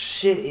some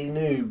shitty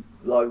new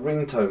like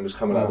ringtone was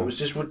coming out. It was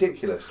just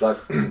ridiculous. Like,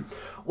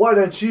 why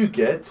don't you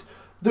get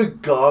the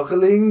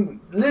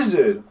gargling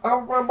lizard?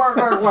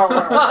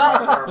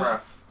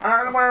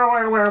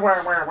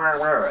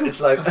 It's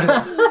like,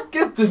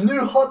 get the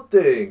new hot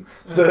thing,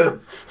 the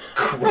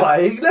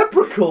crying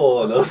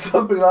leprechaun or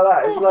something like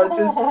that. It's like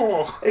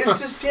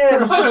just yeah.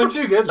 It was Why just don't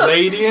you get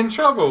lady in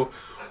trouble?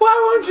 Why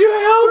won't you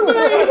help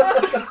me?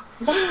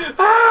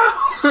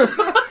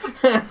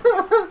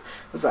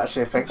 Was that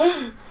actually a thing?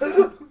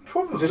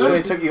 probably. Is this when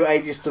it took you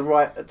ages to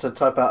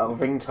type out a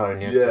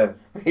ringtone? You had to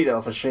read it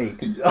off a sheet.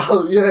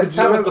 Oh yeah. Do you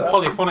That was the remember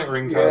polyphonic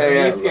ringtone. Yeah, You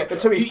yeah. used to get, It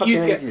took me you used to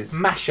fucking get ages.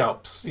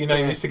 mashups. You know,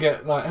 you used to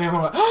get like, and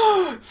everyone like,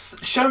 oh,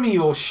 show me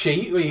your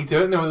sheet. Where you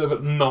do it? No,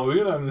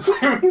 you know, the same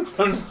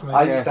ringtone as me.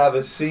 I used to have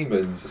a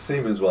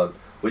Siemens one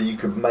where you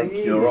could make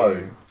your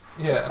own.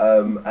 Yeah.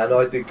 And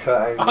I did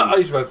Kurt I Angle's.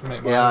 used to be able to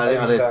make mine. Yeah, I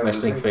Same did thing.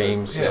 wrestling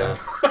themes. Yeah.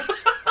 Yeah.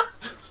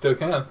 Still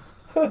can.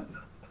 I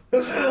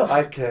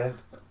can.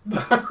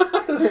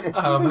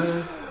 Oh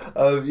man.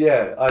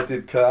 Yeah, I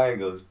did Kurt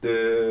Angle's.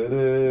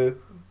 Du-du,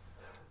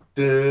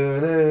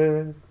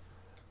 du-du,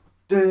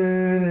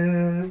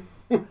 du-du,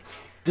 Yeah, I'm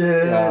du-du.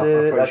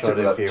 pretty That sure took I did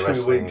me a like few 2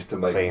 wrestling weeks to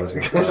make. themes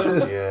and mate.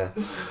 stuff. Yeah,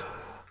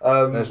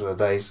 those were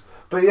the days.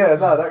 But yeah,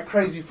 no, that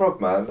Crazy Frog,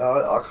 man,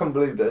 I can't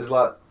believe that. It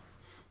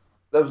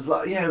was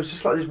like, it was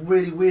just like this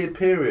really weird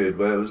period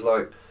where it was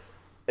like,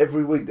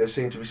 every week there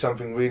seemed to be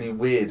something really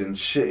weird and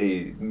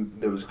shitty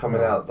that was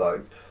coming out,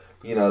 like,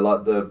 you know,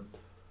 like the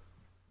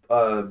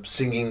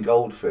singing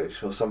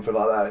goldfish or something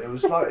like that. It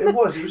was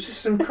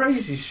just some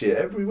crazy shit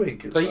every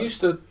week. They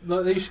used to be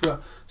like,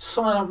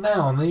 sign up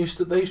now, and they used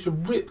to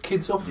rip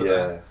kids off for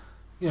that.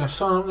 You know,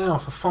 sign up now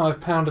for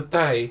 £5 a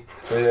day.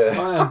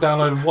 Yeah. And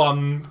download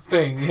one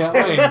thing. You know what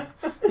I mean?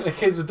 The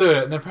kids will do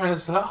it, and their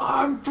parents are like, oh,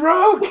 I'm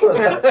broke.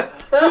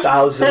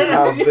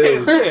 £1,000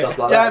 bills and stuff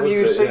like that. Damn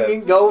you, wasn't it?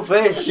 singing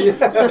goldfish!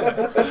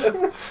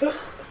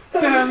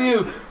 Damn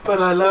you,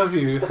 but I love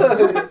you.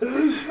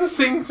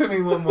 Sing to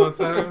me one more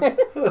time.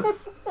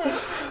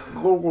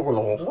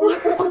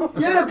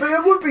 Yeah, but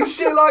it would be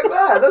shit like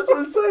that. That's what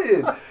I'm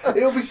saying.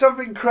 It'll be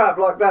something crap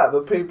like that,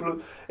 but it'll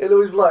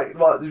always be like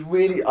this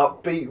really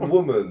upbeat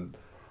woman.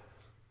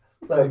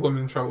 Like,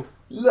 Woman in trouble.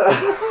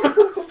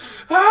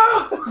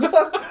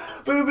 but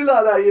it'll be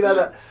like that, you know,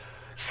 that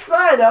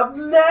sign up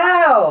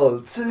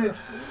now to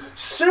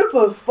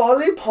super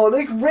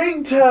polyphonic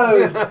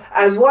ringtones,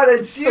 and why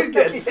don't you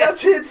get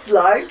such hits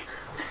like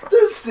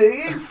the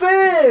singing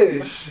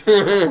fish,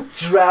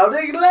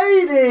 drowning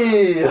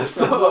lady, or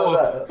something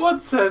like that.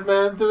 What's that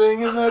man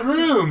doing in that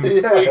room?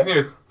 Yeah. Fake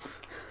news.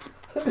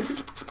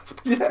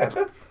 Yeah,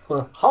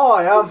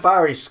 Hi, I'm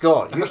Barry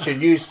Scott. You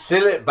should use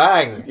Sill It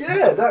Bang.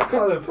 yeah, that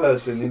kind of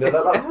person, you know,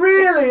 they're like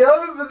really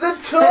over the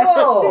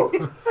top.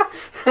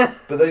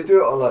 But they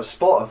do it on like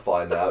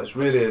Spotify now. It's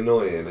really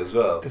annoying as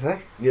well. Do they?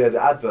 Yeah,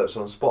 the adverts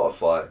on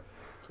Spotify.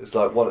 It's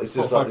like one. It's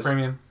just Spotify like this.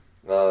 Premium.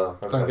 No,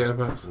 okay. Don't get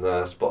adverts.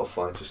 No,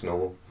 Spotify, just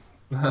normal.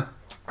 And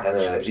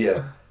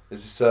yeah, there's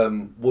this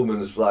woman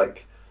that's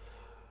like,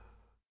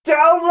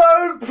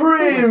 download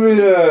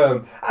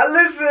premium and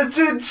listen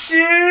to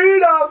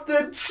tune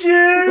after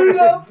tune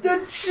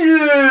after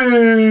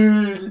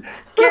tune.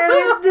 get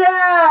it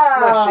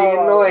down! Smashy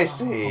and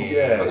noisy.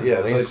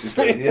 Yeah,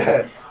 basically,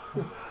 yeah.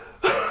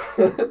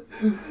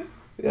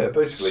 Yeah,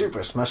 basically.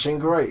 Super smashing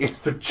great.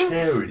 For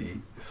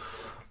charity.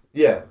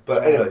 Yeah,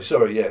 but anyway,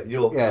 sorry,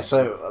 you're... Yeah,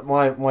 so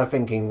my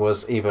thinking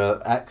was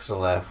either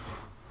Axel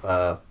F,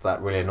 that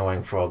really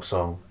annoying frog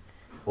song,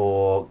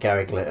 or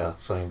Gary Glitter,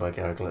 something by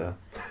Gary Glitter.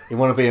 You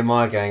want to be in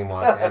my gang,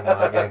 my gang,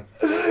 my gang.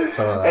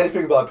 Something like that.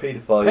 Anything by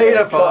paedophile.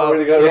 Paedophile, Can't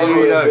really go wrong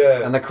with it,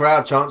 yeah. And the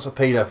crowd chants a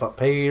paedophile,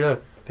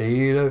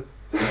 pedo.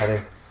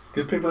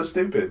 Because people are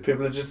stupid.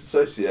 People are just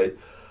associate.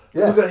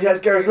 Yeah. Oh my God, he has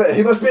Gary Glitter.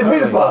 He must be a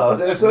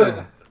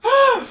paedophile.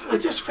 I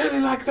just really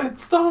like that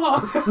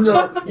star.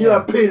 No, you're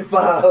a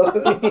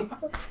paedophile.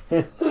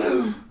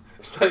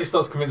 So he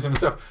starts convincing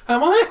himself,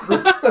 am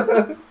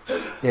I?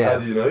 How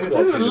do you know you're not a I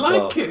don't even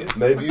paedophile? like kids.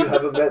 Maybe you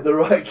haven't met the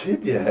right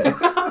kid yet.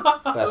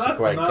 That's a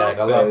great nice. gag.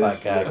 I love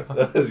that gag.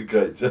 That's a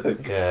great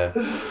joke. Yeah.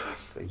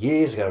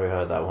 Years ago we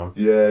heard that one.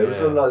 Yeah, it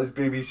was on like this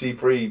BBC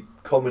Three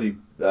comedy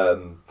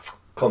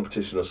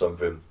competition or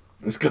something.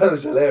 It's kind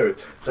of hilarious.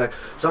 It's like,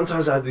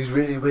 sometimes I have these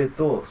really weird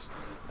thoughts.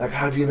 Like,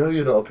 how do you know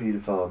you're not a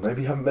paedophile?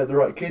 Maybe you haven't met the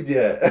right kid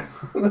yet.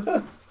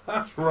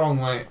 That's wrong,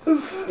 mate.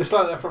 It's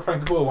like that for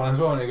Frank Boyle one as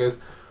well, and he goes,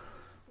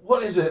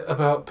 what is it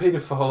about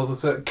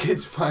paedophiles that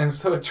kids find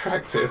so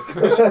attractive?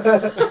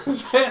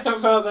 Say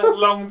about that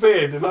long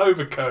beard and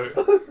overcoat.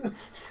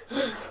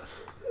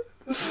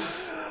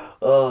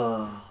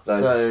 Oh, that's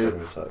So, a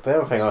stereotype. the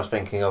other thing I was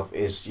thinking of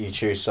is you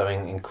choose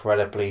something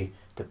incredibly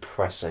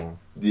depressing.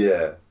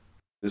 Yeah.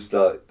 Just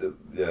like,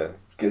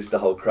 gets the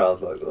whole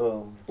crowd like,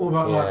 oh. What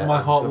about Yeah, like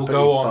My Heart Will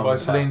completely Go On by bummed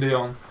Celine out.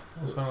 Dion?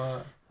 Or something like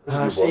that. That's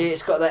a good See, one.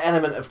 it's got that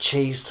element of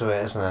cheese to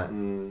it, isn't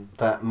it?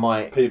 That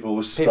might... People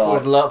will People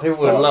start. would laugh and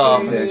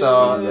finish,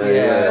 start.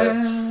 yeah.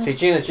 Yeah. See,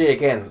 Gina G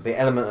again, the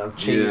element of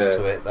cheese Yeah.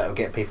 to it that will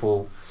get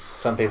people.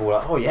 Some people are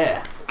like, oh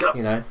yeah,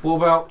 you know. What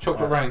about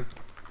Chocolate Rain?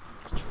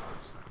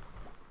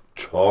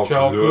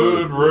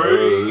 Chocolate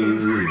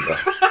Rain.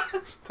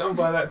 Don't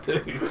buy that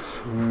too.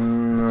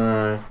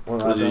 No.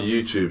 Well, It was a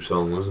YouTube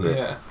song, wasn't it?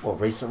 Yeah. what,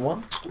 recent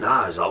one?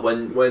 Nah, it's like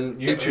when It was a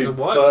YouTube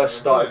while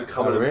first ago, started yeah.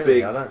 becoming Oh, really? a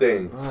big I don't-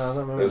 thing. Oh, I don't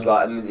remember. It was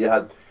like, and you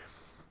had,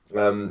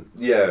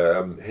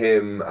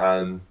 him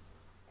and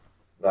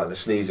like the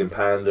Sneezing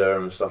Panda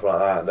and stuff like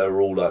that. They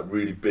were all like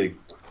really big,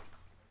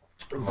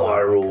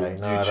 viral Okay,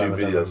 no, I YouTube don't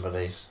videos. remember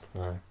these.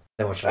 No.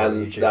 Then watch on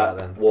And YouTube that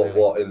back then.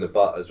 what in the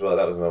butt as well.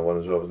 That was another one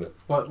as well, wasn't it?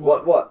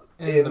 What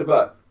in the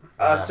butt?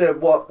 I Nah. said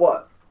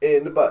what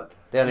in the butt?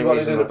 The only You want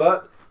it reason in the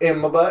butt? In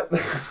my butt? I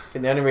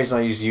think the only reason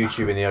I used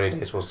YouTube in the early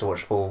days was to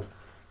watch full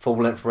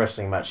length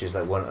wrestling matches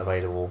that weren't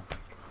available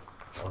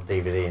on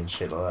DVD and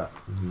shit like that.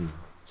 Mm-hmm.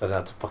 So I didn't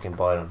have to fucking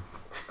buy them.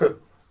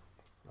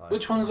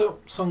 Which one's that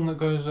song that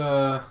goes,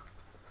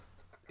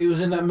 it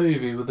was in that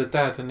movie with the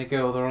dad and the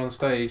girl, they're on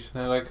stage,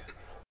 and they're like,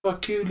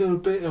 fuck you little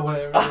bit, or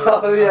whatever.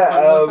 Oh,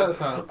 yeah, What's that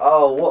sound?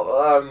 Oh,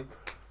 what?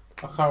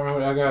 I can't remember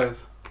what that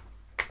goes.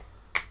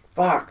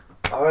 Fuck!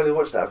 I only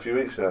watched that a few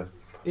weeks ago.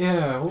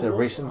 Yeah. Is it a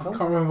recent I film?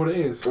 can't remember what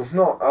it is. It's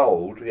not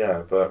old,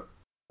 yeah, but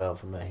Well,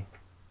 for me.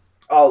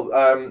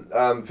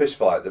 Fist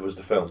Fight. There was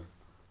the film.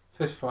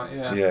 Fist Fight,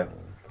 yeah. Yeah.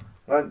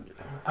 I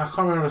can't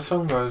remember the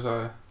song goes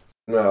though.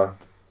 No.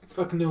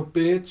 Fucking little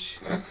bitch.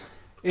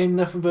 Ain't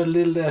nothing but a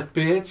little ass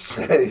bitch.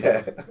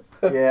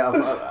 Yeah.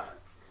 Yeah,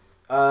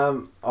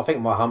 I think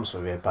My Humps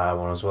would be a bad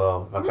one as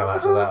well. If I come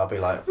out to that, I'll be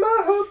like,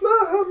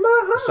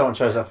 if someone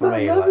chose that for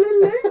me, like,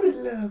 Lovely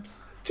loves.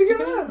 Check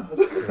it out.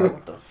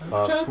 what the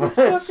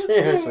fuck?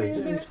 Seriously,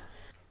 dude.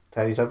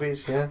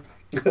 Teletubbies, yeah.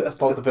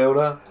 Bob the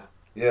Builder.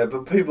 Yeah,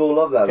 but people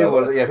love that.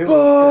 People, though. yeah, people.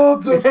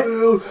 Bob the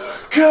Builder,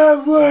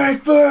 can't wait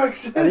for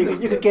And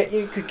you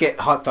could get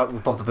hyped up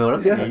with Bob the Builder,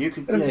 couldn't you? You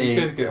could, yeah, You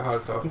you could get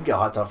hyped up. can get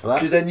hyped up for that.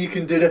 Because then you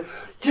can do the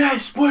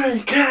yes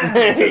we can.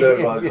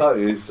 Can't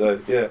you?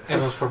 So yeah.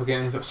 Everyone's probably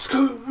getting into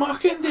Scoot,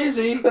 Mark and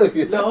Dizzy,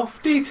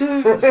 Lofty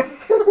too. All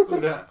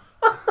that.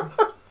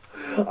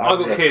 I've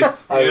got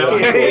kids. I Yeah, got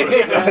I've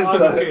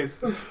got kids.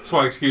 kids. That's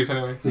my excuse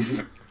anyway.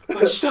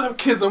 Like, shut up,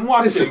 kids, I'm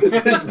watching.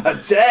 This is my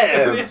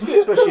jam.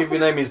 Especially if your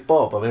name is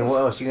Bob. I mean, what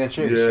else are you going to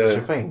choose? Yeah. It's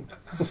your thing.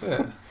 That's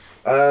it.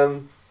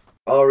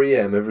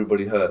 REM,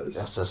 Everybody Hurts.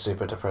 That's a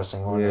super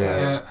depressing one.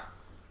 Yeah.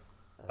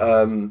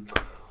 Yes.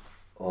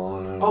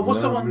 All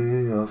what's that around one?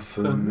 me are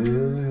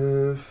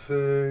familiar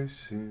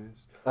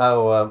faces.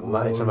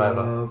 Oh, it's a matter.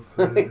 All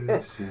our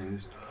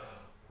faces.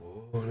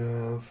 All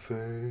our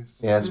faces.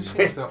 Yeah, Who it's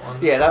sings that one?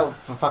 yeah, that would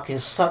fucking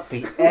suck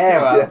the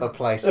air out of the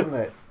place, wouldn't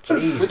it?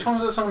 Jesus. Which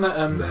one's the song that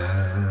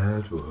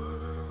Mad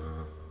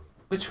world.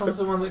 Which one's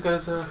the one that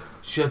goes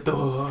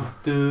J'adore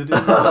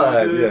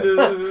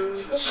Yeah.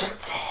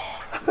 Shut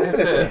That's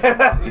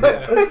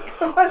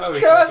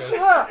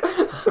it.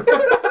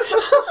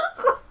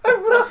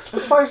 The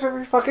place where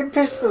we fucking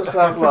pissed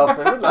themselves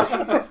laughing,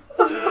 isn't it?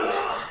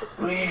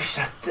 We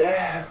shut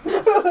down.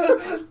 Yeah,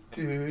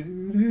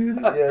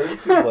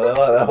 that's a good one. I like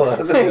that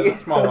one.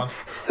 Small one.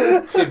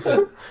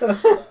 Gibson.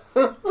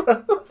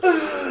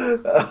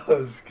 That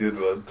was a good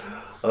one.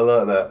 I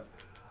like that.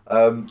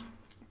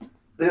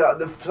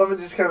 Something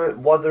just came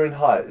in. Wuthering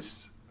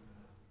Heights.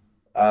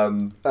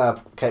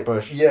 Kate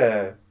Bush.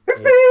 Yeah.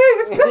 It's me,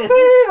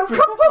 I've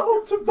come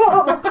home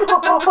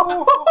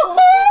tomorrow.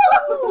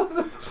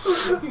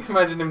 You can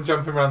imagine him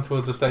jumping around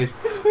towards the stage.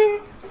 It's me.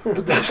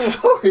 But that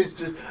song is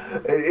just,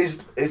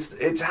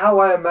 it's how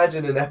I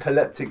imagine an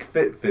epileptic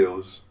fit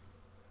feels.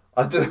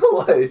 I don't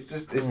know why, it's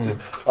just like,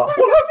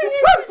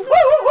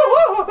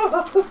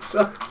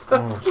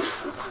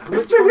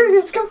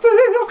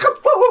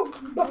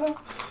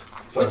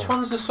 Which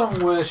one's the song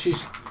where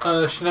she's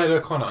Sinead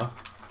O'Connor?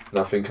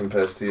 Nothing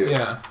compares to you.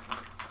 Yeah.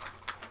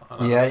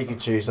 Yeah, you can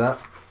choose that.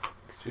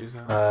 Choose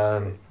that.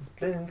 I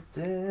don't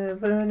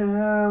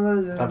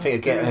think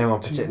it'd get anyone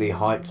particularly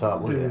hyped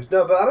up, would it?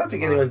 No, but I don't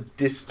think anyone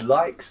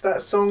dislikes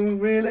that song,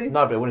 really.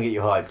 No, but it wouldn't get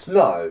you hyped.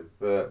 No,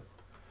 but...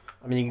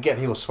 I mean, you can get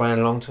people swaying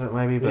along to it,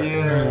 maybe, but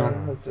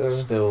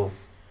still...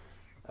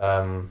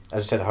 as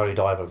we said, Holy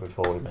Diver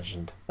before we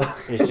mentioned.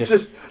 It's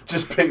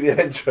just pick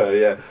the intro,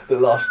 yeah. The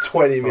last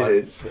 20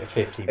 minutes. Like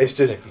 50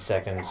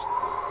 seconds.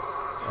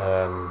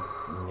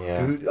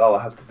 Yeah. Oh,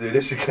 I have to do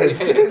this again.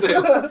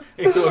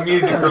 It's sort of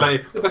music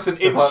related. That's an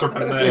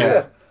instrument there.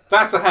 Yeah.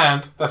 That's a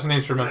hand. That's an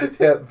instrument.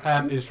 Yep.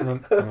 Hand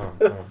instrument.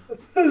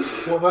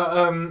 What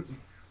about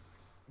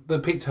the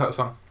Pizza Hut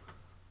song?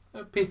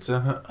 A Pizza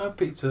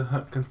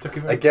Hut, Kentucky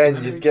Fried Again,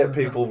 Chicken, you'd get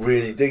Pizza people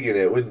really digging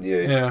it, wouldn't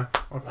you? Yeah.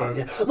 Okay.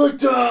 Yeah.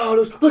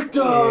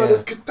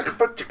 McDonald's, Kentucky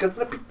Fried Chicken,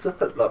 and a Pizza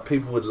Hut. Like,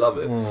 people would love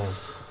it.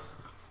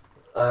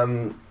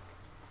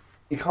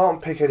 You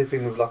can't pick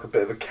anything with like a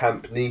bit of a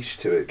camp niche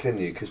to it, can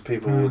you? Because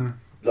people would,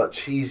 like,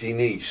 cheesy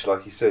niche,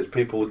 like he says,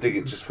 people will dig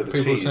it just for the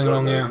People cheese, sing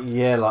won't along, they?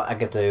 Yeah, like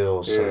Agadoo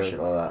or some Yeah. shit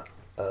like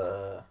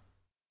that.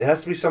 It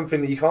has to be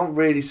something that you can't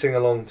really sing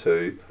along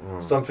to,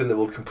 something that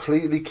will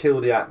completely kill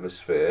the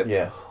atmosphere,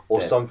 Yeah. or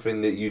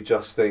something that you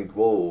just think,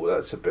 whoa,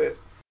 that's a bit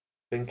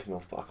thinking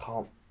of, but I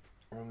can't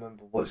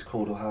remember what it's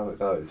called or how it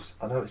goes.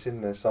 I know it's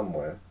in there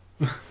somewhere.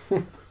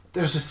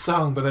 There's a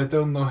song, but I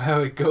don't know how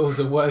it goes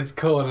or what it's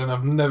called, and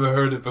I've never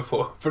heard it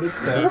before. But it's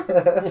there.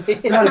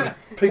 No,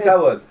 pick that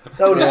one.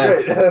 That would be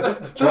great.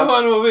 That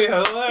one will be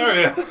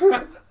hilarious.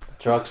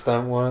 Drugs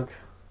don't work.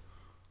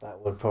 That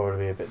would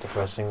probably be a bit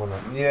depressing,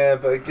 wouldn't it? Yeah,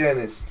 but again,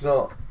 it's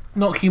not.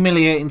 Not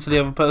humiliating to the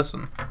other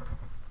person.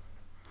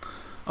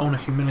 I want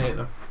to humiliate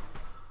them.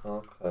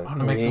 Okay. I want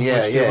to make them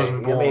wish they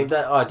wasn't born. I mean,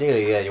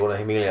 ideally, you want to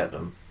humiliate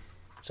them,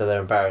 so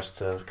they're embarrassed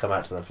to come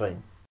out to the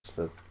thing. That's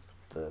the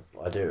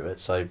idea of it.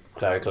 So,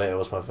 Clary Glitter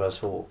was my first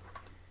thought.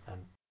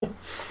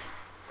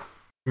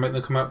 Make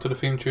them come out to the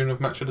theme tune of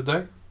Match of the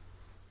Day.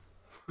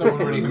 That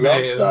would really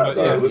humiliate them, that, but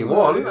yeah. though, If you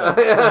want.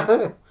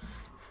 I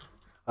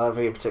don't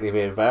think it'd particularly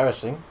be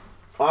embarrassing.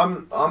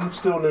 I'm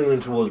still leaning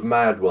towards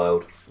Mad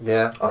World.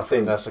 Yeah, I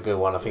think that's a good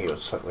one. I think it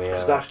was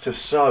because that's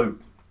just so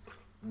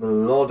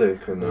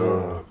melodic and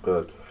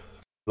good.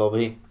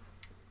 Lobby.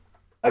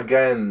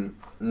 Again,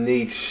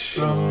 niche.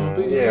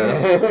 Lobby,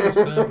 Yeah.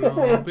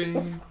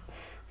 lobby.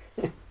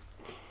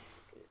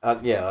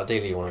 Yeah,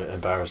 ideally you want to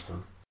embarrass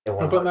them.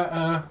 What about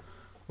that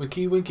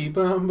winky winky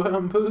bum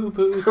bum poo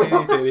poo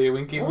titty titty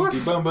winky winky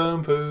bum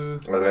bum poo.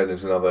 Okay,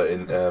 there's another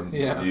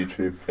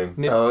YouTube thing.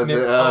 Nip, Oh, is nip,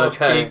 it? arse,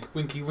 Okay. cheek,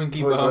 winky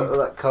winky What was bum.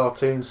 that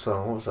cartoon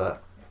song? What was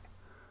that?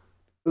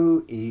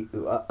 Ooh ee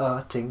ooh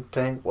ah ting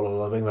tang walla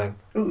walla bing bang.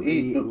 Ooh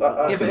ee ooh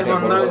ah. Yeah, but ting,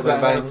 everyone ting, knows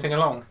bang, that bang. and sing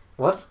along.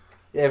 What?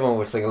 Yeah, everyone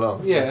would sing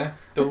along. Yeah.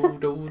 Do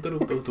do do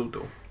do do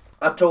do.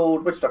 I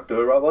told Witch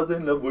Doctor I was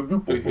in love with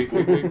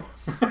you.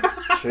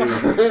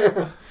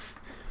 True.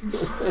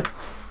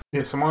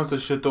 Yeah, so mine's the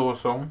Shador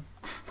song.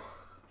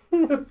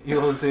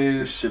 Yours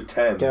is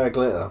Shatem. Gary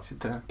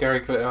Glitter. Gary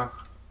Glitter.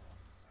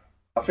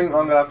 I think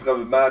I'm gonna have to go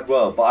with Mad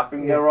World, but I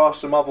think there are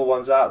some other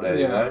ones out there.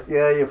 Yeah. You know.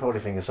 Yeah, you're probably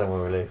thinking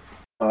Somewhere Relief.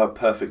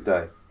 Perfect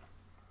Day.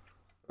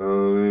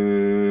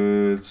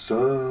 Oh, it's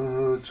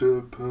such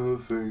a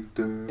perfect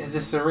day. Is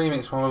this the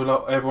remix one with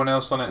like everyone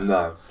else on it?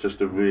 No,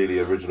 just a really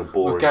original,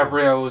 boring. With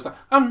Gabrielle was like,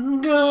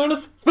 I'm gonna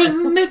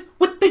spend it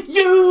with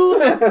you.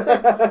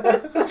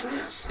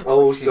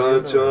 Oh,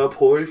 such a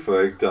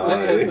perfect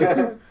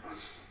day.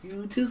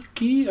 You just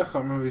keep. I can't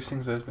remember who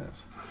sings those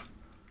bits.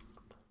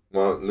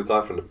 Well, the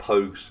guy from the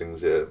Pogues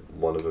sings it.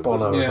 One of them.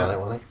 Bono was Yeah. on it,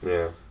 wasn't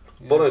Yeah.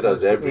 Yeah, Bono it's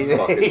does every He's-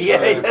 fucking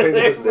yeah, he thing,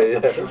 does.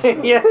 doesn't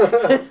he? Yeah.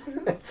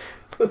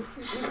 he? Yeah.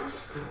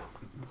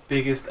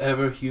 biggest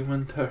ever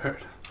human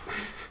turd.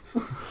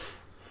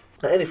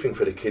 Anything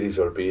for the kiddies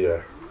ought to be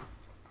there.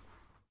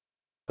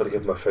 Got to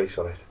get my face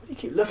on it. You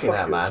keep looking Fuck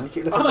at it. man. You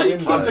keep I looking know, at the you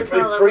keep window. looking-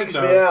 It freaks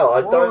me out.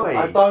 I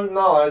Why? don't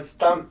know. I just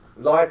don't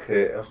like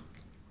it.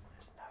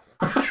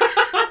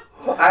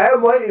 I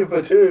am waiting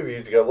for two of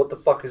you to go, what the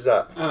fuck is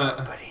that?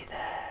 Nobody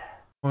there.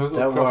 Well, we've got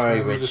Don't cross worry,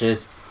 over,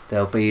 Richard.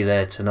 They'll be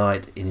there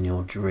tonight in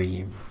your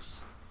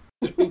dreams.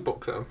 Just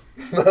beatbox them.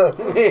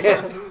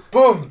 Yeah.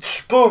 Boom,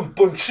 tsh, boom,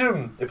 boom,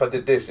 shum. If I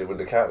did this, it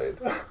wouldn't have counted.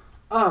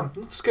 I'm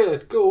not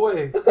scared, go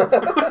away.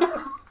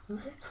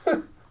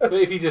 But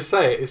if you just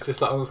say it, it's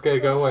just like, I'm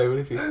scared, go away. But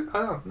if you,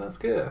 I'm not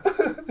scared.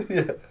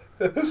 Yeah.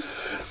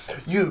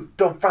 You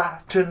don't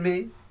frighten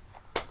me.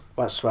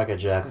 About Swagger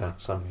Jagger,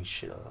 something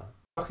shit like that.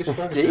 Fuck is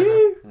Swagger Do Jagger?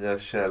 you? Yeah,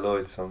 Cher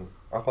Lloyd song.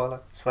 I quite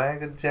like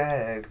Swagger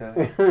Jagger,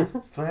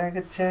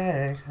 Swagger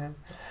Jagger.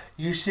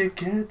 You should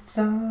get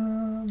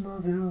some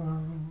of your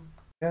own.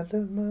 Got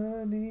the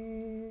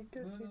money,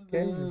 got your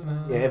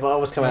game. Yeah, if I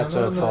was coming out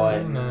to a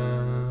fight.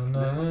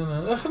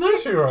 That's a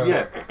nursery rhyme.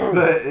 Yeah,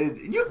 but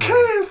you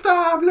can't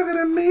stop looking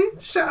at me,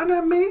 shouting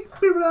at me,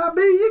 people like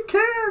me. You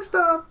can't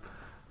stop.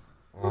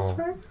 Oh.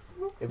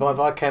 If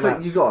I came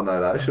out. You gotta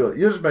know that, sure.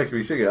 You're just making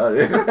me sing it, aren't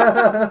you?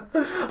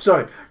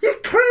 Sorry. You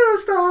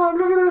can't stop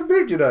looking at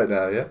me. Do you know it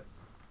now? Yeah.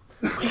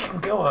 We can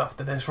go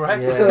after this,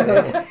 right?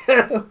 Yeah.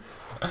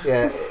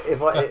 Yeah,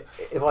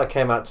 if I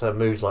came out to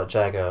moves like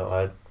Jagger,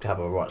 I'd have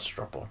a right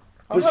strap on.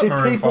 But see,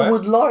 people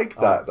would like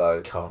that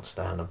though. Can't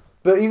stand them.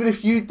 But even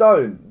if you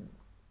don't,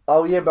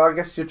 oh yeah, but I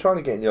guess you're trying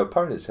to get in your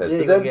opponent's head. Yeah,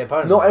 but you gotta then get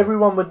opponent's not head.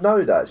 everyone would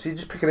know that. So you're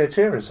just picking a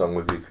cheering song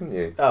with you, couldn't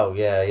you? Oh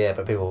yeah,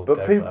 but people. But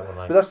go people, for that, wouldn't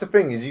but they? that's the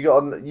thing is you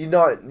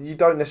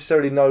don't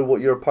necessarily know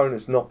what your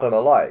opponent's not gonna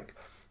like.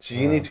 So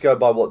you need to go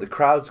by what the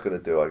crowd's gonna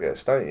do, I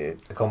guess, don't you?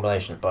 The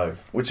combination of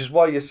both. Which is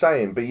why you're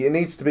saying, but it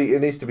needs to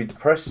be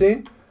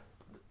depressing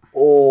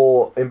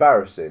or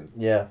embarrassing,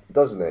 Yeah.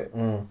 doesn't it?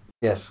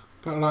 Yes.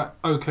 But like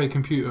OK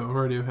Computer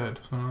or Radiohead,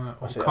 something like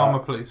that. What's Or it, Karma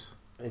Police.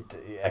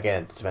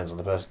 Again, it depends on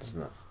the person,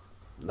 doesn't it?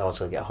 No one's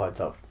gonna get hyped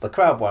up. The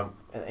crowd won't,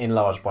 in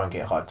large, won't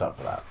get hyped up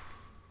for that.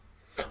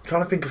 I'm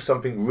trying to think of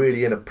something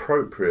really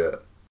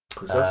inappropriate.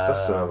 Because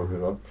that's another good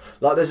one.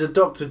 Like there's a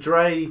Dr.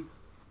 Dre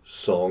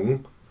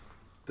song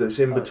that's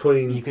in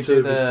between you could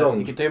two do of his songs.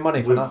 You could do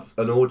money for with that.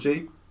 an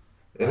orgy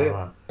in it.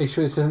 Right. Are you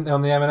sure this isn't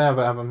on the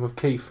Eminem album with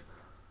Keith?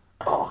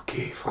 Oh,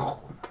 Keith.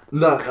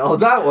 No,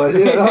 that one,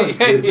 yeah, that was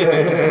good.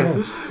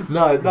 Yeah.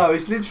 No,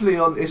 it's literally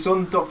on. It's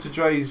on Dr.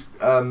 Dre's.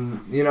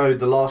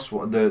 The last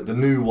one, the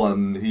new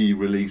one he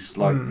released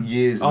like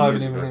years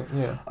and years ago.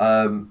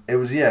 It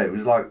was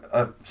like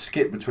a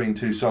skit between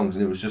two songs,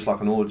 and it was just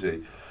like an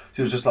orgy.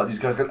 So it was just like these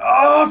guys going,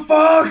 "Oh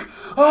fuck!"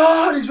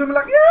 Oh, and these women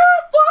like, "Yeah,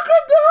 fuck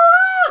it,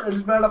 done!" And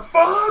these men like,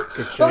 "Fuck!"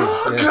 Good tune,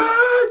 Oh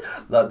god!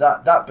 Like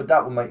that, but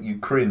that would make you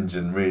cringe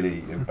and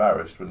really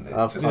embarrassed, wouldn't it?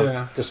 I've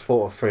just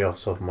thought of three off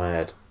the top of my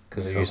head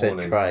because So you said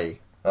horny. Dre.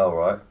 Oh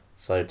right.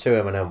 So two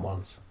Eminem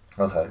ones.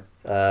 Okay.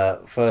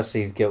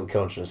 Firstly, Guilty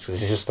Conscience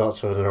because it just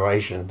starts with an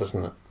narration,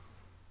 doesn't it?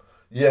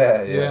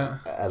 Yeah.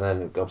 And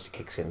then it obviously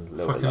kicks in a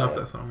little Fucking bit love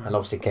later. that song. Man. And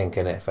obviously King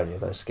in it for any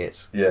of those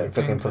skits. Yeah. You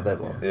fucking put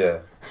them on.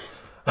 Yeah.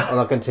 On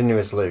a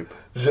continuous loop.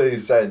 So you're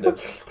saying that?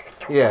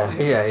 Yeah.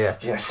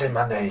 Yeah, say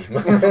my name.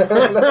 Kicking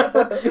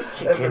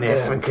it,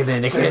 fucking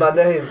in Say again. my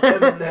name,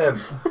 Eminem.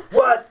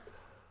 What?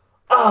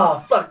 Oh,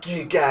 fuck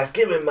you guys.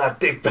 Give me my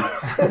dick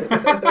back.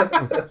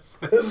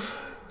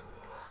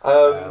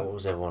 What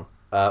was the other one?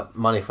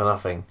 Money for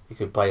Nothing. You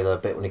could play the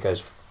bit when he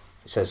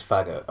says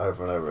faggot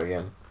over and over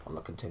again on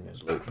a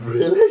continuous loop.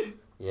 Really?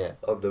 Yeah.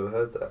 I've never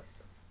heard that.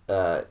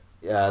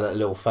 Yeah, that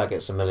little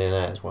faggot's a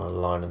millionaire is one of the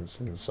lines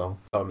in the song.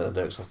 I can't remember the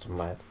lyrics off the top of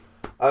my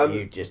head.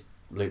 You just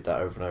loop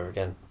that over and over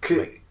again.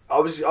 I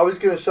was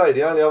going to say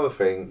the only other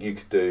thing you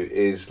could do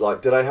is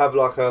like, do they have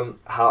like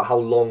how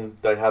long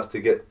they have to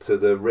get to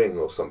the ring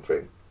or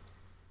something?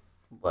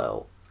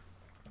 Well,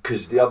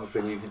 because the other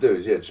thing you could do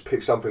is just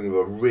pick something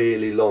with a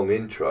really long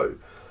intro.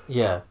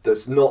 yeah.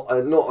 That's not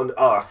an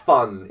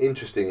fun,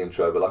 interesting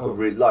intro, but like a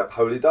really like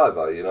Holy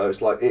Diver. You know,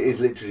 it's like it is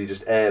literally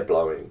just air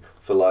blowing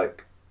for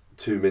like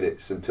 2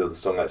 minutes until the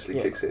song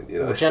actually kicks in. You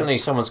know, Well, generally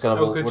someone's going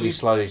to walk could really you-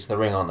 slowly to the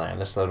ring, aren't they?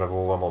 Unless they've never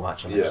one more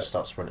match and they just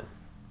start sprinting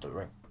to the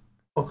ring.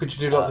 Or could you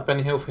do like the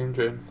Benny Hill theme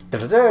tune?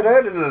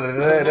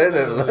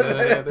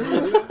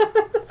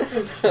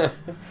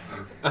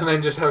 And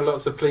then just have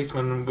lots of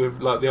policemen with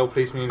like the old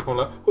policeman uniform,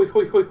 like hoi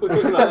hoi hoi hoi,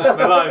 hoi like that, and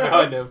the line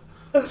behind them.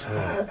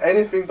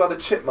 anything but the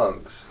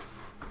Chipmunks.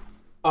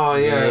 Oh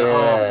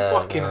yeah, I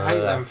fucking hate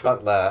them.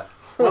 Fuck that.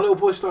 My little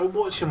boy started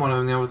watching one of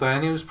them the other day,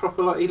 and he was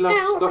proper like he loves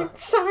like.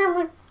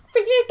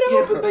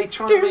 Yeah, but they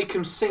try and make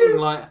him sing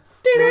like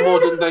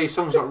modern day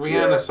songs, like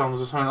Rihanna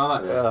songs or something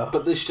like that. Yeah.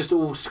 But there's just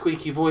all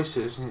squeaky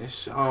voices, and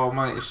it's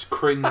it's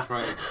cringe,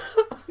 mate.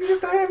 You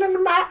stand under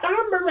my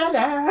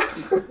umbrella.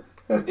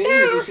 It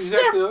is. It's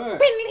exactly like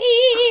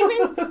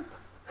that.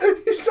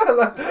 You sound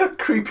like a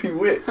creepy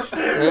witch. Don't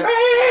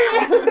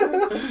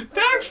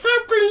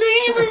stop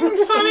believing,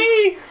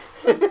 Sonny.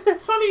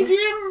 Sonny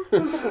Jim.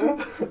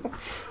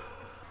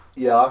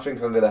 Yeah, I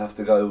think I'm gonna have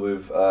to go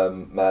with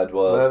Mad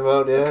World. Mad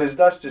World, yeah. Because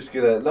that's just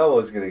no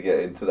one's gonna get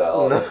into that.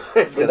 Are No,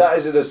 they? it's But gonna that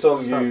isn't a song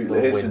suck you the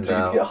listen wind to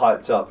out. get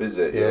hyped up, is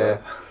it? Yeah.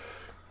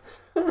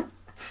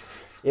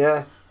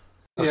 Yeah.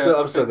 I'm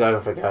Yeah, still going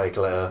for Gary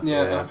Glitter.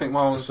 Yeah, I think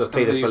mine was just the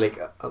paedophilic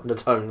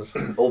undertones.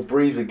 Or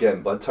Breathe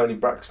Again by Tony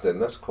Braxton.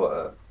 That's quite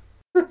a...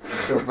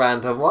 It's a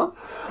random one.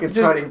 Good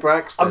Just- Tony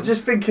Braxton. I'm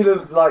just thinking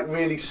of like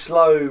really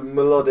slow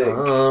melodic.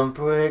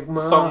 Break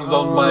my Songs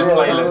on my Yeah,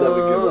 playlist. that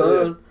was a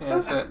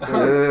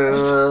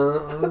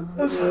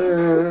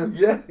good one,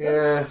 Yeah.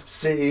 yeah.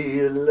 Say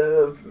you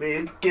love me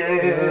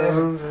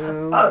again.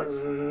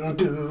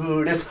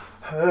 Undo this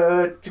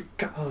hurt you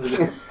caused.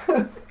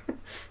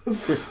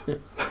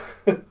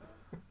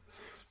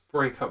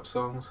 Breakup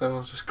songs.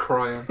 Everyone's just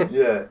crying.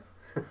 Yeah.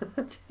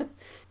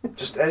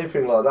 Just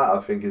anything like that, I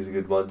think, is a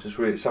good one. Just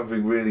really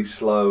something really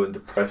slow and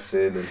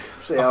depressing. And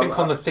See, I think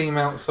on the theme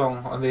out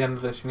song at the end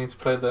of this, you need to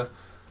play the.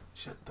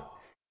 J'adore.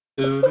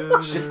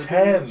 Is it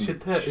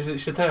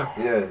J'adore?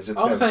 Yeah, J'adore.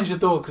 I'm saying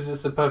J'adore because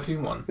it's the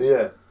perfume one.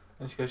 Yeah.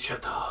 And she goes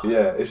J'adore.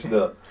 Yeah, it's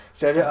not.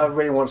 See, I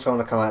really want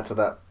someone to come out to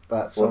that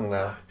song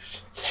now.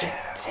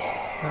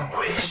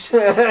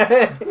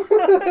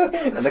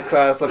 And the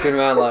crowd's looking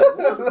around like,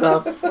 what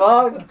the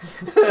fuck?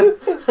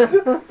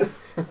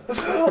 I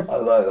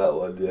like that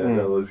one, yeah,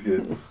 that was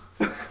good.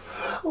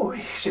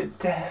 We should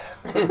damn.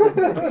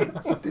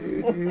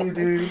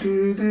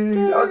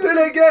 I'll do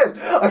it again.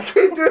 I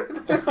keep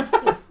doing it.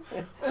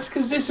 That's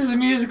because this is a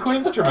musical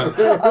instrument.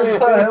 I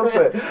can't help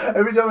it.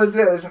 Every time I do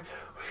it, it's like,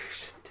 we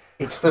should damn.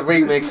 It's the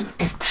remix.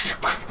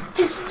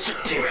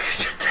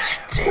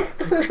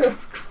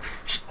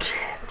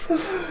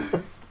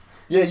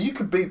 Yeah, you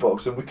could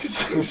beatbox and we could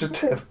sing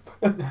Shatem.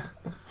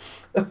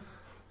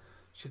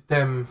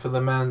 Shatem for the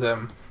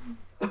Mandem.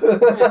 That's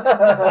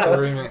the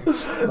remix.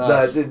 Nice.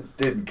 No, it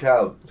didn't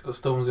count. It's got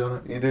Stormzy on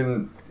it. You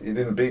didn't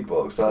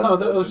beatbox. No,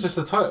 that was just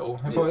the title.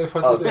 If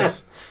I did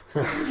this.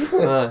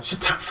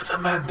 Shatem for the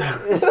Mandem.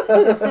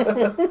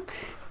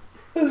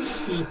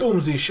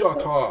 Stormzy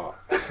shot her.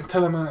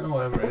 Tell him or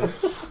whatever it is.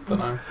 Don't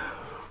know.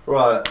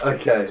 Right,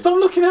 okay. Stop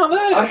looking out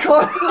there! I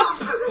can't.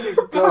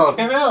 God.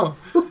 Fucking hell.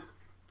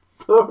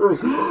 Sorry.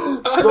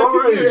 I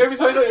look at you every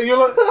time you look, you're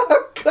like,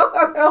 I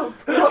can't help.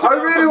 I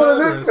really want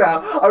to look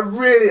now. I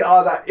really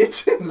are that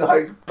itching,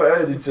 like,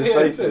 burning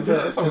sensation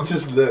to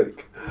just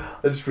look.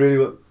 I just really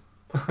want.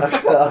 I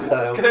can't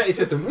help. kinetic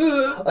system.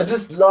 I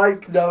just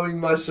like knowing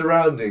my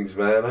surroundings,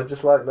 man. I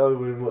just like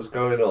knowing what's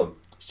going on.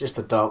 It's just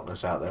the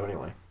darkness out there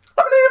anyway.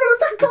 I'm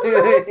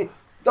leaving a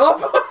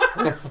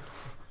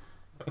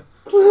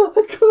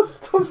I can't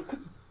stop.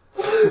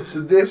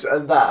 So this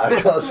and that, I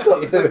can't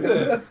stop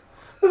doing.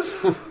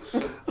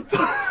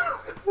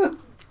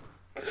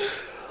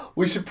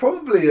 We should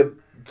probably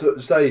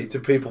say to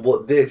people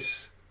what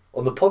this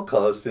on the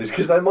podcast is,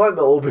 because they might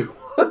not all be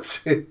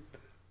watching.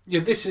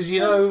 Yeah, this is,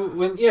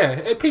 when,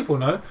 people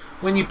know.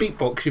 When you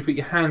beatbox, you put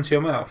your hand to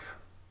your mouth.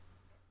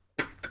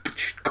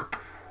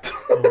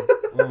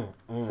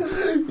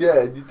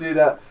 Yeah, and you do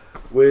that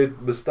weird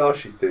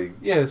moustachey thing.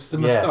 Yeah, it's the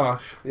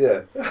moustache.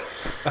 Yeah.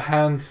 The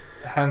hand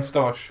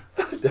stash.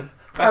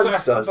 That's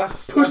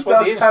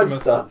what the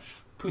instrument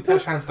is.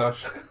 Poutache hand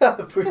stash.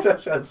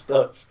 Poutache hand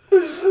stash.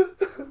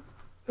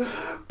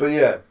 But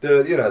yeah,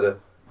 the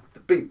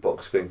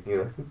beatbox thing,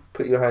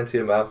 put your hand to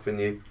your mouth and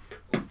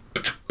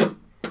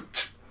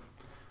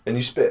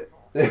you spit.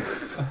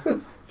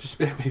 Just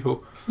spit at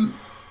people.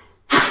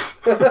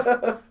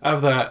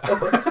 Have that.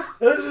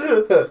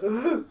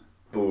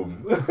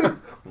 Boom.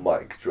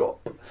 Mic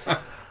drop.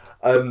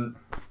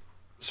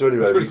 So anyway,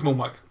 It's a really small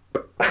mic.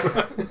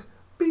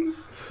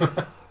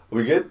 Are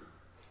we good?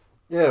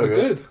 Yeah, we're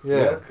good.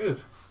 Yeah.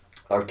 Good.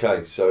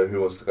 Okay, so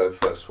who wants to go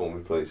first for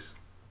me, please?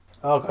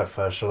 I'll go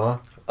first, shall I?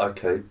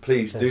 Okay,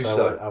 please do Since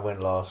so. I went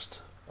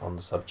last on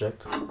the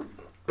subject.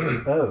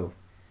 Oh.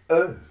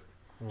 Oh.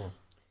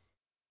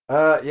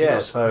 Yeah,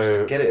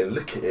 so... Get it and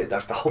look at it,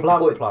 that's the whole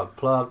Plug, point.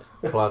 plug.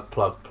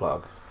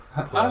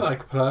 I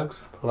like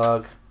plugs.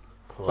 Plug.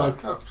 Plug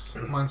cups.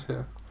 Mine's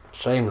here.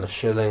 Shameless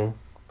shilling.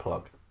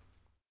 Plug.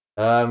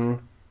 Right,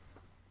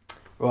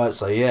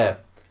 so yeah.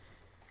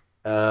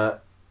 If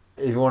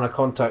you want to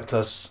contact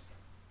us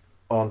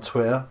on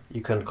Twitter,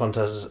 you can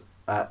contact us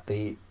at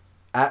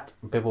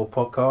Bibble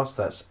Podcast.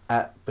 That's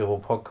at Bibble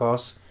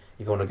Podcast.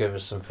 If you want to give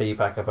us some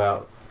feedback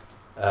about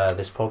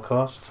this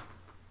podcast,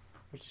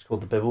 which is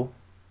called The Bibble.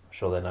 I'm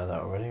sure they know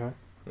that already, right?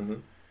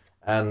 Mm-hmm.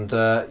 And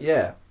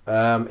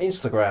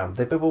Instagram,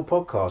 The Bibble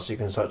Podcast. You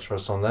can search for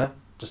us on there.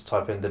 Just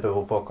type in The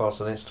Bibble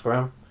Podcast on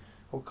Instagram.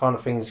 What kind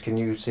of things can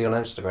you see on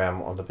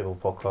Instagram on The Bibble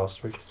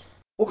Podcast, Richard?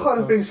 What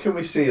kind of things can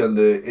we see on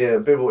the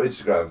Bibble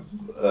Instagram,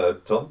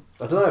 Tom?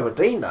 I don't know, but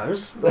Dean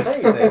knows.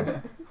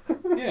 Anything.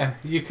 Yeah,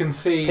 you can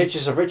see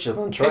Pictures of Richard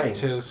on train.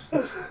 pictures.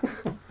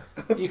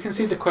 You can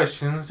see the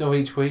questions of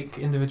each week,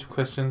 individual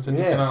questions, and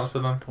you can answer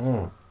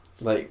them.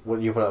 Like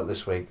what you put up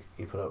this week,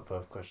 you put up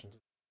both questions.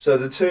 So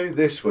the two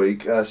this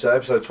week, so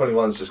episode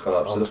 21's just gone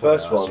up. So the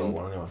first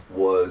one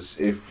was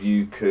if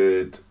you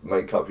could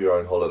make up your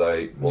own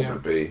holiday, what would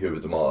it be? Who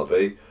would the martyr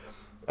be?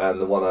 And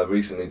the one I've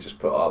recently just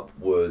put up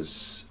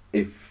was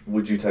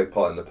would you take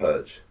part in the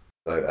purge?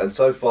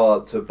 So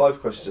far to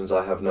both questions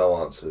I have no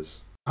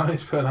answers. I need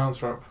to put an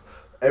answer up.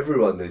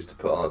 Everyone needs to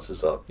put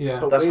answers up. Yeah,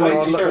 but that's we why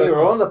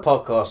were on the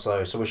podcast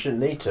though, so we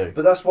shouldn't need to.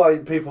 But that's why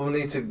people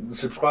need to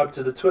subscribe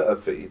to the Twitter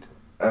feed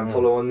and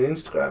follow on the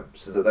Instagram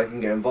so that they can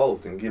get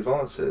involved and give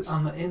answers.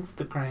 On the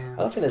Instagram.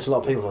 I don't think there's a lot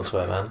of people on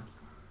Twitter, man.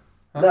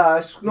 Nah,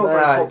 it's not very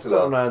popular. It's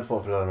not very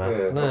popular, man.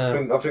 Yeah,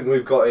 No. I think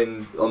we've got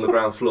in on the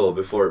ground floor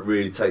before it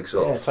really takes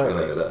off. Yeah,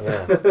 totally.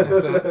 Yeah.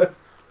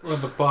 We're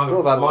on the bar. It's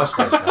all about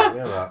MySpace, man.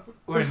 Yeah, right.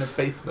 We're in the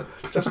basement.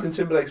 Justin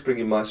Timberlake's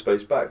bringing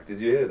MySpace back.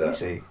 Did you hear that? Is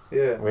he?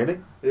 Yeah.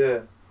 Really? Yeah.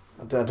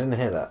 I didn't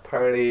hear that.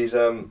 Apparently he's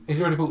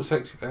He's already bought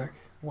Sexy back.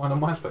 One on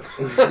MySpace.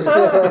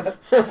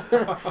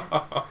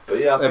 But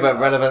yeah, I They're think about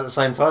relevant at the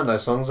same time,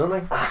 those songs, aren't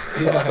they?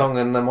 Yeah. That song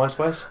and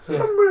MySpace.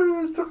 Yeah.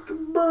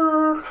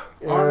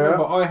 I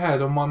remember I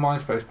had on my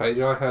MySpace page,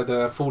 I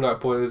had Fall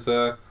Out Boy's,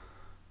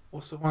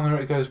 what's the one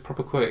where it goes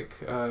proper quick?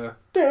 It's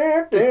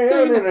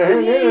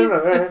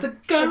the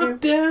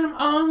goddamn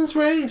arms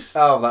race.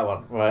 Oh, that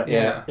one, right?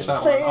 Yeah, Yeah.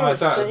 that one. I had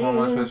that as my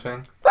MySpace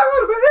thing.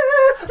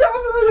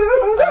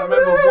 I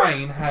remember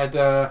Wayne had,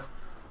 I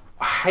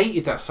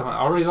hated that song.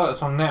 I really like that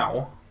song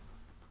now.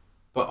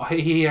 But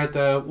he had,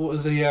 what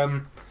was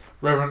the,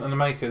 Reverend and the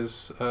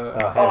Makers? Oh,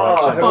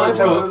 Buy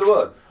tell me the books.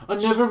 word. I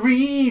never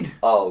read.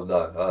 Oh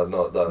no,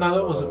 not that.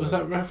 No, that was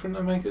that Reverend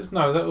and the Makers?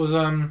 No, that was,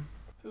 who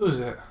was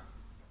it?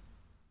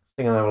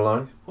 Sing another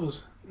line.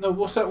 What's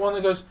that one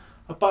that goes,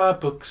 I buy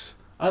books,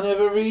 I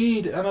never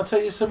read, and I'll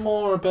tell you some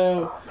more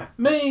about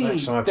me.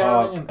 Maximo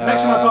down Park. in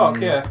Maximo Park,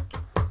 yeah.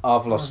 Our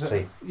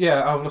Velocity.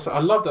 Yeah, Our Velocity. I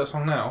love that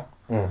song now.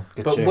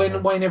 Good But tune, when yeah.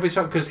 Wayne every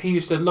time, because he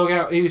used to log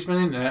out, he used to be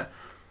on the internet,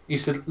 he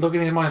used to log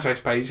in his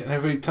MySpace page, and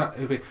every time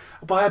he'd be,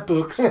 I buy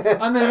books,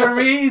 I never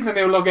read, and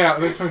he'll log out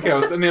and do something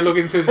else, and he'll log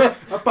into his,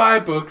 I buy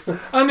books,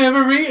 I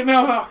never read, and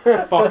I'll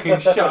like, fucking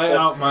shut it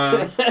up,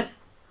 man.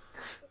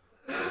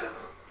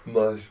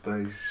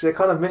 MySpace. See, I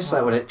kind of miss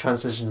that when it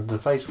transitioned to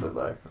Facebook,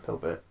 though, a little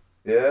bit.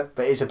 Yeah.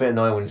 But it's a bit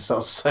annoying when it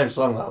starts the same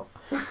song up.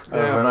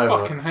 Yeah, and I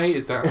over. fucking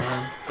hated that,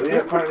 man. But yeah,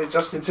 apparently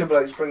Justin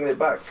Timberlake's bringing it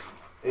back.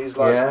 He's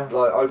like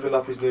opened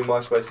up his new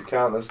MySpace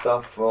account and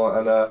stuff,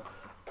 and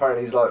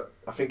apparently he's like,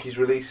 I think he's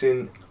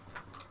releasing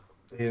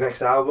his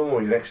next album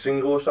or his next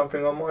single or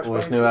something on MySpace. Or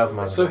his new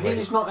album. So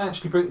he's not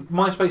actually,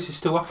 MySpace is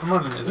still up and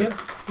running, is it?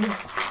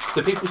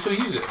 Do people still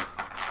use it?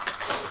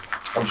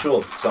 I'm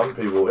sure some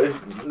people.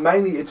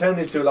 Mainly, it turned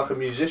into like a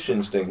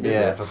musician's thing, didn't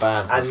Yeah, it? for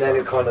bands. And then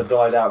it kind of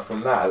died out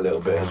from that a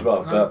little bit as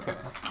well. But Okay.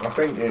 I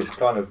think it's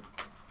kind of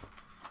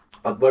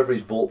whether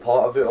he's bought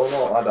part of it or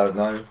not, I don't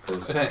know.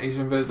 'Cause,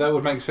 That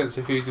would make sense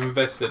if he was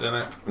invested in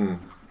it.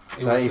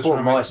 So he bought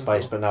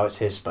MySpace, but now it's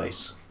his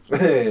space.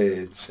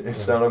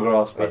 it's no longer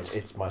our space.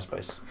 It's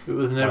MySpace. It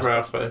was never MySpace.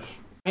 our space.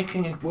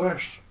 Making it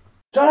worse.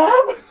 Shut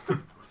up!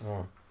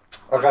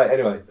 Okay,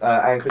 anyway,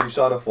 and could you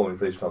sign off for me,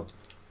 please, Tom?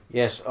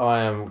 Yes,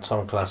 I am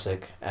Tom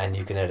Classic, and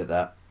you can edit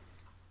that.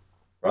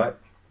 Right?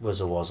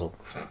 Wazzle wazzle.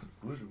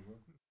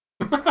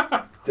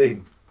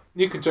 Dean.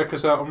 You can check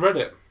us out on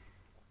Reddit.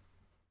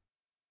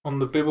 On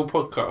the Bibble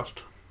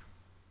Podcast.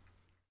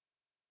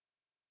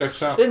 Check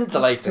us out.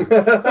 Scintillating.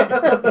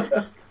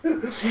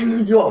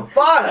 You're on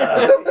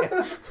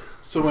fire!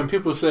 So when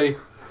people say,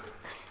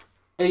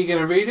 are you going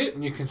to read it?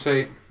 And you can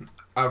say,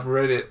 I've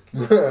read it.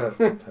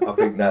 I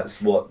think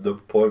that's what the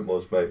point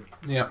was, mate.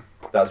 Yeah.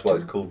 That's why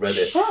it's called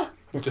Reddit.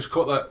 Just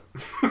got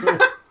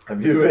that.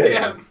 Have you read it?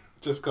 Yeah.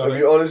 Just got Have it.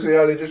 you honestly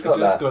only just got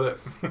that? Got it.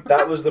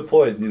 That was the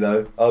point, you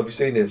know. Oh, have you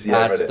seen this?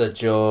 Yeah, That's Reddit. the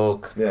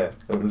joke. Yeah,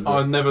 that was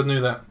I never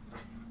knew that.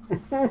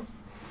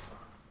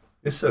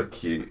 It's so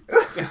cute.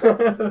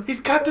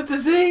 He's got the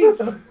disease.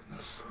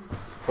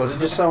 Was it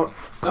just someone...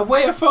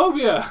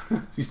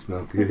 Awayaphobia. You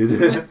smell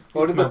good.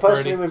 Or did the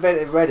person who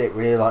invented Reddit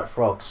really like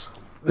frogs?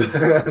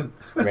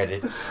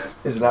 Reddit.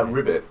 Isn't that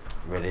Ribbit?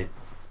 Reddit.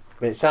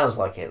 But it sounds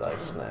like it, though,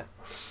 doesn't it?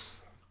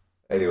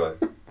 Anyway,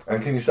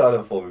 and can you sign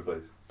up for me,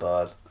 please?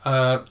 Bud.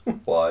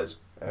 Wise.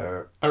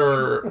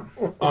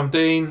 I'm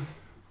Dean. See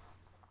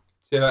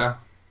you later.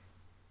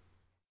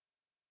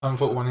 I haven't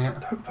thought one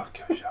yet. Don't fuck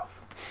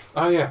yourself.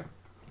 Oh yeah.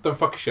 Don't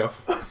fuck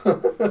yourself.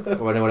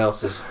 Or anyone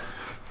else's.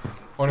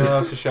 Or anyone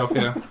else's shelf,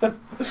 yeah.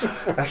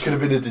 That could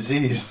have been a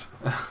disease.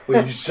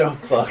 When you shelf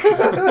fuck.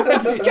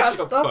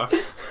 Shut up.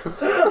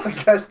 I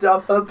gassed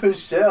up her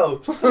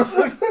shelves. Did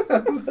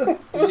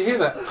you hear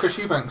that? Chris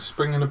Eubanks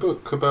bringing a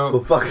book about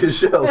Well, fucking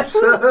shelves.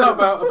 no,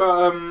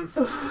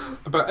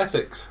 about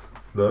ethics.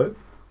 No.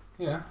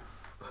 Yeah.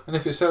 And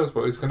if it sells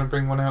well, he's going to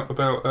bring one out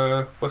about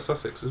West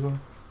Sussex as well.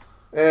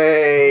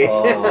 Hey!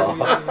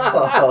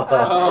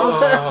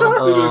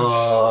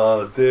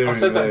 Oh, dear. I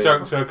said that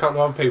joke to a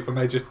couple of other people and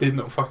they just did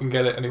not fucking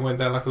get it and it went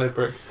down like a lead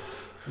brick.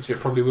 Which it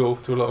probably will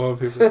to a lot of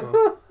other people as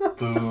well.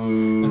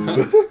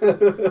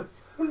 Boo.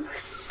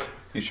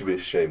 You should be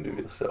ashamed of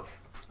yourself.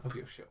 Of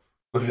your shelf.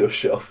 Of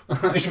yourself.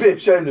 You should be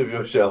ashamed of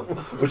yourself,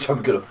 which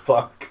I'm gonna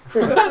fuck.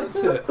 That's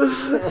it.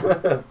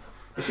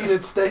 You see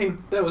that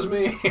stain? That was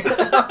me.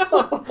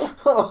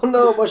 Oh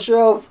no, my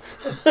shelf!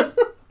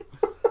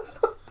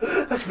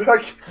 That's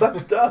my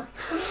stuff.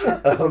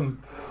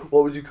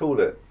 What would you call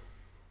it?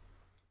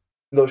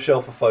 Not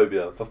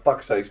shelfophobia. For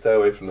fuck's sake, stay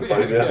away from the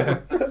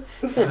phobia.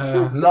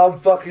 No, I'm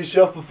fucking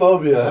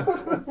shelfophobia.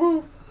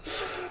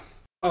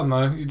 I don't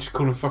know, you just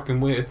call him fucking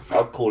weird.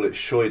 I'll call it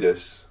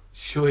shoidus.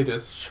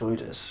 Shoidus.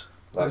 Shoidus.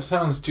 That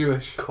sounds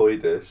Jewish.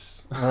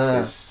 Coitus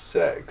is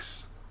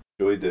sex.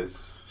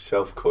 Shoidus.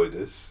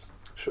 Shelf-coitus.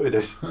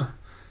 Shoidus.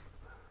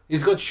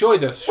 He's got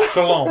shoidus.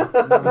 Shalom.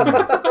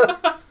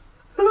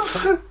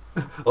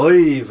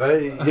 Oi,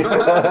 vey. Oi,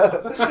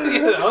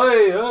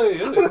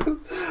 oi, oi.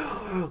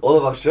 All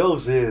of our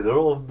shelves here, they're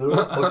all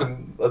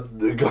fucking.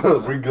 They're gonna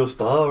Ringo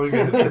Starr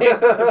again.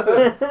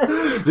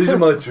 These are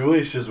my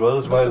Jewish as well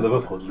as my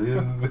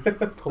Liverpudlian.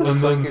 And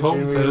then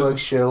Tom said, like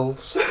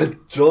shelves.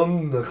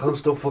 John, I can't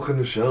stop fucking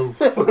the shelf.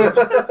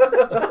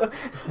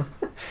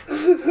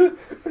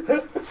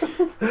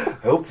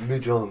 Help me,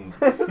 John.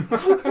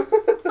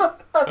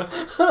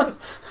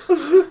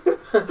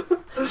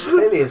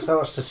 Really, it's so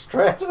much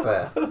distress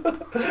there.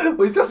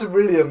 Well, he doesn't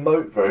really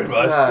emote very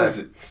much, does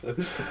it? So,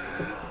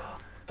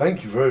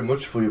 thank you very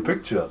much for your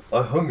picture.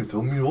 I hung it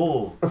on my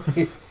wall.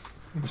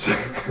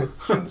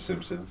 From The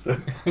Simpsons.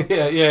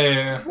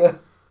 yeah.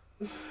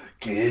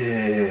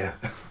 Yeah.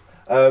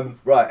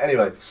 Right.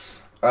 Anyway,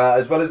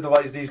 as well as the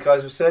ways these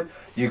guys have said,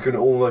 you can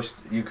almost,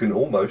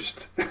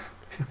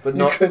 But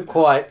not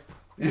quite.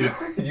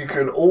 You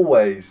can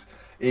always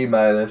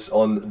email us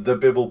on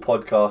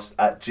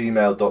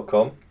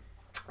thebibblepodcast@gmail.com.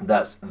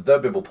 That's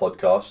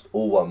thebibblepodcast,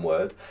 all one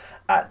word,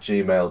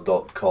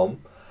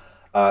 @gmail.com.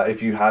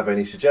 If you have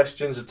any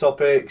suggestions of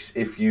topics,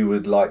 if you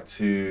would like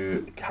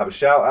to have a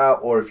shout out,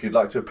 or if you'd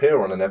like to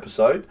appear on an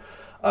episode,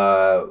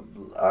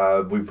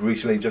 we've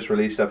recently just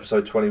released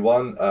episode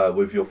 21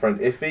 with your friend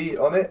Iffy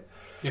on it.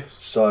 Yes.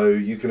 So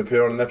you can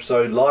appear on an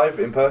episode live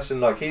in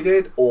person like he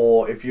did,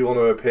 or if you want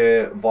to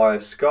appear via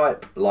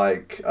Skype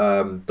like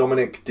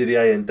Dominic,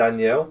 Didier and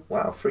Danielle.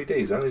 Wow,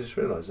 3Ds, I only just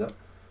realised that.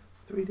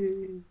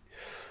 3D.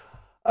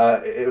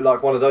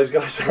 Like one of those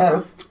guys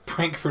have.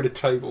 Prank through the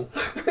table.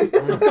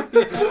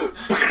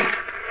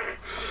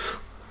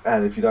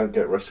 And if you don't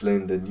get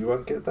wrestling, then you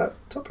won't get that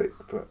topic.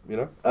 But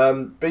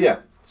yeah.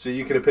 So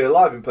you can appear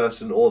live in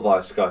person or via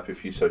Skype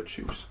if you so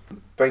choose.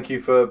 Thank you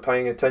for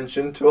paying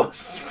attention to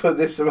us for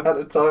this amount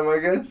of time, I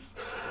guess.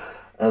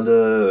 And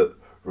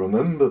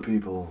remember,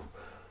 people,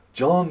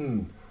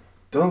 John,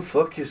 don't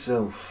fuck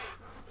yourself.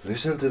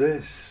 Listen to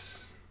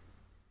this.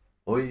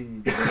 Oi.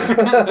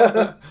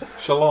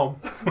 Shalom.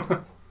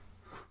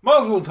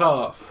 Mazel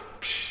tov.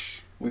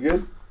 We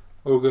good?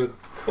 All good.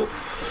 Cool. Is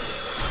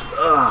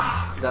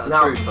that the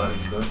Now truth? it's time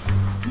to go.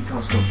 You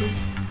can't stop this.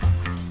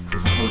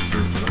 It's the whole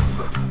truth.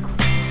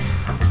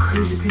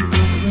 Crazy people in the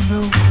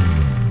window.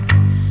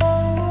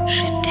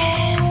 Je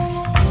t'aime,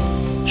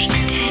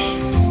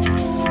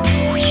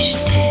 oui je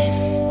t'aime.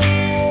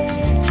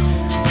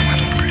 Moi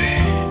non plus.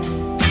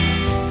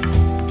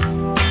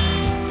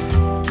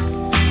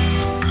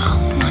 Oh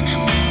mon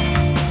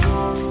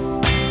amour,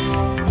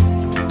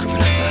 comme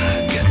la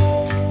vague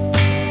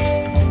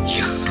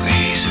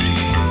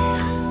irrésolue.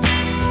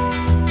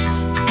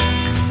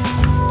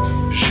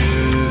 Je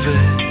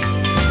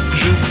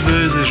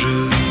vais et je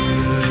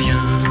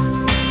viens.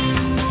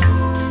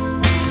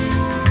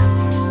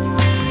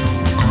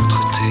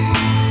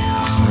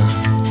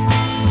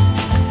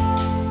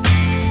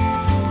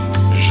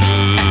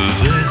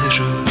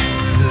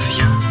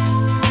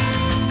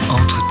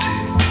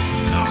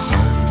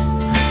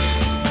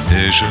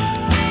 Et je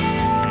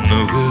me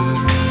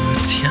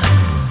retiens.